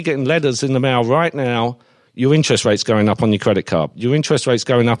 you're probably getting letters in the mail right now. Your interest rate's going up on your credit card. Your interest rate's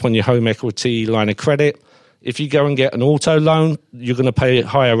going up on your home equity line of credit. If you go and get an auto loan, you're going to pay a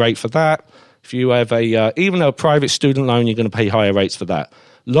higher rate for that. If you have even a private student loan, you're going to pay higher rates for that.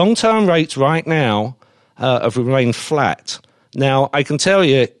 Long-term rates right now have remained flat. Now, I can tell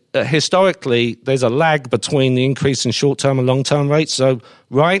you, historically, there's a lag between the increase in short-term and long-term rates. So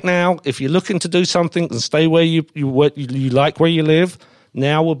right now, if you're looking to do something and stay where you like where you live,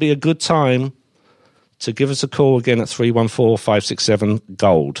 now will be a good time to give us a call again at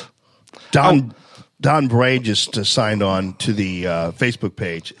 314-567-GOLD. Don Bray just signed on to the Facebook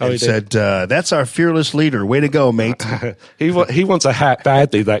page and said, that's our fearless leader. Way to go, mate. He wants a hat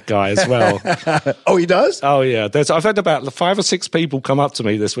badly, that guy, as well. Oh, he does? Oh, yeah. I've had about 5 or 6 people come up to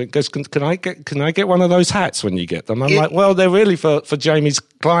me this week. Goes, can I get one of those hats when you get them? I'm like, well, they're really for Jamie's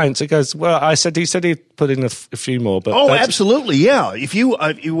clients. He goes, well, he said he'd put in a few more. But absolutely, yeah. If you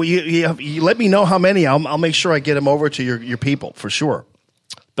let me know how many, I'll make sure I get them over to your people for sure.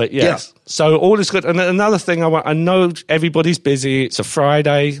 But yes, so all is good. And another thing I know everybody's busy. It's a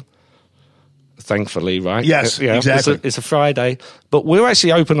Friday, thankfully, right? Yes, exactly. It's a Friday, but we're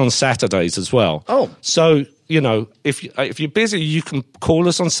actually open on Saturdays as well. Oh, so if you're busy, you can call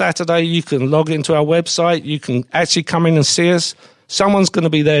us on Saturday. You can log into our website. You can actually come in and see us. Someone's going to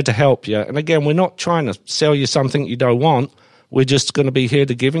be there to help you. And again, we're not trying to sell you something you don't want. We're just going to be here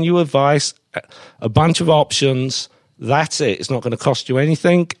to giving you advice, a bunch of options. That's it. It's not going to cost you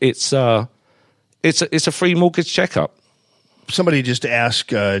anything. It's a free mortgage checkup. Somebody just asked,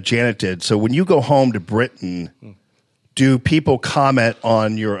 Janet did. So when you go home to Britain, do people comment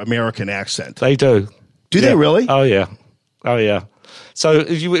on your American accent? They do. Do they really? Oh yeah. So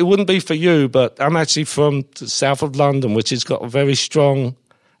it wouldn't be for you, but I'm actually from the south of London, which has got a very strong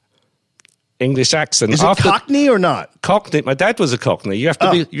English accent. Is it Cockney or not? Cockney. My dad was a Cockney. You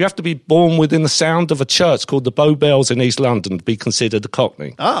have to be born within the sound of a church called the Bow Bells in East London to be considered a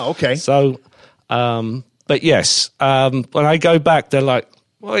Cockney. Oh, okay. So, but yes, when I go back, they're like,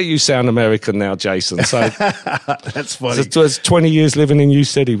 "Well, you sound American now, Jason." So that's funny. So 20 years living in New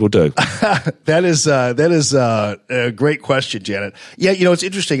City will do. That is a great question, Janet. Yeah, it's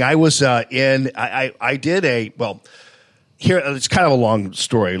interesting. I was I did here, it's kind of a long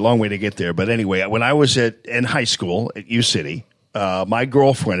story, long way to get there. But anyway, when I was in high school at U City, my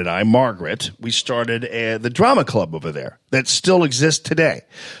girlfriend and I, Margaret, we started the drama club over there that still exists today.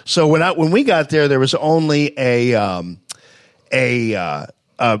 So when we got there only a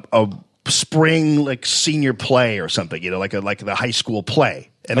spring senior play or something, like the high school play.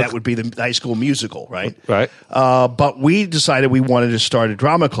 And that would be the high school musical, right? Right. But we decided we wanted to start a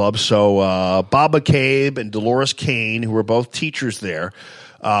drama club. So Bob McCabe and Dolores Kane, who were both teachers there.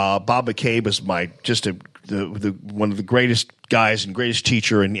 Bob McCabe was one of the greatest guys and greatest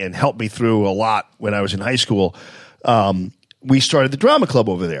teacher and helped me through a lot when I was in high school. We started the drama club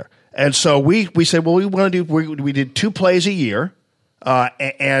over there. And so we said, well, we did 2 plays a year.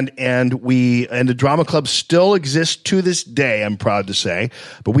 And the drama club still exists to this day, I'm proud to say.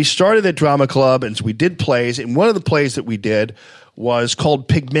 But we started the drama club and so we did plays. And one of the plays that we did was called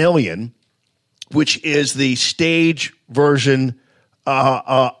Pygmalion, which is the stage version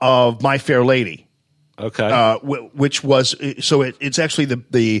of My Fair Lady. Okay. Which was it's actually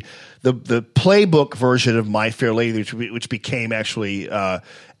the playbook version of My Fair Lady, which became actually a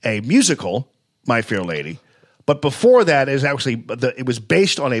musical, My Fair Lady. But before that, it was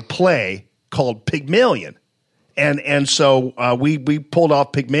based on a play called Pygmalion, and so we pulled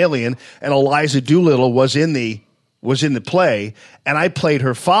off Pygmalion, and Eliza Doolittle was in the play, and I played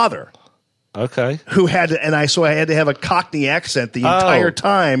her father. Okay. Who had to, I had to have a Cockney accent the entire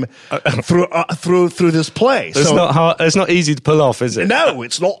time through this play. It's not hard. It's not easy to pull off, is it? No,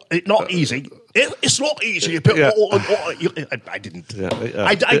 it's not. It's not easy. It's not easy. I didn't.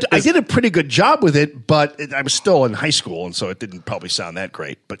 I did a pretty good job with it, but I was still in high school, and so it didn't probably sound that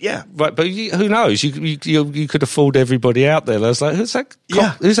great. But yeah, right. But who knows? You could have fooled everybody out there. I was like, who's that?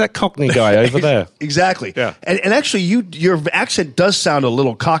 Who's that Cockney guy over there? Exactly. Yeah. And actually, your accent does sound a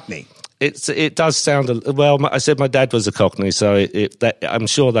little Cockney. It does sound well. I said my dad was a Cockney, so I'm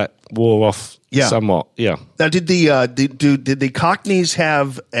sure that wore off somewhat. Yeah. Now, did the Cockneys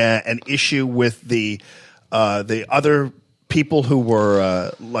have an issue with the other people who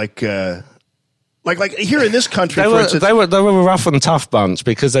were like here in this country? They were a rough and tough bunch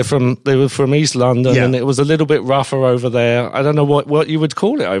because they were from East London, and it was a little bit rougher over there. I don't know what you would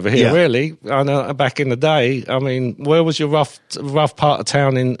call it over here, really. I know back in the day. I mean, where was your rough part of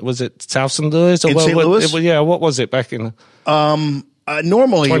town? Was it South St. Louis? In St. Louis? What was it back in?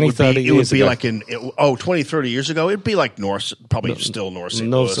 Normally, 20, it would 30 be, it would years be ago. like 20, 30 years ago, it'd be like probably still North St.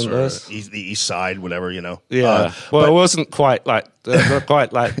 North Louis St. or Louis. the East Side, whatever, you know. Yeah. Well, it wasn't quite like,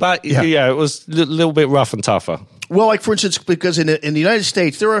 but yeah, it was a little bit rough and tougher. Well, like for instance, because in the United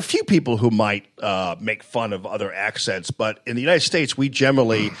States, there are a few people who might make fun of other accents, but in the United States, we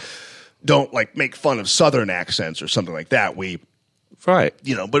generally don't like make fun of Southern accents or something like that. Right.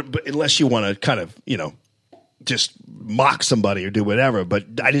 You know, but unless you want to kind of, you know, just mock somebody or do whatever. But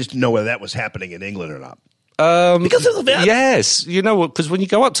I just didn't know whether that was happening in England or not. Because of the yes, you know, because when you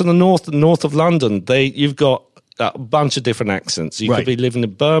go up to the north of London, you've got a bunch of different accents. You could be living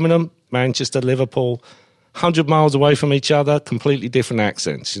in Birmingham, Manchester, Liverpool, 100 miles away from each other, completely different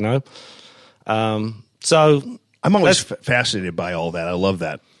accents. You know, so I'm always fascinated by all that. I love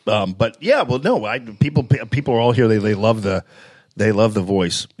that. But yeah, well, no, people are all here. They love the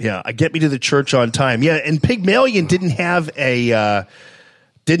voice. Yeah, Get Me to the Church on Time. Yeah, and Pygmalion didn't have any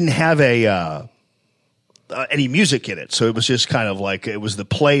music in it, so it was just kind of like it was the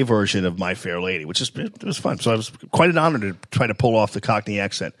play version of My Fair Lady, it was fun. So it was quite an honor to try to pull off the Cockney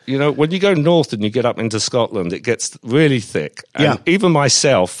accent. You know, when you go north and you get up into Scotland, it gets really thick. And even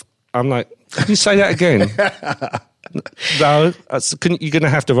myself, I'm like, can you say that again? No, you're going to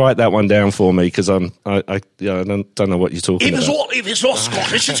have to write that one down for me because I don't know what you're talking about. It is all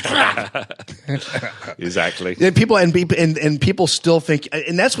Scottish. It's crap. Exactly. Yeah, people still think,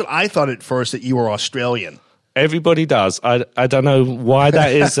 and that's what I thought at first, that you were Australian. Everybody does. I don't know why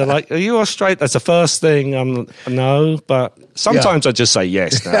that is. They're like, are you Australian? That's the first thing. No, but sometimes I just say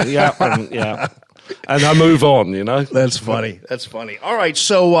yes now. Yeah. And I move on, you know? That's funny. All right,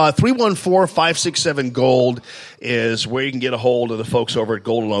 so 314-567-GOLD is where you can get a hold of the folks over at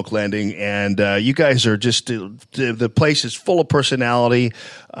Golden Oak Lending. And you guys are just, the place is full of personality.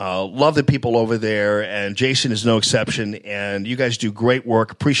 Love the people over there. And Jason is no exception. And you guys do great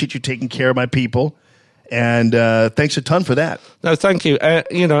work. Appreciate you taking care of my people. And thanks a ton for that. No, thank you.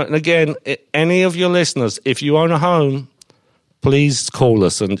 You know, and again, any of your listeners, if you own a home, please call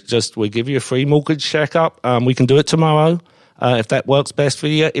us and we'll give you a free mortgage checkup. We can do it tomorrow if that works best for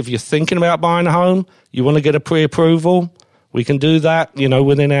you. If you're thinking about buying a home, you want to get a pre-approval, we can do that, you know,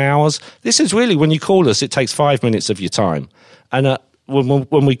 within hours. This is really, when you call us, it takes 5 minutes of your time. And when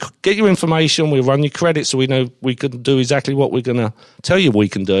we get your information, we run your credit so we know we can do exactly what we're going to tell you we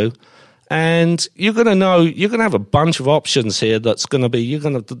can do. And you're going to have a bunch of options here that's going to be, you're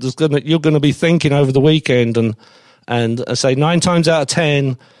going to be thinking over the weekend and I say 9 times out of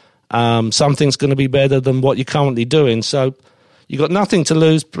 10, something's going to be better than what you're currently doing. So you've got nothing to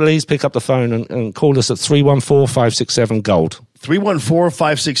lose. Please pick up the phone and call us at 314-567-GOLD.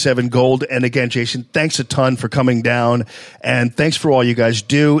 314-567-GOLD. And again, Jason, thanks a ton for coming down. And thanks for all you guys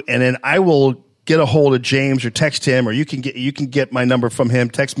do. And then I will get a hold of James or text him, or you can get my number from him,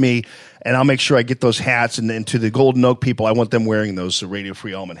 text me, and I'll make sure I get those hats. And to the Golden Oak people, I want them wearing those Radio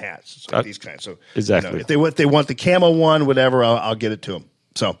Free Allman hats. So these kinds. So exactly. You know, if they want the camo one, whatever, I'll get it to them.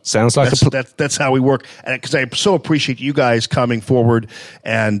 So sounds like that's how we work. And because I so appreciate you guys coming forward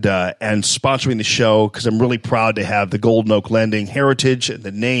and sponsoring the show, because I'm really proud to have the Golden Oak Lending heritage and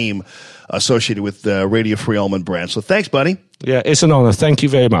the name associated with the Radio Free Allman brand. So thanks, buddy. Yeah, it's an honor. Thank you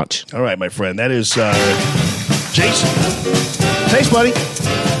very much. All right, my friend. That is Jason. Thanks, buddy.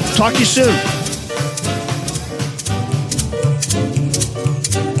 Talk to you soon.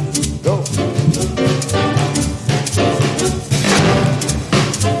 Go.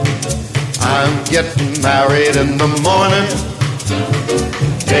 I'm getting married in the morning.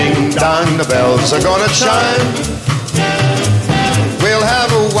 Ding dong, the bells are gonna chime. We'll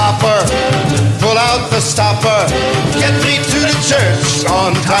have a whopper, pull out the stopper, get me to the church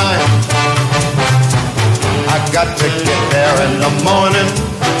on time. I got to get there in the morning,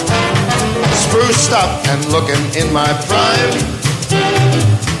 spruced up and looking in my prime.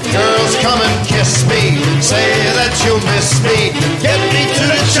 Girls, come and kiss me, say that you'll miss me, get me to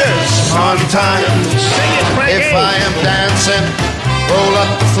the church on time. If I am dancing, roll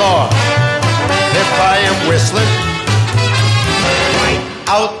up the floor. If I am whistling,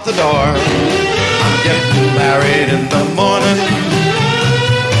 out the door. I'm getting married in the morning.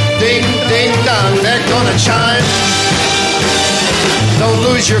 Ding, ding, dong, they're gonna chime. Don't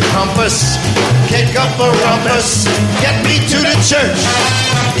lose your compass, kick up a rumpus. Get me to the church,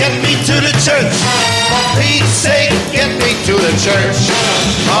 get me to the church. For Pete's sake, get me to the church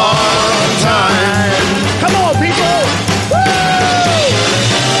on time. Come on, people!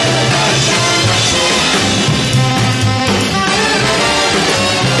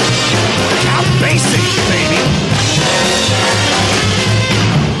 Basic, baby.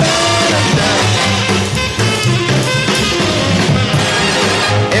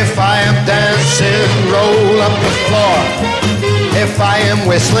 floor. If I am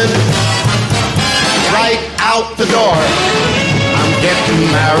whistling, right out the door. I'm getting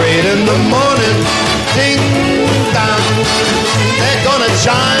married in the morning. Ding dong, they're gonna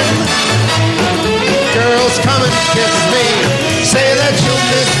chime. Girls, come and kiss me. Say that you'll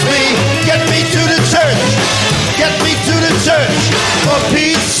miss me. Get me to the church. Get me to the church. For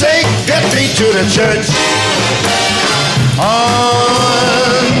Pete's sake, get me to the church.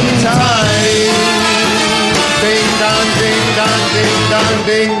 On time. Ding dong, ding dong, ding dong,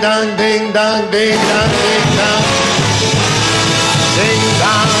 ding dong, ding dong, ding dong, ding dong. Ding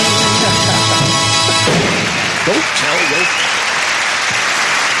dong. Don't tell me.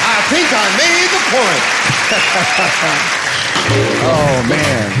 I think I made the point. Oh,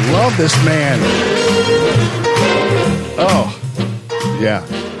 man. Love this man. Oh, yeah.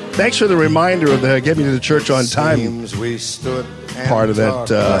 Thanks for the reminder of the Get Me to the Church on Time part of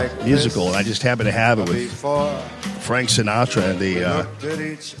that musical. And I just happen to have it with Frank Sinatra and the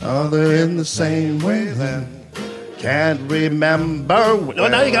other in the same way then. Can't remember. Oh,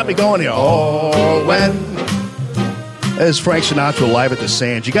 now you got me going here. Oh, when. As Frank Sinatra live at the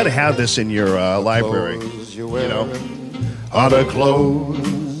Sands. You got to have this in your library. You know, are the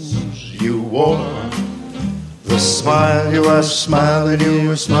clothes you wore, the smile you were smiling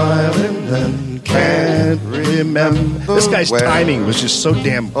then can't remember. This guy's timing was just so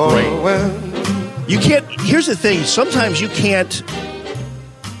damn great. You can't. Here's the thing. Sometimes you can't.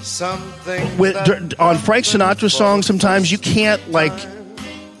 On Frank Sinatra songs, sometimes you can't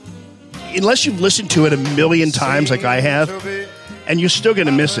unless you've listened to it a million times like I have, and you're still going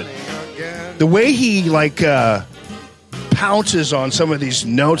to miss it. The way he pounces on some of these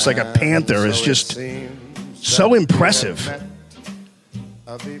notes like a panther is just so impressive.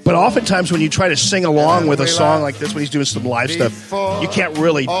 But oftentimes when you try to sing along with a song like this when he's doing some live stuff, you can't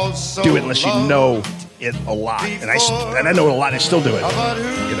really do it unless you know it a lot. And I know it a lot, and I still do it.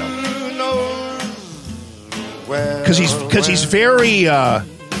 You know, because he's very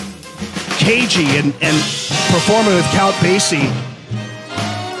cagey and performing with Count Basie.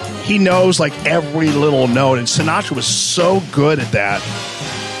 He knows every little note, and Sinatra was so good at that,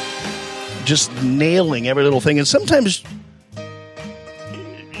 just nailing every little thing. And sometimes,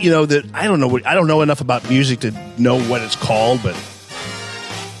 that I don't know enough about music to know what it's called, but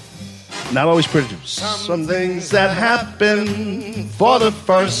not always pretty. Some things that happen for the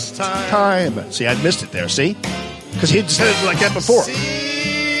first time. See, I missed it there. See, because he'd said it like that before.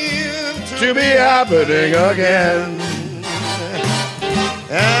 To be happening again.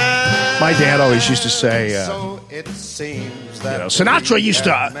 My dad always used to say, Sinatra used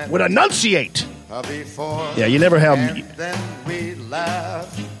to would enunciate. Yeah, you never have.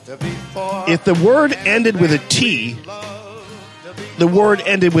 If the word ended with a T, the word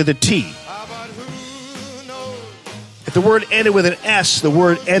ended with a T. If the word ended with an S, the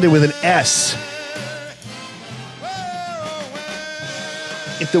word ended with an S.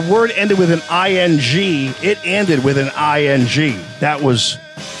 If the word ended with an ING, it ended with an ING. That was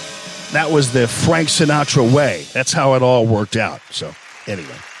the Frank Sinatra way. That's how it all worked out. So,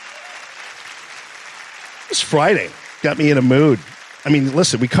 anyway. It's Friday. Got me in a mood. I mean,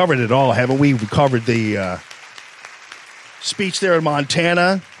 listen, we covered it all, haven't we? We covered the speech there in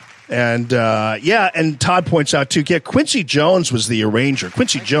Montana. And, and Todd points out, too, Quincy Jones was the arranger.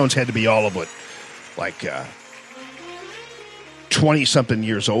 Quincy Jones had to be all of it, 20-something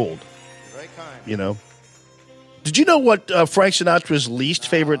years old, you know. Did you know what Frank Sinatra's least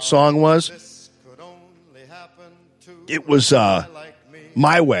favorite song was? It was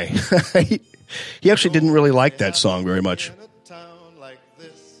My Way. He actually didn't really like that song very much.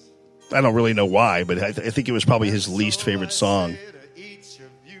 I don't really know why, but I think it was probably his least favorite song.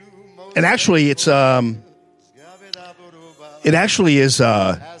 And actually, it actually is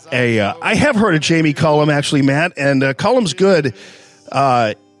I have heard of Jamie Cullum, actually, Matt, and Cullum's good.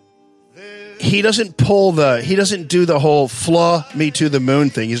 He doesn't do the whole fly me to the moon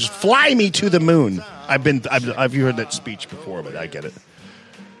thing. He's just fly me to the moon. I've heard that speech before, but I get it.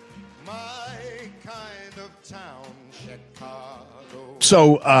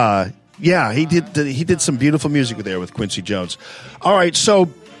 So, he did some beautiful music there with Quincy Jones. All right, so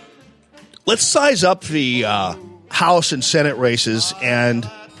let's size up the House and Senate races, and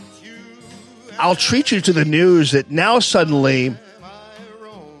I'll treat you to the news that now suddenly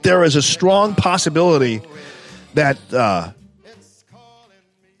there is a strong possibility that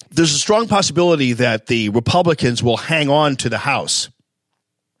the Republicans will hang on to the House.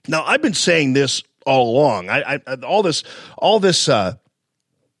 Now, I've been saying this all along. All this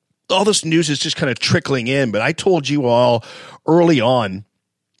news is just kind of trickling in, but I told you all early on,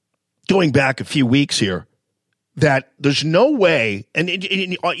 going back a few weeks here, that there's no way, and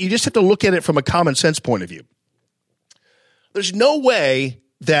you just have to look at it from a common sense point of view. There's no way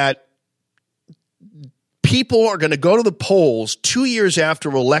that people are going to go to the polls 2 years after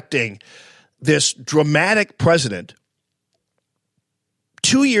electing this dramatic president,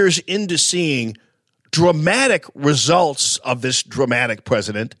 2 years into seeing dramatic results of this dramatic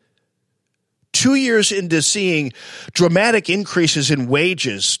president, 2 years into seeing dramatic increases in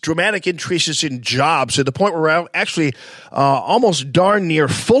wages, dramatic increases in jobs, to the point where we're actually almost darn near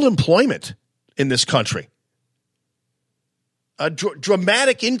full employment in this country.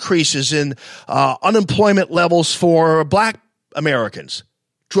 Dramatic increases in unemployment levels for Black Americans.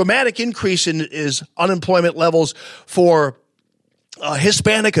 Dramatic increase in unemployment levels for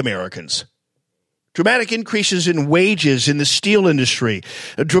Hispanic Americans. Dramatic increases in wages in the steel industry.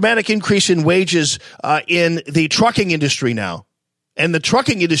 A dramatic increase in wages in the trucking industry now. And the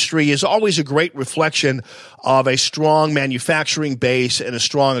trucking industry is always a great reflection of a strong manufacturing base and a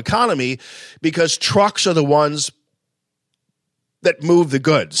strong economy, because trucks are the ones that move the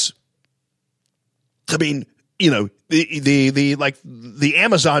goods. I mean, you know, the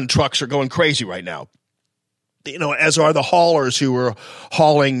Amazon trucks are going crazy right now. You know, as are the haulers who are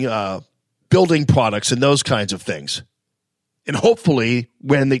hauling building products and those kinds of things. And hopefully,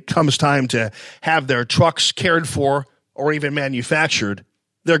 when it comes time to have their trucks cared for or even manufactured,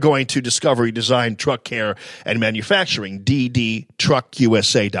 they're going to Discovery Design Truck Care and Manufacturing,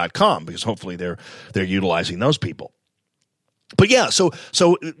 ddtruckusa.com, because hopefully they're utilizing those people. But yeah, so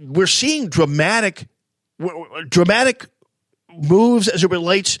we're seeing dramatic moves as it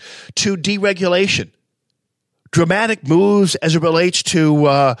relates to deregulation, dramatic moves as it relates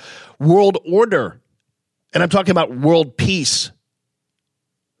to world order, and I'm talking about world peace.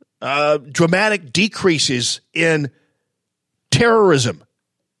 Dramatic decreases in terrorism,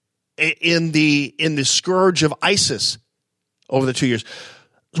 in the scourge of ISIS over the 2 years.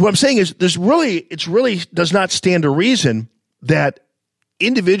 So what I'm saying is, it really does not stand to reason that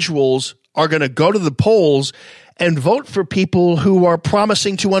individuals are going to go to the polls and vote for people who are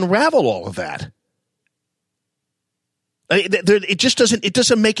promising to unravel all of that. It just doesn't. It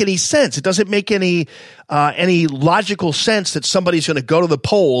doesn't make any sense. It doesn't make any logical sense that somebody's going to go to the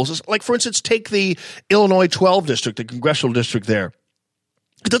polls. Like, for instance, take the Illinois 12 district, the congressional district there.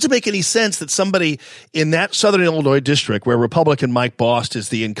 It doesn't make any sense that somebody in that southern Illinois district, where Republican Mike Bost is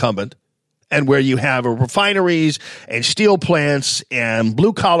the incumbent, and where you have refineries and steel plants and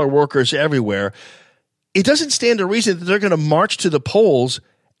blue-collar workers everywhere, it doesn't stand to reason that they're going to march to the polls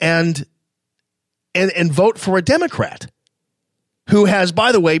and vote for a Democrat who has,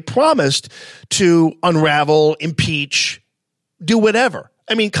 by the way, promised to unravel, impeach, do whatever.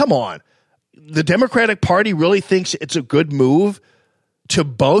 I mean, come on. The Democratic Party really thinks it's a good move to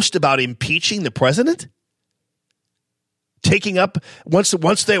boast about impeaching the president? Taking up once we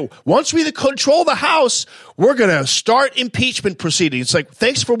control the House, we're going to start impeachment proceedings. It's like,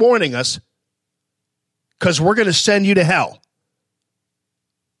 thanks for warning us, because we're going to send you to hell.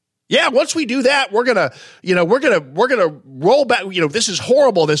 Yeah, once we do that, we're gonna roll back. You know, this is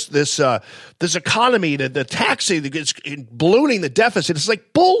horrible. This economy, the taxing, it's ballooning the deficit. It's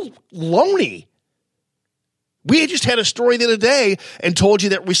like baloney. We just had a story the other day and told you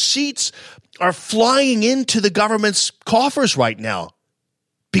that receipts are flying into the government's coffers right now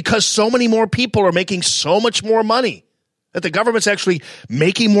because so many more people are making so much more money, that the government's actually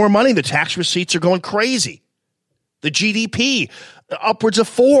making more money. The tax receipts are going crazy. The GDP upwards of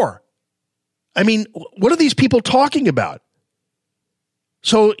 4. I mean, what are these people talking about?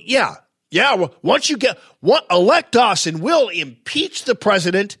 So yeah. Once you elect us, and we'll impeach the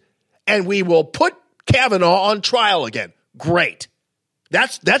president, and we will put Kavanaugh on trial again. Great.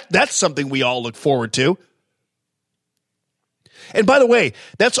 That's something we all look forward to. And by the way,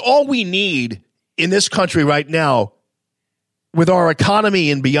 that's all we need in this country right now with our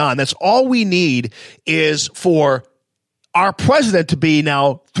economy and beyond. That's all we need is for our president to be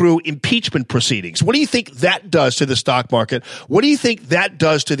now through impeachment proceedings. What do you think that does to the stock market? What do you think that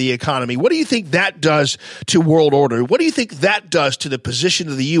does to the economy? What do you think that does to world order? What do you think that does to the position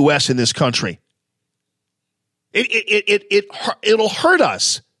of the U.S. in this country? It'll hurt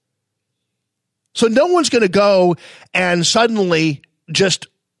us. So no one's going to go and suddenly just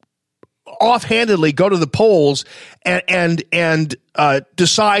offhandedly go to the polls and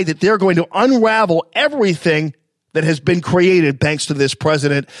decide that they're going to unravel everything that has been created thanks to this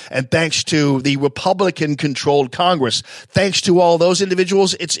president and thanks to the Republican-controlled Congress. Thanks to all those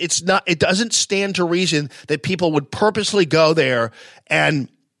individuals, it doesn't stand to reason that people would purposely go there and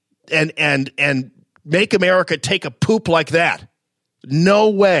make America take a poop like that. No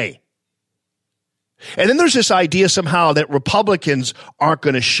way. And then there's this idea somehow that Republicans aren't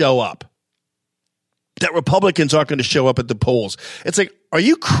going to show up. That Republicans aren't going to show up at the polls. It's like, are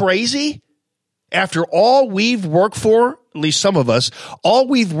you crazy? After all we've worked for, at least some of us, all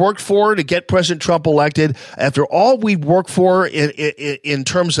we've worked for to get President Trump elected, after all we've worked for in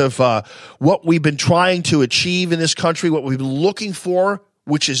terms of what we've been trying to achieve in this country, what we've been looking for,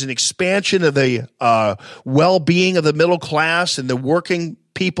 which is an expansion of the well-being of the middle class and the working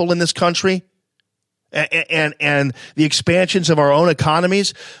people in this country, and the expansions of our own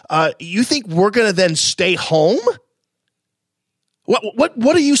economies, you think we're going to then stay home?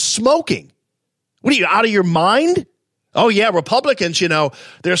 What are you smoking? What are you, out of your mind? Oh, yeah, Republicans,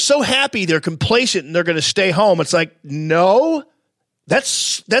 they're so happy, they're complacent, and they're going to stay home. It's like, no,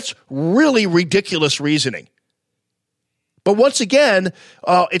 that's really ridiculous reasoning. But once again,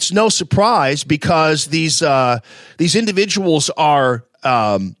 it's no surprise because these individuals are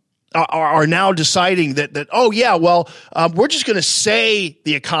now deciding that oh, yeah, well, we're just going to say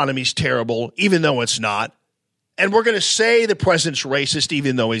the economy's terrible, even though it's not. And we're going to say the president's racist,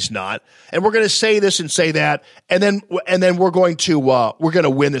 even though he's not. And we're going to say this and say that, and then we're going to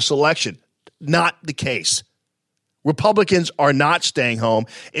win this election. Not the case. Republicans are not staying home.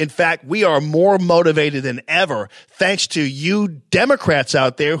 In fact, we are more motivated than ever, thanks to you Democrats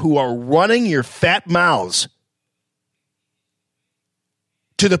out there who are running your fat mouths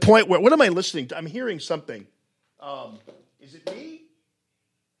to the point where, what am I listening to? I'm hearing something. Is it me?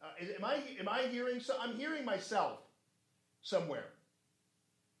 Am I hearing? I'm hearing myself somewhere.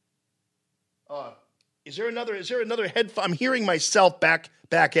 Is there another headphone? I'm hearing myself back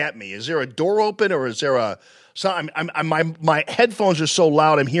at me. Is there a door open or is there a? So my headphones are so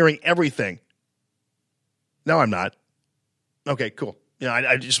loud. I'm hearing everything. No, I'm not. Okay, cool.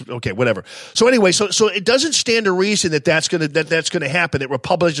 I just okay, whatever. So anyway, so it doesn't stand to reason that's going to happen. That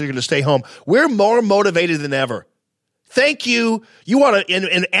Republicans are going to stay home. We're more motivated than ever. Thank you. You want to,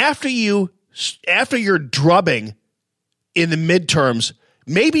 and after you're drubbing in the midterms,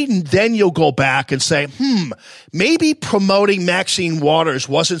 maybe then you'll go back and say, maybe promoting Maxine Waters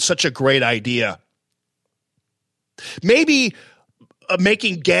wasn't such a great idea. Maybe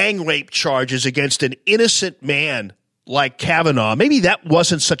making gang rape charges against an innocent man like Kavanaugh, maybe that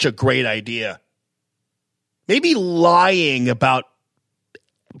wasn't such a great idea. Maybe lying about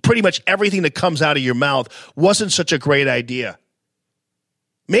pretty much everything that comes out of your mouth wasn't such a great idea.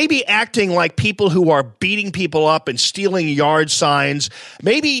 Maybe acting like people who are beating people up and stealing yard signs,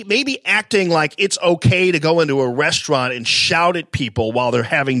 maybe acting like it's okay to go into a restaurant and shout at people while they're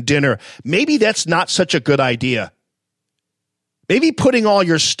having dinner, maybe that's not such a good idea. Maybe putting all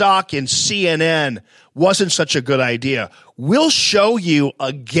your stock in CNN wasn't such a good idea. We'll show you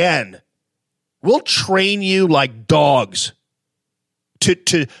again. We'll train you like dogs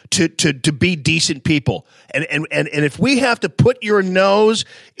to be decent people. And if we have to put your nose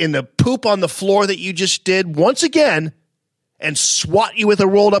in the poop on the floor that you just did once again and swat you with a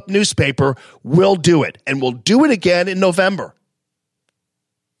rolled up newspaper, we'll do it. And we'll do it again in November.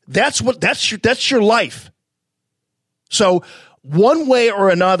 That's your life. So one way or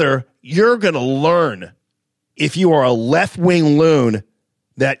another, you're going to learn, if you are a left-wing loon,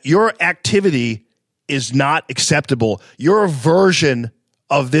 that your activity is not acceptable. Your version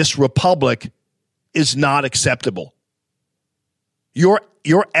of this republic is not acceptable. Your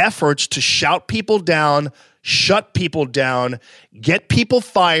efforts to shout people down, shut people down, get people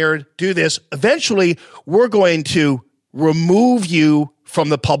fired, do this, eventually we're going to remove you from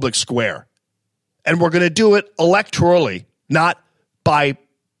the public square. And we're going to do it electorally, not by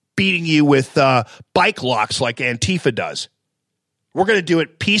beating you with bike locks like Antifa does. We're going to do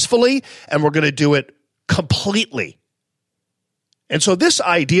it peacefully, and we're going to do it completely. And so this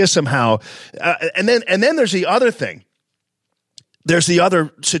idea somehow, and then there's the other thing. There's the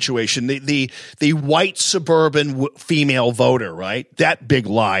other situation, the white suburban female voter, right? That big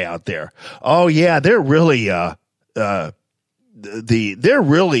lie out there. Oh yeah, they're really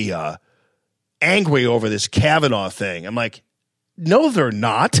angry over this Kavanaugh thing. I'm like, no, they're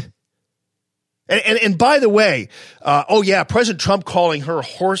not. And by the way, President Trump calling her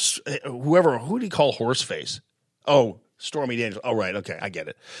who did he call horseface? Oh, Stormy Daniels. Oh, right. Okay. I get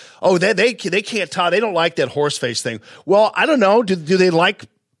it. Oh, they can't tell. They don't like that horseface thing. Well, I don't know. Do they like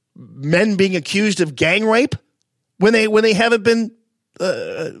men being accused of gang rape when they haven't been,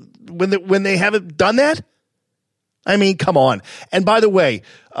 when they haven't done that? I mean, come on. And by the way,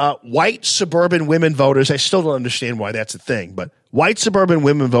 white suburban women voters, I still don't understand why that's a thing, but white suburban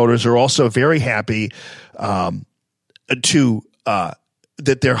women voters are also very happy that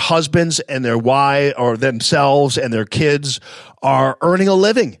their husbands and their wives or themselves and their kids are earning a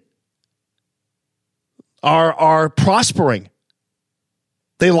living. are prospering.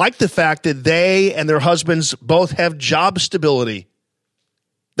 They like the fact that they and their husbands both have job stability.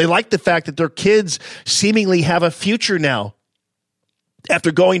 They like the fact that their kids seemingly have a future now.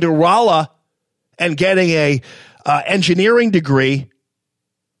 After going to Rolla and getting a engineering degree,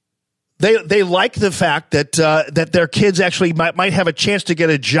 they like the fact that that their kids actually might have a chance to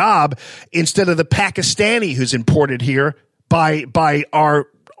get a job instead of the Pakistani who's imported here by our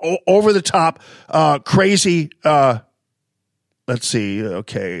over the top crazy. Let's see.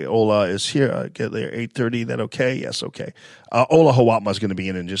 Okay, Ola is here. Get there 8:30. Then okay. Yes. Okay. Ola Hawatma is going to be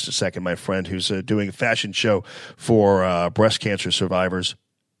in just a second. My friend who's doing a fashion show for breast cancer survivors,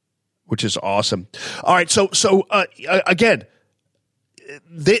 which is awesome. All right. So again,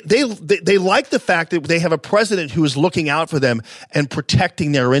 they like the fact that they have a president who is looking out for them and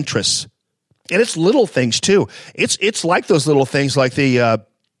protecting their interests, and it's little things too. It's like those little things like the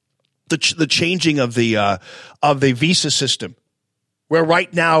changing of the visa system. Where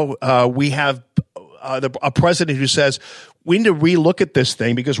right now we have a president who says we need to relook at this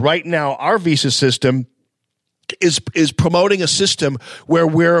thing because right now our visa system is promoting a system where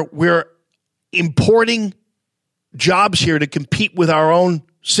we're importing jobs here to compete with our own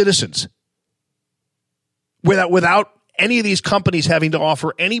citizens without any of these companies having to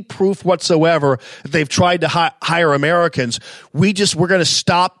offer any proof whatsoever that they've tried to hire Americans. We're going to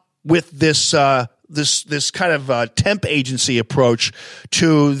stop with this. This kind of temp agency approach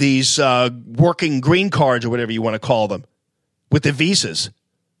to these working green cards or whatever you want to call them with the visas.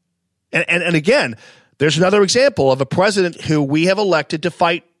 And again, there's another example of a president who we have elected to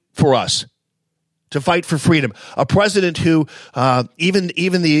fight for us, to fight for freedom. A president who even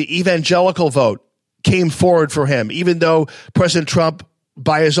the evangelical vote came forward for him, even though President Trump,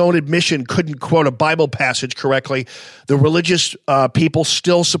 by his own admission, couldn't quote a Bible passage correctly. The religious people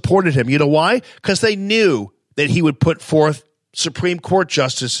still supported him. You know why? Because they knew that he would put forth Supreme Court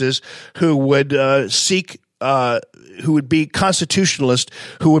justices who would who would be constitutionalists,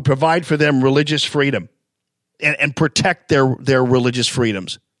 who would provide for them religious freedom and protect their religious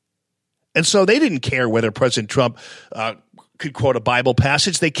freedoms. And so they didn't care whether President Trump could quote a Bible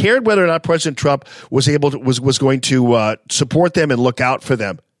passage. They cared whether or not President Trump was going to support them and look out for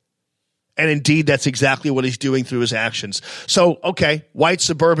them. And indeed, that's exactly what he's doing through his actions. So, okay, white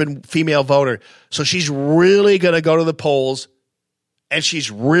suburban female voter. So she's really going to go to the polls and she's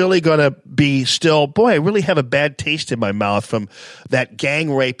really going to be still, boy, I really have a bad taste in my mouth from that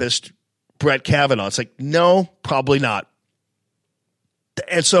gang rapist, Brett Kavanaugh. It's like, no, probably not.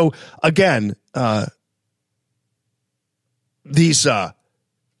 And so, again, this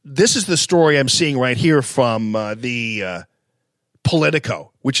is the story I'm seeing right here from the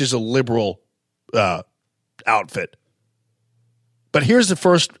Politico, which is a liberal outfit. But here's the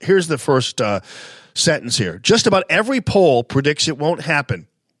first sentence here. Just about every poll predicts it won't happen.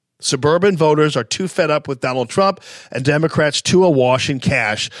 Suburban voters are too fed up with Donald Trump and Democrats too awash in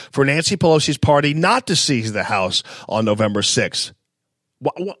cash for Nancy Pelosi's party not to seize the House on November 6th.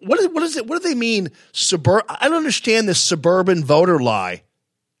 What is it? What do they mean? I don't understand this suburban voter lie.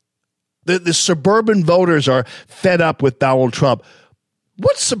 The suburban voters are fed up with Donald Trump.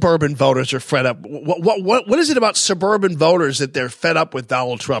 What suburban voters are fed up? What is it about suburban voters that they're fed up with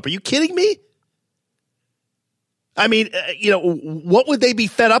Donald Trump? Are you kidding me? I mean, what would they be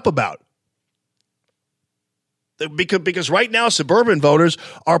fed up about? Because right now suburban voters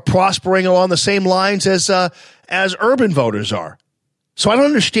are prospering along the same lines as urban voters are. So I don't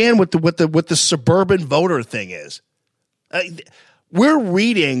understand what the suburban voter thing is. We're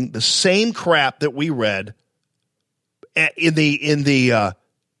reading the same crap that we read in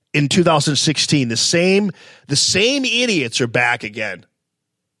 2016. The same idiots are back again.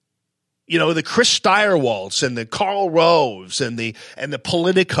 You know, the Chris Stirewalts and the Karl Roves and the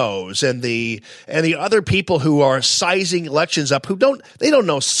Politicos and the other people who are sizing elections up, they don't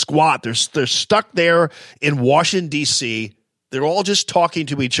know squat. They're stuck there in Washington D.C. They're all just talking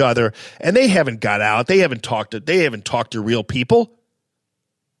to each other, and they haven't got out. They haven't talked to real people.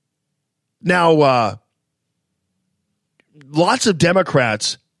 Now, lots of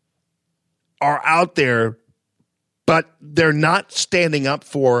Democrats are out there, but they're not standing up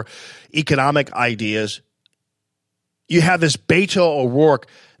for economic ideas. You have this Beto O'Rourke.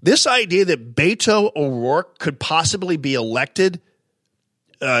 This idea that Beto O'Rourke could possibly be elected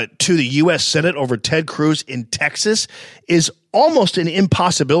to the U.S. Senate over Ted Cruz in Texas is almost an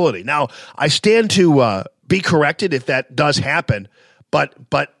impossibility. Now, I stand to be corrected if that does happen, but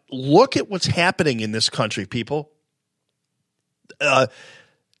look at what's happening in this country, people.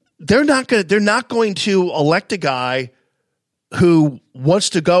 They're not going to elect a guy who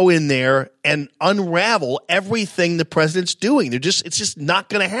wants to go in there and unravel everything the president's doing. It's just not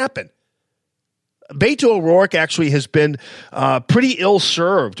going to happen. Beto O'Rourke actually has been pretty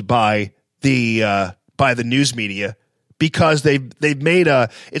ill-served by the news media, because they've made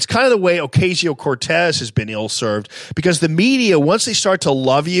it's kind of the way Ocasio-Cortez has been ill-served, because the media, once they start to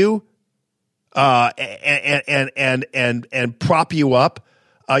love you and prop you up,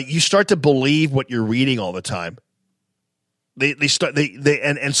 you start to believe what you're reading all the time. So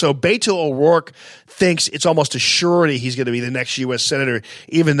Beto O'Rourke thinks it's almost a surety he's going to be the next U.S. senator,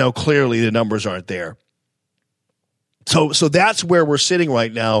 even though clearly the numbers aren't there. So that's where we're sitting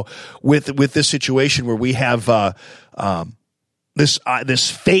right now with this situation where we have this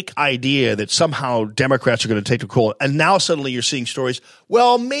fake idea that somehow Democrats are going to take control, and now suddenly you're seeing stories.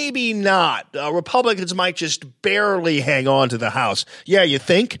 Well, maybe not. Republicans might just barely hang on to the House. Yeah, you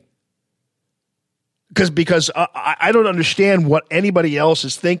think? Because I don't understand what anybody else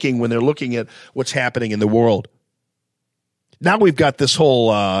is thinking when they're looking at what's happening in the world. Now we've got this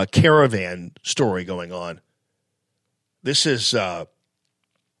whole caravan story going on. This is now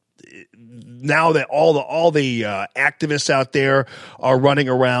that all the activists out there are running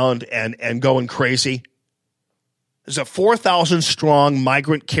around and going crazy. There's a 4,000 strong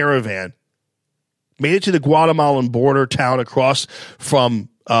migrant caravan made it to the Guatemalan border town across from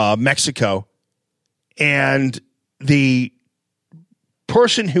Mexico. And the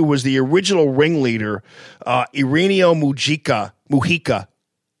person who was the original ringleader, Ireneo Mujica,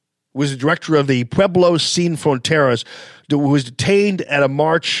 was the director of the Pueblos Sin Fronteras, who was detained at a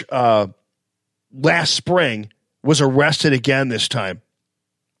march last spring, was arrested again this time.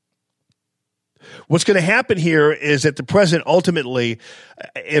 What's going to happen here is that the president ultimately,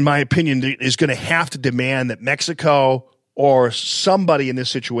 in my opinion, is going to have to demand that Mexico or somebody in this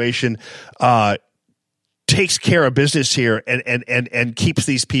situation takes care of business here and keeps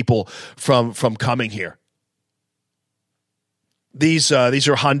these people from coming here. These are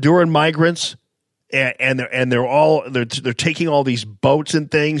Honduran migrants, and they're taking all these boats and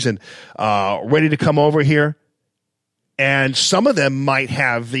things and ready to come over here. And some of them might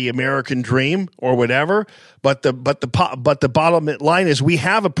have the American dream or whatever, but the bottom line is we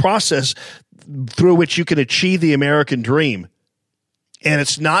have a process through which you can achieve the American dream, and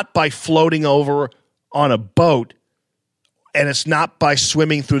it's not by floating over on a boat, and it's not by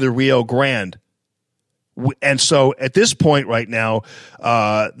swimming through the Rio Grande. And so at this point right now,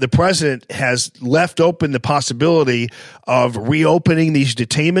 the president has left open the possibility of reopening these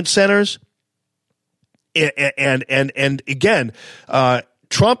detainment centers. And again,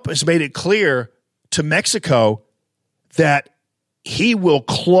 Trump has made it clear to Mexico that he will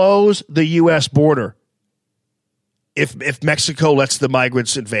close the U.S. border if Mexico lets the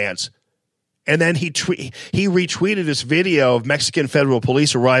migrants advance. And then he retweeted this video of Mexican federal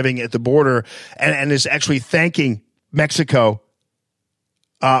police arriving at the border and is actually thanking Mexico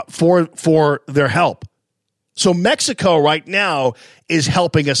for their help. So Mexico right now is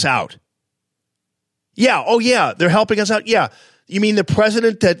helping us out. Yeah. Oh, yeah. They're helping us out. Yeah. You mean the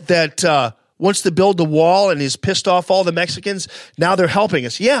president that wants to build the wall and is pissed off all the Mexicans? Now they're helping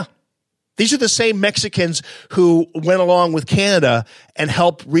us. Yeah. These are the same Mexicans who went along with Canada and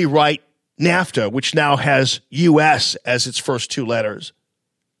helped rewrite NAFTA, which now has U.S. as its first two letters.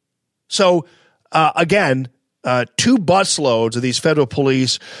 So, again, 2 busloads of these federal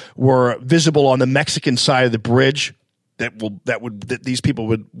police were visible on the Mexican side of the bridge that these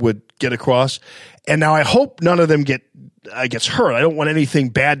people would get across. And now I hope none of them gets hurt. I don't want anything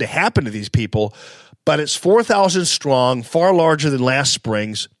bad to happen to these people, but it's 4,000 strong, far larger than last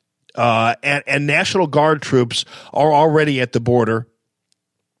spring's, and National Guard troops are already at the border.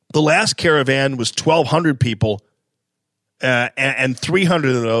 The last caravan was 1,200 people, and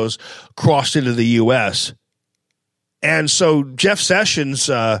 300 of those crossed into the U.S. And so Jeff Sessions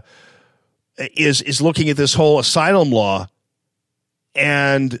is looking at this whole asylum law,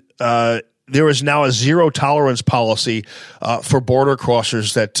 and there is now a zero tolerance policy for border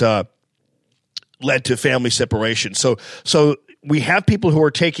crossers that led to family separation. So we have people who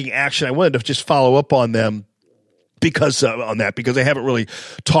are taking action. I wanted to just follow up on them. Because I haven't really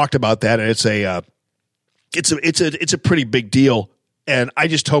talked about that, and it's a pretty big deal, and I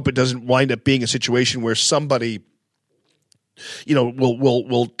just hope it doesn't wind up being a situation where somebody,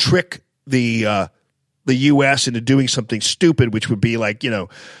 will trick the U.S. into doing something stupid, which would be like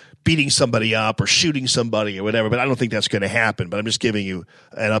beating somebody up or shooting somebody or whatever. But I don't think that's going to happen. But I'm just giving you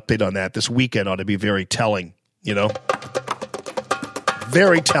an update on that. This weekend ought to be very telling.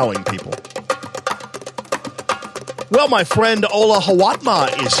 Very telling, people. Well, my friend Ola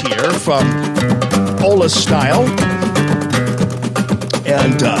Hawatma is here from Ola's Style.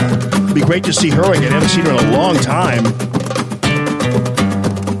 And it'd be great to see her again. I haven't seen her in a long time.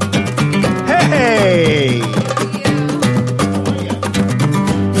 Hey!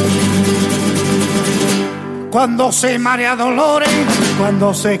 Cuando se marea dolores,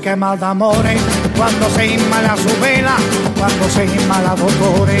 cuando se quema de amores, cuando se inmala su vela, cuando se inmala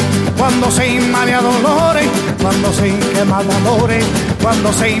dolores, cuando se inmala dolores, cuando se quema de amores,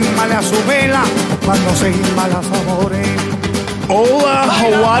 cuando se inmala su vela, cuando se inmala su amores. Ola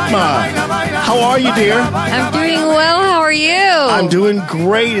Hawatma, how are you, dear? I'm doing well. How are you? I'm doing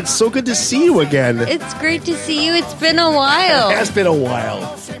great. It's so good to see you again. It's great to see you. It's been a while. It has been a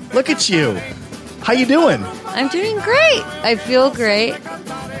while. Look at you. How you doing? I'm doing great. I feel great.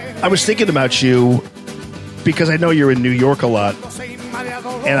 I was thinking about you because I know you're in New York a lot.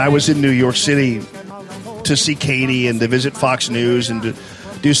 And I was in New York City to see Katie and to visit Fox News and to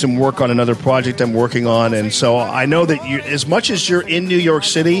do some work on another project I'm working on. And so I know that you, as much as you're in New York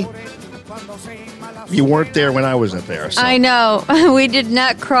City, you weren't there when I was up there. So. I know. We did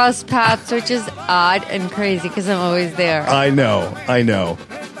not cross paths, which is odd and crazy because I'm always there. I know.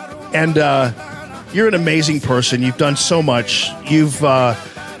 And you're an amazing person. You've done so much. You've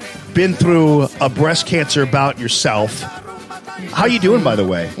been through a breast cancer bout yourself. How you doing, by the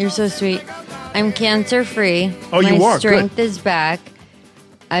way? You're so sweet. I'm cancer-free. Oh, you are? My strength Good. is back.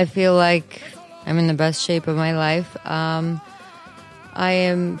 I feel like I'm in the best shape of my life. I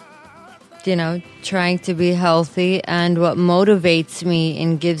am, trying to be healthy. And what motivates me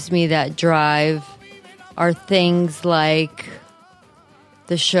and gives me that drive are things like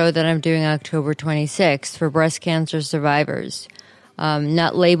the show that I'm doing October 26th for breast cancer survivors.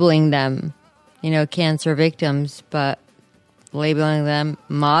 Not labeling them, cancer victims, but labeling them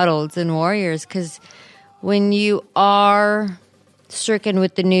models and warriors. Because when you are stricken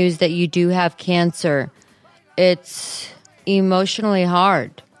with the news that you do have cancer, it's emotionally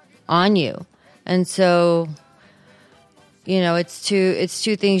hard on you. And so, it's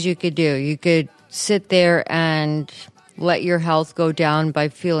two things you could do. You could sit there and let your health go down by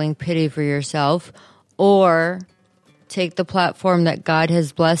feeling pity for yourself, or take the platform that God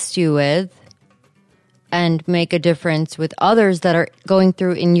has blessed you with and make a difference with others that are going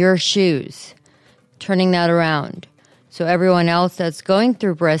through in your shoes, turning that around. So everyone else that's going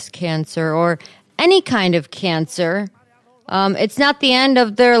through breast cancer or any kind of cancer, it's not the end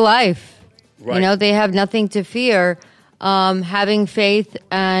of their life. Right. They have nothing to fear. Having faith,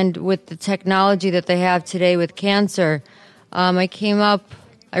 and with the technology that they have today with cancer, I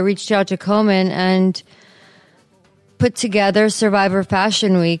reached out to Komen and put together Survivor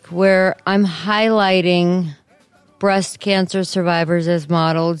Fashion Week, where I'm highlighting breast cancer survivors as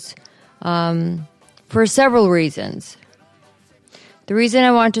models for several reasons. The reason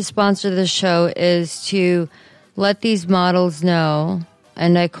I want to sponsor this show is to let these models know,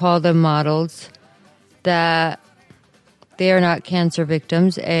 and I call them models, that they are not cancer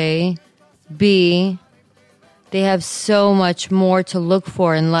victims, A. B, they have so much more to look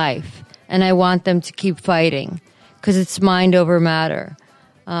for in life, and I want them to keep fighting because it's mind over matter.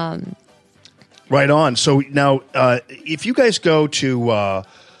 Right on. So now, if you guys go to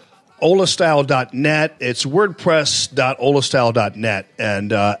olastyle.net, it's wordpress.olastyle.net,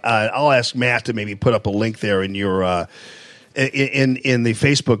 and I'll ask Matt to maybe put up a link there in your in the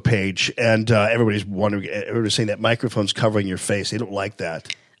Facebook page. And everybody's saying that microphone's covering your face. They don't like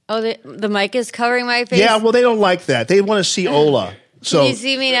that. Oh, the mic is covering my face? Yeah, well, they don't like that. They want to see Ola. So can you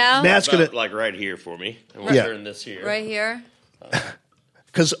see me now? Matt's going to... Like right here for me. And we'll turn this here. Right here?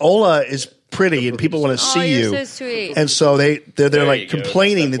 Because Ola is pretty and people want to see you. Oh, you're so sweet. And so they're like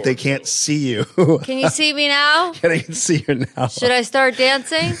complaining that they can't see you. Can you see me now? I can see you now. Should I start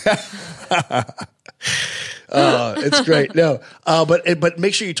dancing? It's great. No, but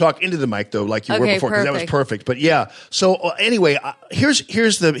make sure you talk into the mic though, like you were before, because that was perfect. But yeah. So anyway,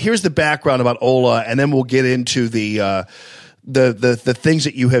 here's the background about Ola, and then we'll get into the things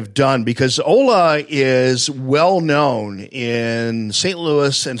that you have done, because Ola is well known in St.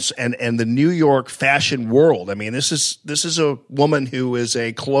 Louis and the New York fashion world. I mean, this is a woman who is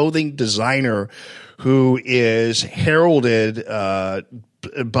a clothing designer who is heralded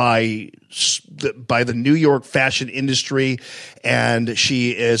by the New York fashion industry, and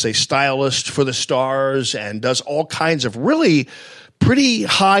she is a stylist for the stars and does all kinds of really pretty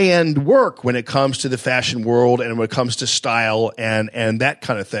high-end work when it comes to the fashion world and when it comes to style and that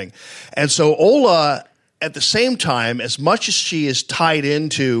kind of thing. And so Ola, at the same time, as much as she is tied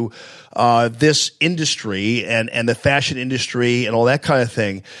into this industry and the fashion industry and all that kind of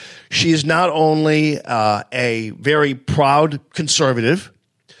thing, she is not only a very proud conservative,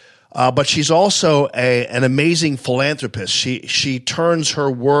 but she's also an amazing philanthropist. She turns her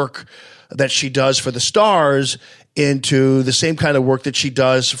work that she does for the stars into the same kind of work that she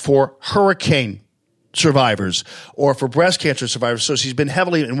does for hurricane survivors or for breast cancer survivors. So she's been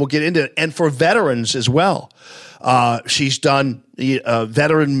heavily, and we'll get into it, and for veterans as well. She's done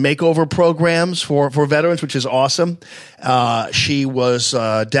veteran makeover programs for veterans, which is awesome. She was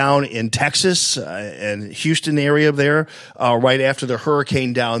down in Texas and Houston area there right after the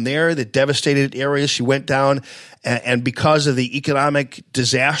hurricane down there, the devastated areas. She went down, and because of the economic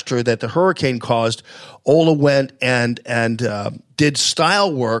disaster that the hurricane caused, Ola went and did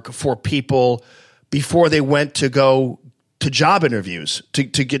style work for people before they went to go to job interviews to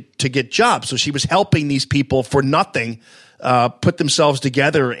get jobs. So she was helping these people for nothing, put themselves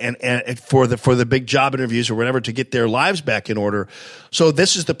together and for the big job interviews or whatever to get their lives back in order. So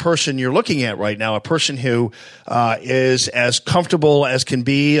this is the person you're looking at right now, a person who is as comfortable as can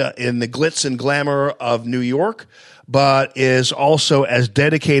be in the glitz and glamour of New York, but is also as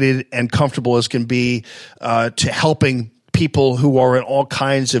dedicated and comfortable as can be to helping people who are in all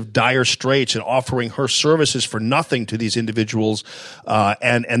kinds of dire straits and offering her services for nothing to these individuals.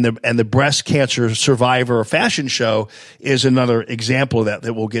 And the breast cancer survivor fashion show is another example of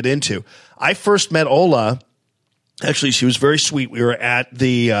that we'll get into. I first met Ola. Actually, she was very sweet. We were at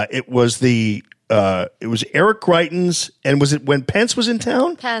it was Eric Greitens, and was it when Pence was in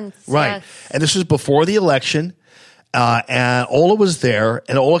town? Pence, right. Yes. And this was before the election. And Ola was there,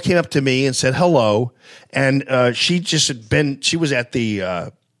 and Ola came up to me and said hello. And she was at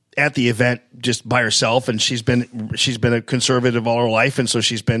the event just by herself, and she's been a conservative all her life, and so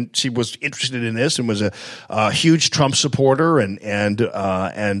she was interested in this and was a huge Trump supporter and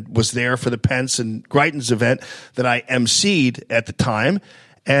was there for the Pence and Greitens event that I emceed at the time.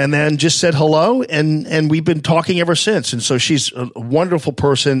 And then just said hello, and we've been talking ever since. And so she's a wonderful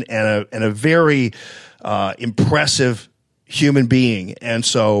person and a very impressive human being, and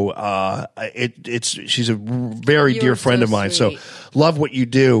so she's a very dear friend of mine. Sweet. So love what you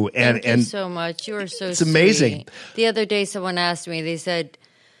do, Thank you so much. You are so it's amazing. Sweet. The other day, someone asked me. They said,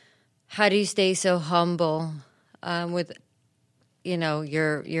 "How do you stay so humble with,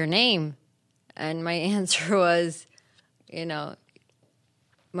 your name?" And my answer was,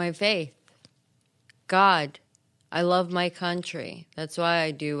 my faith, God. I love my country. That's why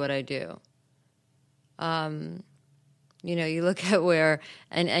I do what I do. You look at where,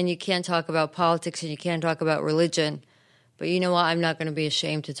 and you can't talk about politics and you can't talk about religion, but you know what? I'm not going to be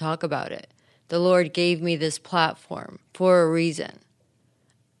ashamed to talk about it. The Lord gave me this platform for a reason,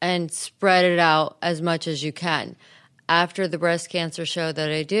 and spread it out as much as you can. After the breast cancer show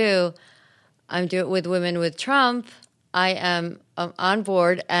that I do, I'm doing it with Women with Trump. I am on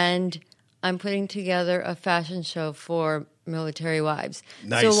board, and I'm putting together a fashion show for military wives.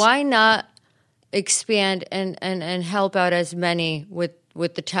 Nice. So why not expand and help out as many with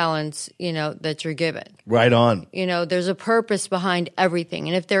the talents, that you're given. Right on. There's a purpose behind everything.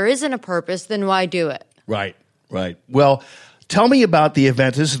 And if there isn't a purpose, then why do it? Right. Well, tell me about the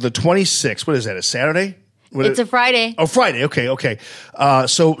event. This is the 26th. What is that, a Saturday? It's a Friday. Oh, Friday. Okay.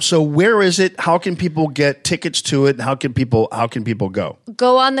 So where is it? How can people get tickets to it? And how can people go?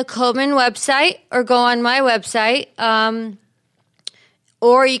 Go on the Komen website or go on my website.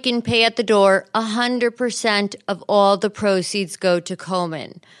 Or you can pay at the door. 100% of all the proceeds go to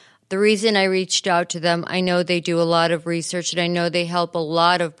Komen. The reason I reached out to them, I know they do a lot of research, and I know they help a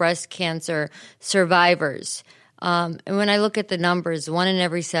lot of breast cancer survivors. And when I look at the numbers, 1 in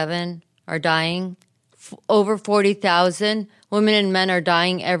every 7 are dying. Over 40,000 women and men are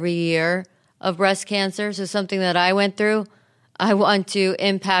dying every year of breast cancer. So something that I went through, I want to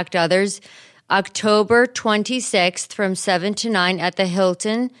impact others. October 26th from 7 to 9 at the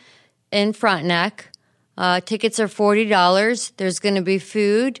Hilton in Frontenac. Tickets are $40. There's going to be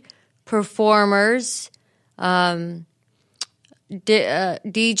food, performers, DJ.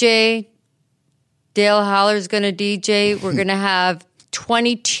 Dale Holler's going to DJ. We're going to have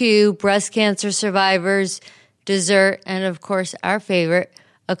 22 breast cancer survivors, dessert, and, of course, our favorite,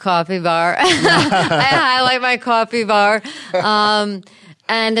 a coffee bar. I highlight my coffee bar.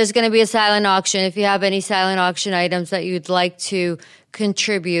 And there's going to be a silent auction. If you have any silent auction items that you'd like to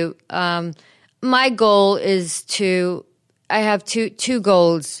contribute, my goal is I have two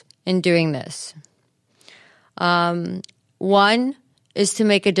goals in doing this. One is to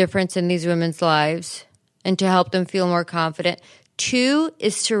make a difference in these women's lives and to help them feel more confident. 2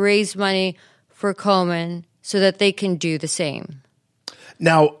 is to raise money for Komen so that they can do the same.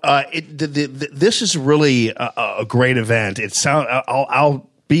 Now, this is really a great event. I'll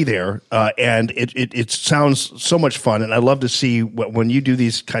be there, and it sounds so much fun, and I love to see when you do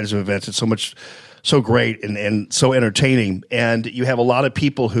these kinds of events. It's so great and so entertaining, and you have a lot of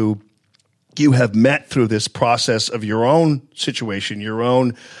people who you have met through this process of your own situation, your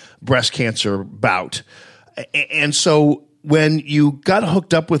own breast cancer bout, and so when you got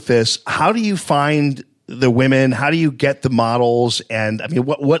hooked up with this, how do you find the women? How do you get the models? And I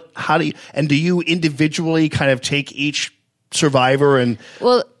mean, do you individually kind of take each survivor and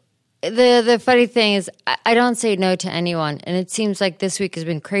well, the funny thing is I don't say no to anyone, and it seems like this week has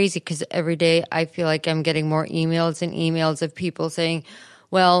been crazy because every day I feel like I'm getting more emails and emails of people saying,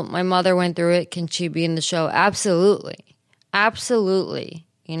 well, my mother went through it, can she be in the show? Absolutely.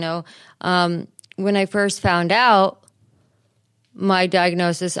 You know, when I first found out my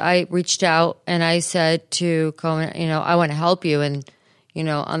diagnosis, I reached out and I said to Komen, you know, I want to help you. And, you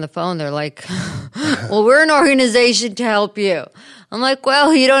know, on the phone, they're like, well, we're an organization to help you. I'm like,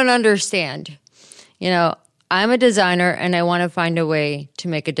 well, you don't understand. You know, I'm a designer and I want to find a way to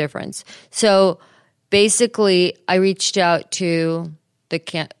make a difference. So basically, I reached out to the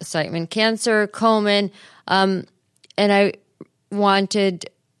Siteman Cancer, Komen, and I wanted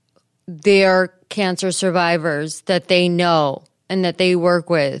their cancer survivors that they know and that they work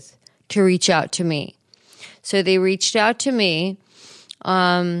with to reach out to me. So they reached out to me.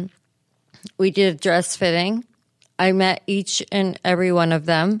 We did dress fitting. I met each and every one of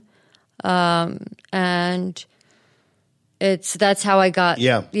them. And that's how I got,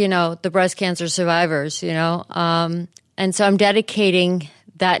 you know, the breast cancer survivors, you know. And so I'm dedicating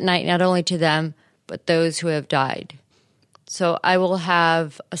that night not only to them, but those who have died. So I will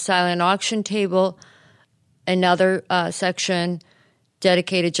have a silent auction table, another section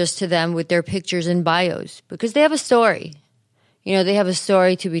dedicated just to them with their pictures and bios because they have a story. You know, they have a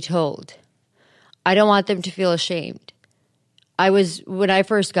story to be told. I don't want them to feel ashamed. When I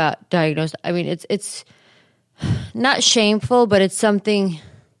first got diagnosed, I mean, it's not shameful, but it's something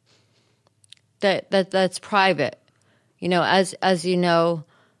that's private. You know, as you know,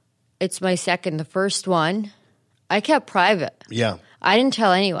 it's my second. The first one, I kept private. Yeah. I didn't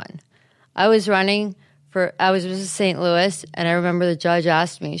tell anyone. I was running I was in St. Louis, and I remember the judge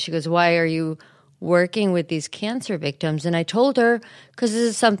asked me, she goes, why are you working with these cancer victims? And I told her, because this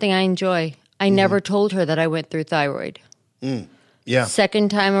is something I enjoy. I never told her that I went through thyroid. Yeah.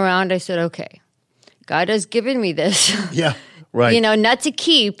 Second time around, I said, okay, God has given me this. Yeah, right. You know, not to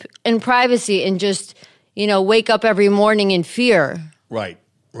keep in privacy and just, you know, wake up every morning in fear. Right.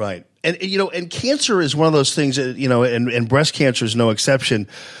 And, you know, and cancer is one of those things, you know, and breast cancer is no exception,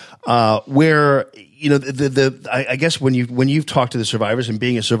 where, you know, I guess when you've talked to the survivors and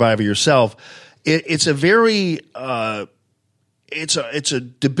being a survivor yourself, it's a very, it's a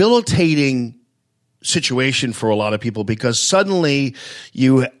debilitating situation for a lot of people because suddenly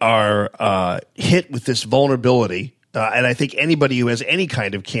you are hit with this vulnerability. And I think anybody who has any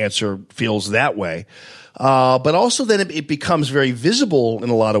kind of cancer feels that way. But also then it becomes very visible in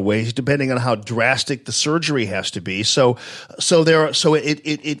a lot of ways, depending on how drastic the surgery has to be. So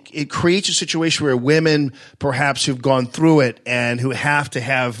it creates a situation where women, perhaps who've gone through it and who have to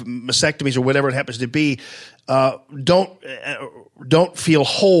have mastectomies or whatever it happens to be, don't feel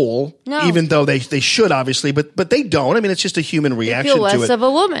whole, even though they should, obviously, but they don't. I mean, it's just a human reaction to it. You feel less of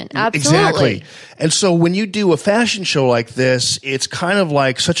a woman. Absolutely. Exactly. And so when you do a fashion show like this, it's kind of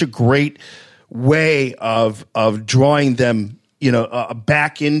like such a great way of drawing them, you know,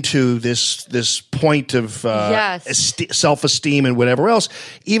 back into this point of self-esteem and whatever else,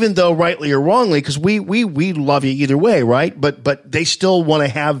 even though rightly or wrongly, because we love you either way, right? But they still want to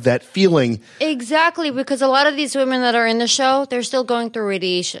have that feeling. Exactly, because a lot of these women that are in the show, they're still going through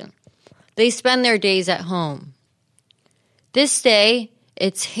radiation. They spend their days at home. This day,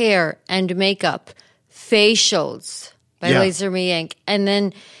 it's hair and makeup, facials by Laser Me Inc., and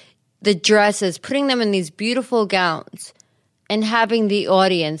then the dresses, putting them in these beautiful gowns and having the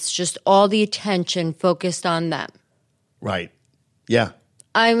audience, just all the attention focused on them. Right. Yeah.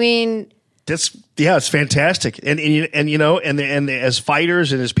 I mean, it's fantastic. And you know, and as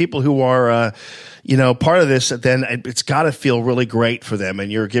fighters and as people who are, you know, part of this, then it's got to feel really great for them.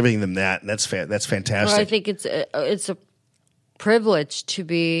 And you're giving them that. And that's fantastic. Well, I think it's a privilege to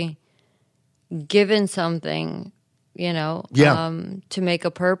be given something, you know, to make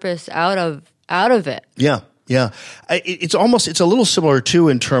a purpose out of it. Yeah. Yeah. It's a little similar too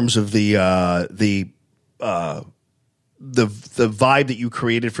in terms of the vibe that you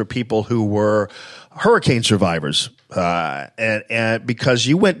created for people who were hurricane survivors. And because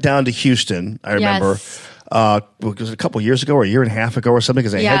you went down to Houston, I remember, it was a couple of years ago or a year and a half ago or something,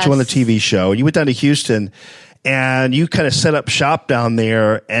 because I had you on the TV show. You went down to Houston and you kind of set up shop down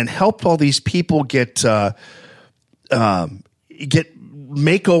there and helped all these people get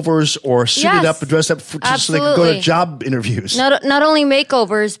makeovers or suited up and dressed up just so they could go to job interviews. Not only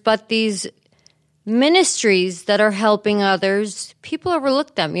makeovers, but these ministries that are helping others. People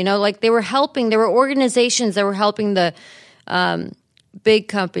overlook them, like there were organizations that were helping the big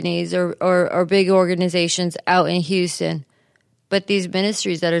companies or big organizations out in Houston. But these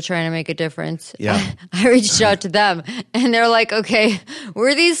ministries that are trying to make a difference, I reached out to them, and they're like, okay,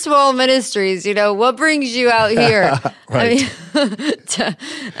 we're these small ministries, what brings you out here? Right.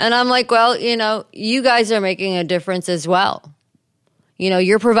 And I'm like, well, you guys are making a difference as well.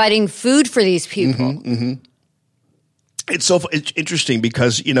 You're providing food for these people. Mm-hmm, mm-hmm. It's interesting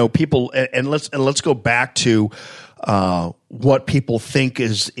because, people, and let's go back to what people think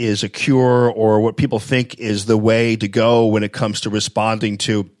is a cure or what people think is the way to go when it comes to responding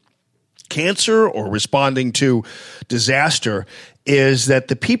to cancer or responding to disaster, is that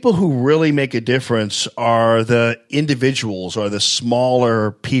the people who really make a difference are the individuals or the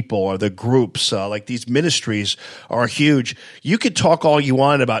smaller people or the groups. Like these ministries are huge. You could talk all you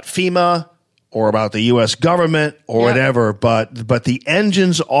want about FEMA or about the U.S. government or whatever, but the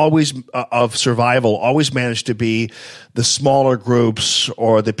engines always of survival always manage to be the smaller groups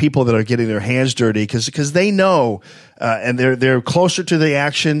or the people that are getting their hands dirty because they know and they're closer to the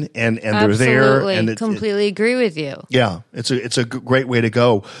action and they're there. And completely agree with you. Yeah, it's a great way to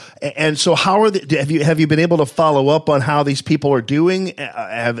go. And so, how are have you been able to follow up on how these people are doing?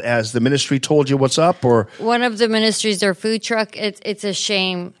 Has the ministry told you what's up? Or one of the ministries, their food truck. It's a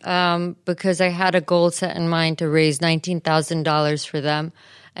shame because I had a goal set in mind to raise $19,000 for them,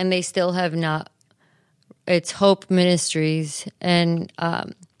 and they still have not. It's Hope Ministries in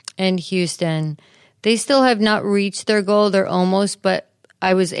Houston. They still have not reached their goal. They're almost, but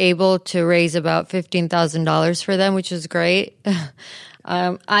I was able to raise about $15,000 for them, which is great.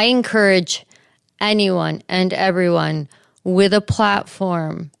 I encourage anyone and everyone with a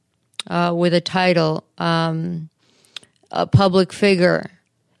platform, with a title, a public figure.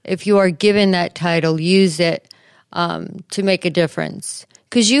 If you are given that title, use it to make a difference.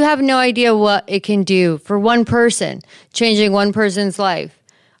 Because you have no idea what it can do for one person, changing one person's life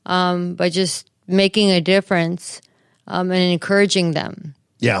by just making a difference and encouraging them.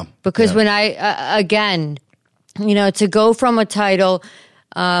 Yeah. Because when again, to go from a title,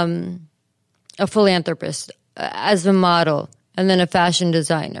 a philanthropist as a model, and then a fashion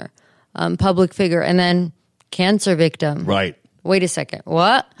designer, public figure, and then cancer victim. Right. Wait a second.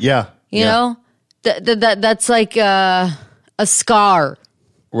 What? Yeah. You know, that's like a scar.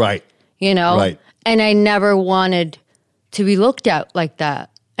 Right. Right. And I never wanted to be looked at like that.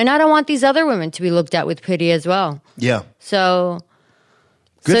 And I don't want these other women to be looked at with pity as well. Yeah. So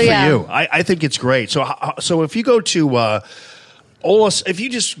good for you. I think it's great. So if you go to Ola, if you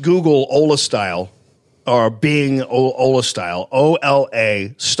just Google Ola Style or Being Ola Style,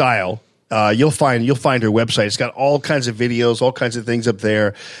 OLA Style, you'll find her website. It's got all kinds of videos, all kinds of things up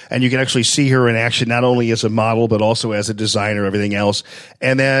there, and you can actually see her in action, not only as a model but also as a designer, everything else.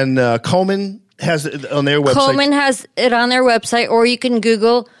 And then Komen has it on their website. Komen has it on their website, or you can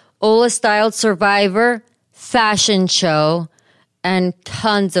Google Ola Style Survivor Fashion Show, and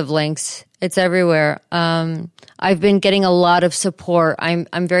tons of links. It's everywhere. I've been getting a lot of support.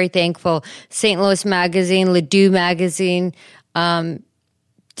 I'm very thankful. St. Louis Magazine, Ledoux Magazine,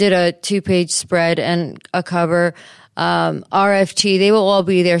 did a 2-page spread and a cover. RFT, they will all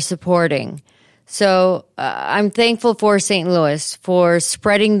be there supporting. So I'm thankful for St. Louis for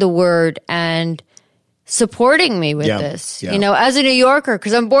spreading the word and supporting me with this. Yeah. As a New Yorker,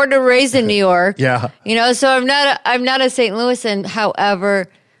 because I'm born and raised in New York. So I'm not a St. Louisan. However,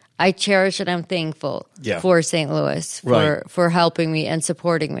 I cherish and I'm thankful for St. Louis for helping me and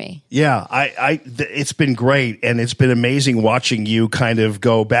supporting me. Yeah, it's been great, and it's been amazing watching you kind of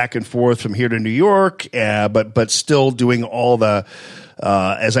go back and forth from here to New York, but still doing all the,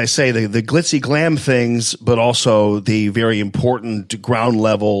 as I say, the glitzy glam things, but also the very important ground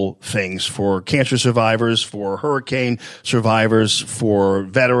level things for cancer survivors, for hurricane survivors, for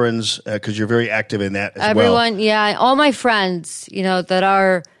veterans, because you're very active in that as well. Everyone, all my friends, that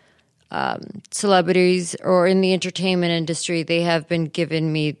are celebrities or in the entertainment industry, they've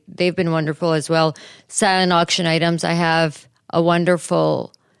been wonderful as well. Silent auction items. I have a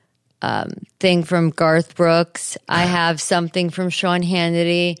wonderful thing from Garth Brooks. I have something from Sean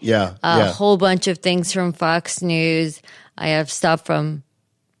Hannity. A whole bunch of things from Fox News. I have stuff from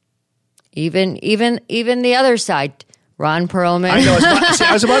even the other side, Ron Perlman. I know.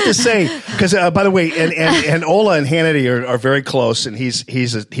 I was about to say, because by the way, and Ola and Hannity are very close, and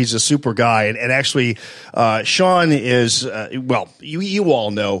he's a super guy, and actually, Sean is you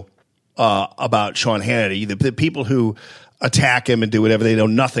all know about Sean Hannity. The people who attack him and do whatever, they know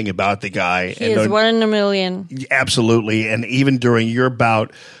nothing about the guy. He is one in a million. Absolutely, and even during your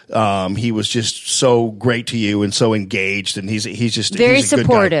bout, he was just so great to you and so engaged, and he's just very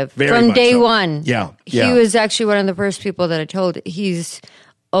supportive from day one. Yeah, he was actually one of the first people that I told. He's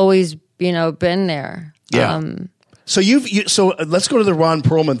always been there. Yeah. So so let's go to the Ron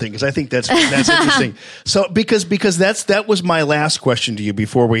Perlman thing, because I think that's interesting. So because that was my last question to you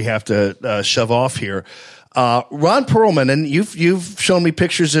before we have to shove off here. Ron Perlman, and you've shown me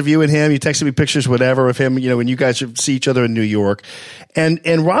pictures of you and him. You texted me pictures, whatever, of him. When you guys see each other in New York, and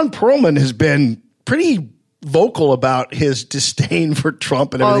Ron Perlman has been pretty vocal about his disdain for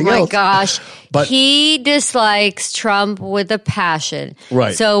Trump and everything else. Oh my gosh, but he dislikes Trump with a passion.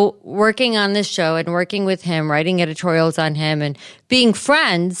 Right. So working on this show and working with him, writing editorials on him, and being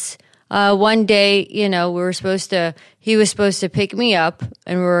friends. One day, he was supposed to pick me up,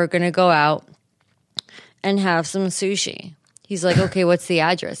 and we were going to go out and have some sushi. He's like, okay, what's the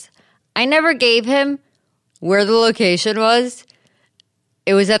address? I never gave him where the location was.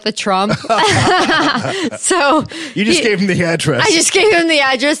 It was at the Trump. So you just gave him the address. I just gave him the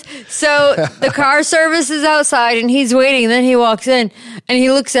address. So the car service is outside and he's waiting. And then he walks in and he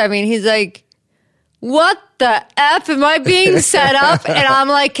looks at me and he's like, what the F am I being set up? And I'm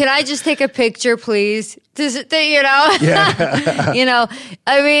like, can I just take a picture, please? Does it, Yeah.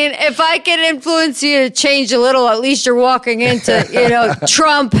 I mean, if I can influence you to change a little, at least you're walking into,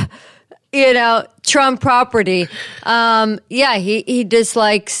 Trump, Trump property. He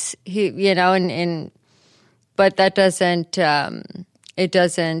dislikes, but that doesn't, it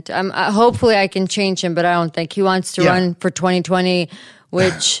doesn't, hopefully I can change him, but I don't think he wants to run for 2020,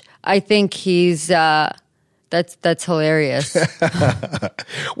 which I think he's, that's hilarious.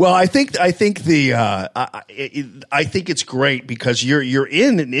 Well, I think it's great because you're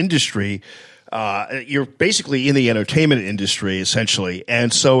in an industry, you're basically in the entertainment industry essentially,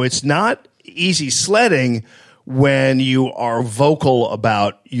 and so it's not easy sledding when you are vocal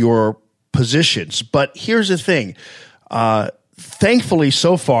about your positions. But here's the thing: thankfully,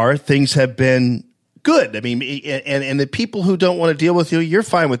 so far things have been good. I mean, and the people who don't want to deal with you, you're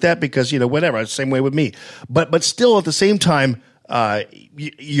fine with that because, whatever, same way with me. But still at the same time,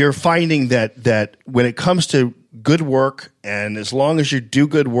 you're finding that when it comes to good work, and as long as you do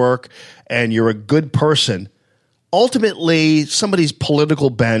good work and you're a good person, ultimately somebody's political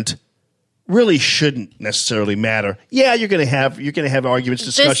bent really shouldn't necessarily matter. Yeah, you're going to have arguments,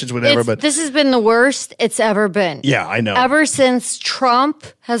 discussions, whatever. But this has been the worst it's ever been. Yeah, I know. Ever since Trump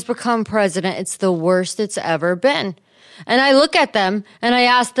has become president, it's the worst it's ever been. And I look at them and I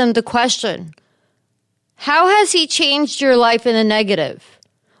ask them the question: how has he changed your life in the negative?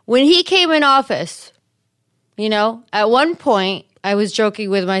 When he came in office, at one point, I was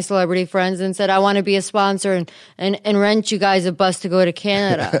joking with my celebrity friends and said, I want to be a sponsor and rent you guys a bus to go to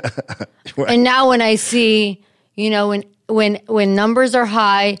Canada. Right. And now when I see, when numbers are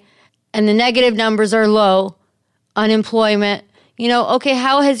high and the negative numbers are low, unemployment, okay,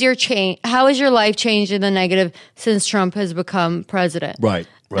 how has your life changed in the negative since Trump has become president? Right.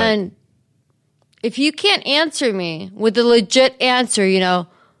 And if you can't answer me with a legit answer,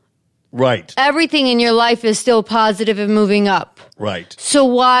 right, everything in your life is still positive and moving up. Right. So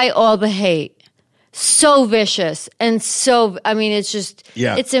why all the hate? So vicious and it's just,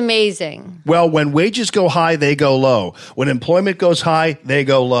 it's amazing. Well, when wages go high, they go low. When employment goes high, they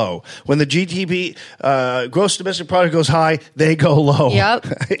go low. When the GDP, gross domestic product goes high, they go low. Yep.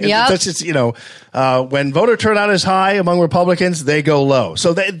 That's just, when voter turnout is high among Republicans, they go low.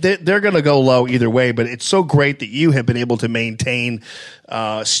 So they're going to go low either way, but it's so great that you have been able to maintain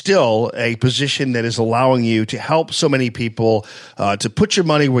still a position that is allowing you to help so many people, to put your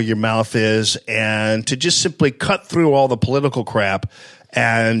money where your mouth is, and to just simply cut through all the political crap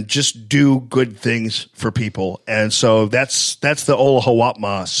and just do good things for people. And so that's the Ola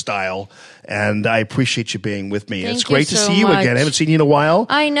Hawatma style. And I appreciate you being with me. Thank it's great you to so see you much. again. I haven't seen you in a while.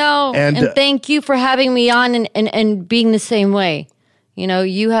 I know. And thank you for having me on and being the same way.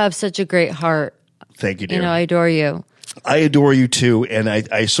 You have such a great heart. Thank you, dear. I adore you. I adore you too, and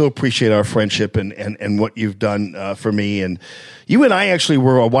I so appreciate our friendship and what you've done for me. And you and I actually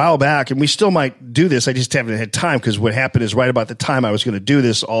were a while back, and we still might do this. I just haven't had time because what happened is right about the time I was going to do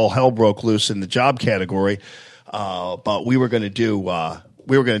this, all hell broke loose in the job category. But we were going to do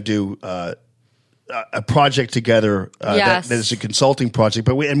a project together Yes. that is a consulting project,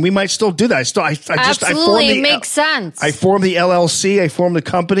 but we might still do that. Absolutely, it makes sense. I formed the LLC. I formed the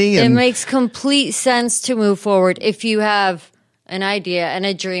company. It And makes complete sense to move forward if you have an idea and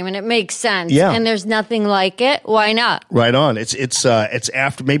a dream, and it makes sense. Yeah. And there's nothing like it. Why not? right on. It's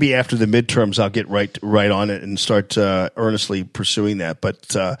after the midterms. I'll get right on it and start earnestly pursuing that.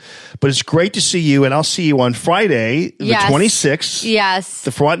 But it's great to see you, and I'll see you on Friday, the 26th. Yes.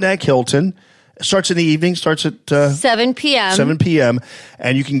 The Frontenac Hilton. Starts in the evening. Starts at 7 p.m. 7 p.m.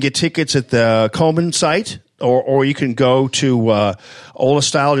 And you can get tickets at the Komen site, or you can go to Ola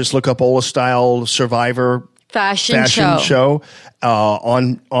Style. Just look up Ola Style Survivor Fashion show.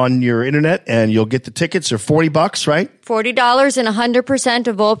 On your internet, and you'll get the tickets. They're $40, right? $40, and 100%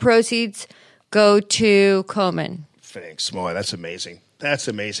 of all proceeds go to Komen. Thanks, boy. That's amazing. That's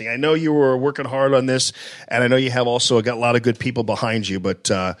amazing. I know you were working hard on this, and I know you have also got a lot of good people behind you, but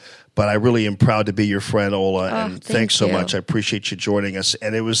I really am proud to be your friend, Ola, and thanks so much. I appreciate you joining us.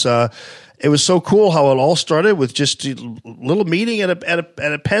 And it was so cool how it all started with just a little meeting at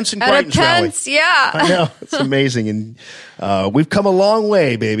a Pence and Crichton's rally. Yeah. I know. It's amazing. And we've come a long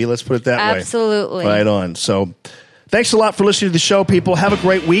way, baby. Let's put it that way. Absolutely. Right on. So thanks a lot for listening to the show, people. Have a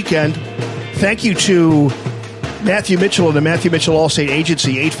great weekend. Thank you to Matthew Mitchell and the Matthew Mitchell Allstate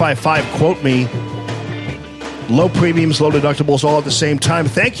Agency, 855-QUOTE-ME. Low premiums, low deductibles, all at the same time.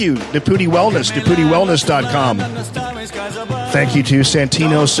 Thank you, Naputi Wellness, NaputiWellness.com. Thank you to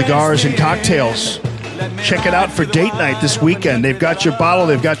Santino Cigars and Cocktails. Check it out for date night this weekend. They've got your bottle,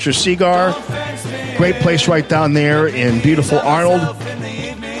 they've got your cigar. Great place right down there in beautiful Arnold.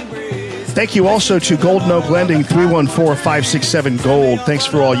 Thank you also to Golden Oak Lending, 314-567-GOLD. Thanks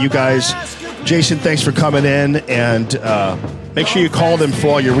for all you guys. Jason, thanks for coming in, and make sure you call them for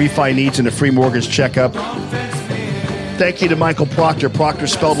all your refi needs and a free mortgage checkup. Thank you to Michael Proctor. Proctor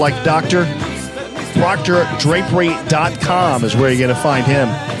spelled like doctor. ProctorDrapery.com is where you're going to find him.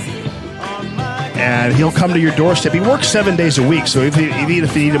 And he'll come to your doorstep. He works 7 days a week, so even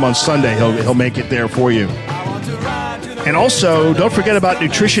if you need him on Sunday, he'll make it there for you. And also, don't forget about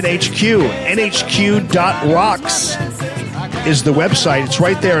Nutrition HQ. NHQ.rocks is the website. It's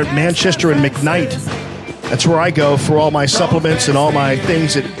right there at Manchester and McKnight. That's where I go for all my supplements and all my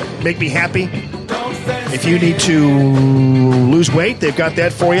things that make me happy. If you need to lose weight, they've got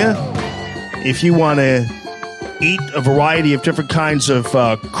that for you. If you want to eat a variety of different kinds of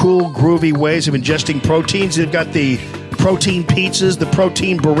cool, groovy ways of ingesting proteins, they've got the protein pizzas, the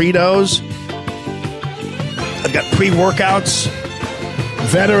protein burritos. I've got pre-workouts,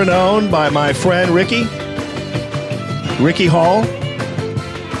 veteran-owned by my friend Ricky Hall.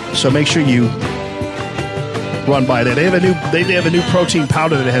 So make sure you run by that. They have a new protein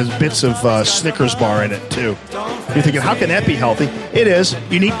powder that has bits of Snickers bar in it too. You're thinking, how can that be healthy? It is.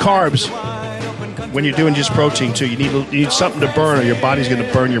 You need carbs when you're doing just protein too. You need something to burn, or your body's going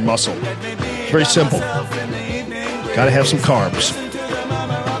to burn your muscle. It's very simple. Got to have some carbs.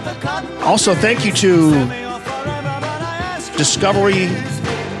 Also, thank you to Discovery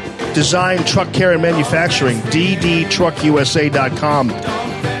Design Truck Care and Manufacturing, ddtruckusa.com.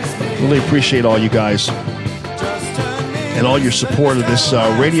 Really appreciate all you guys and all your support of this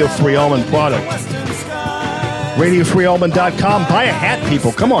Radio Free Almond product. RadioFreeAlmond.com. Buy a hat,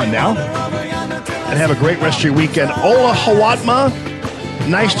 people. Come on now. And have a great rest of your weekend. Ola Hawatma,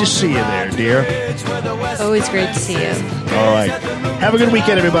 nice to see you there, dear. Always great to see you. All right. Have a good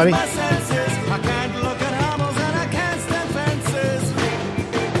weekend, everybody.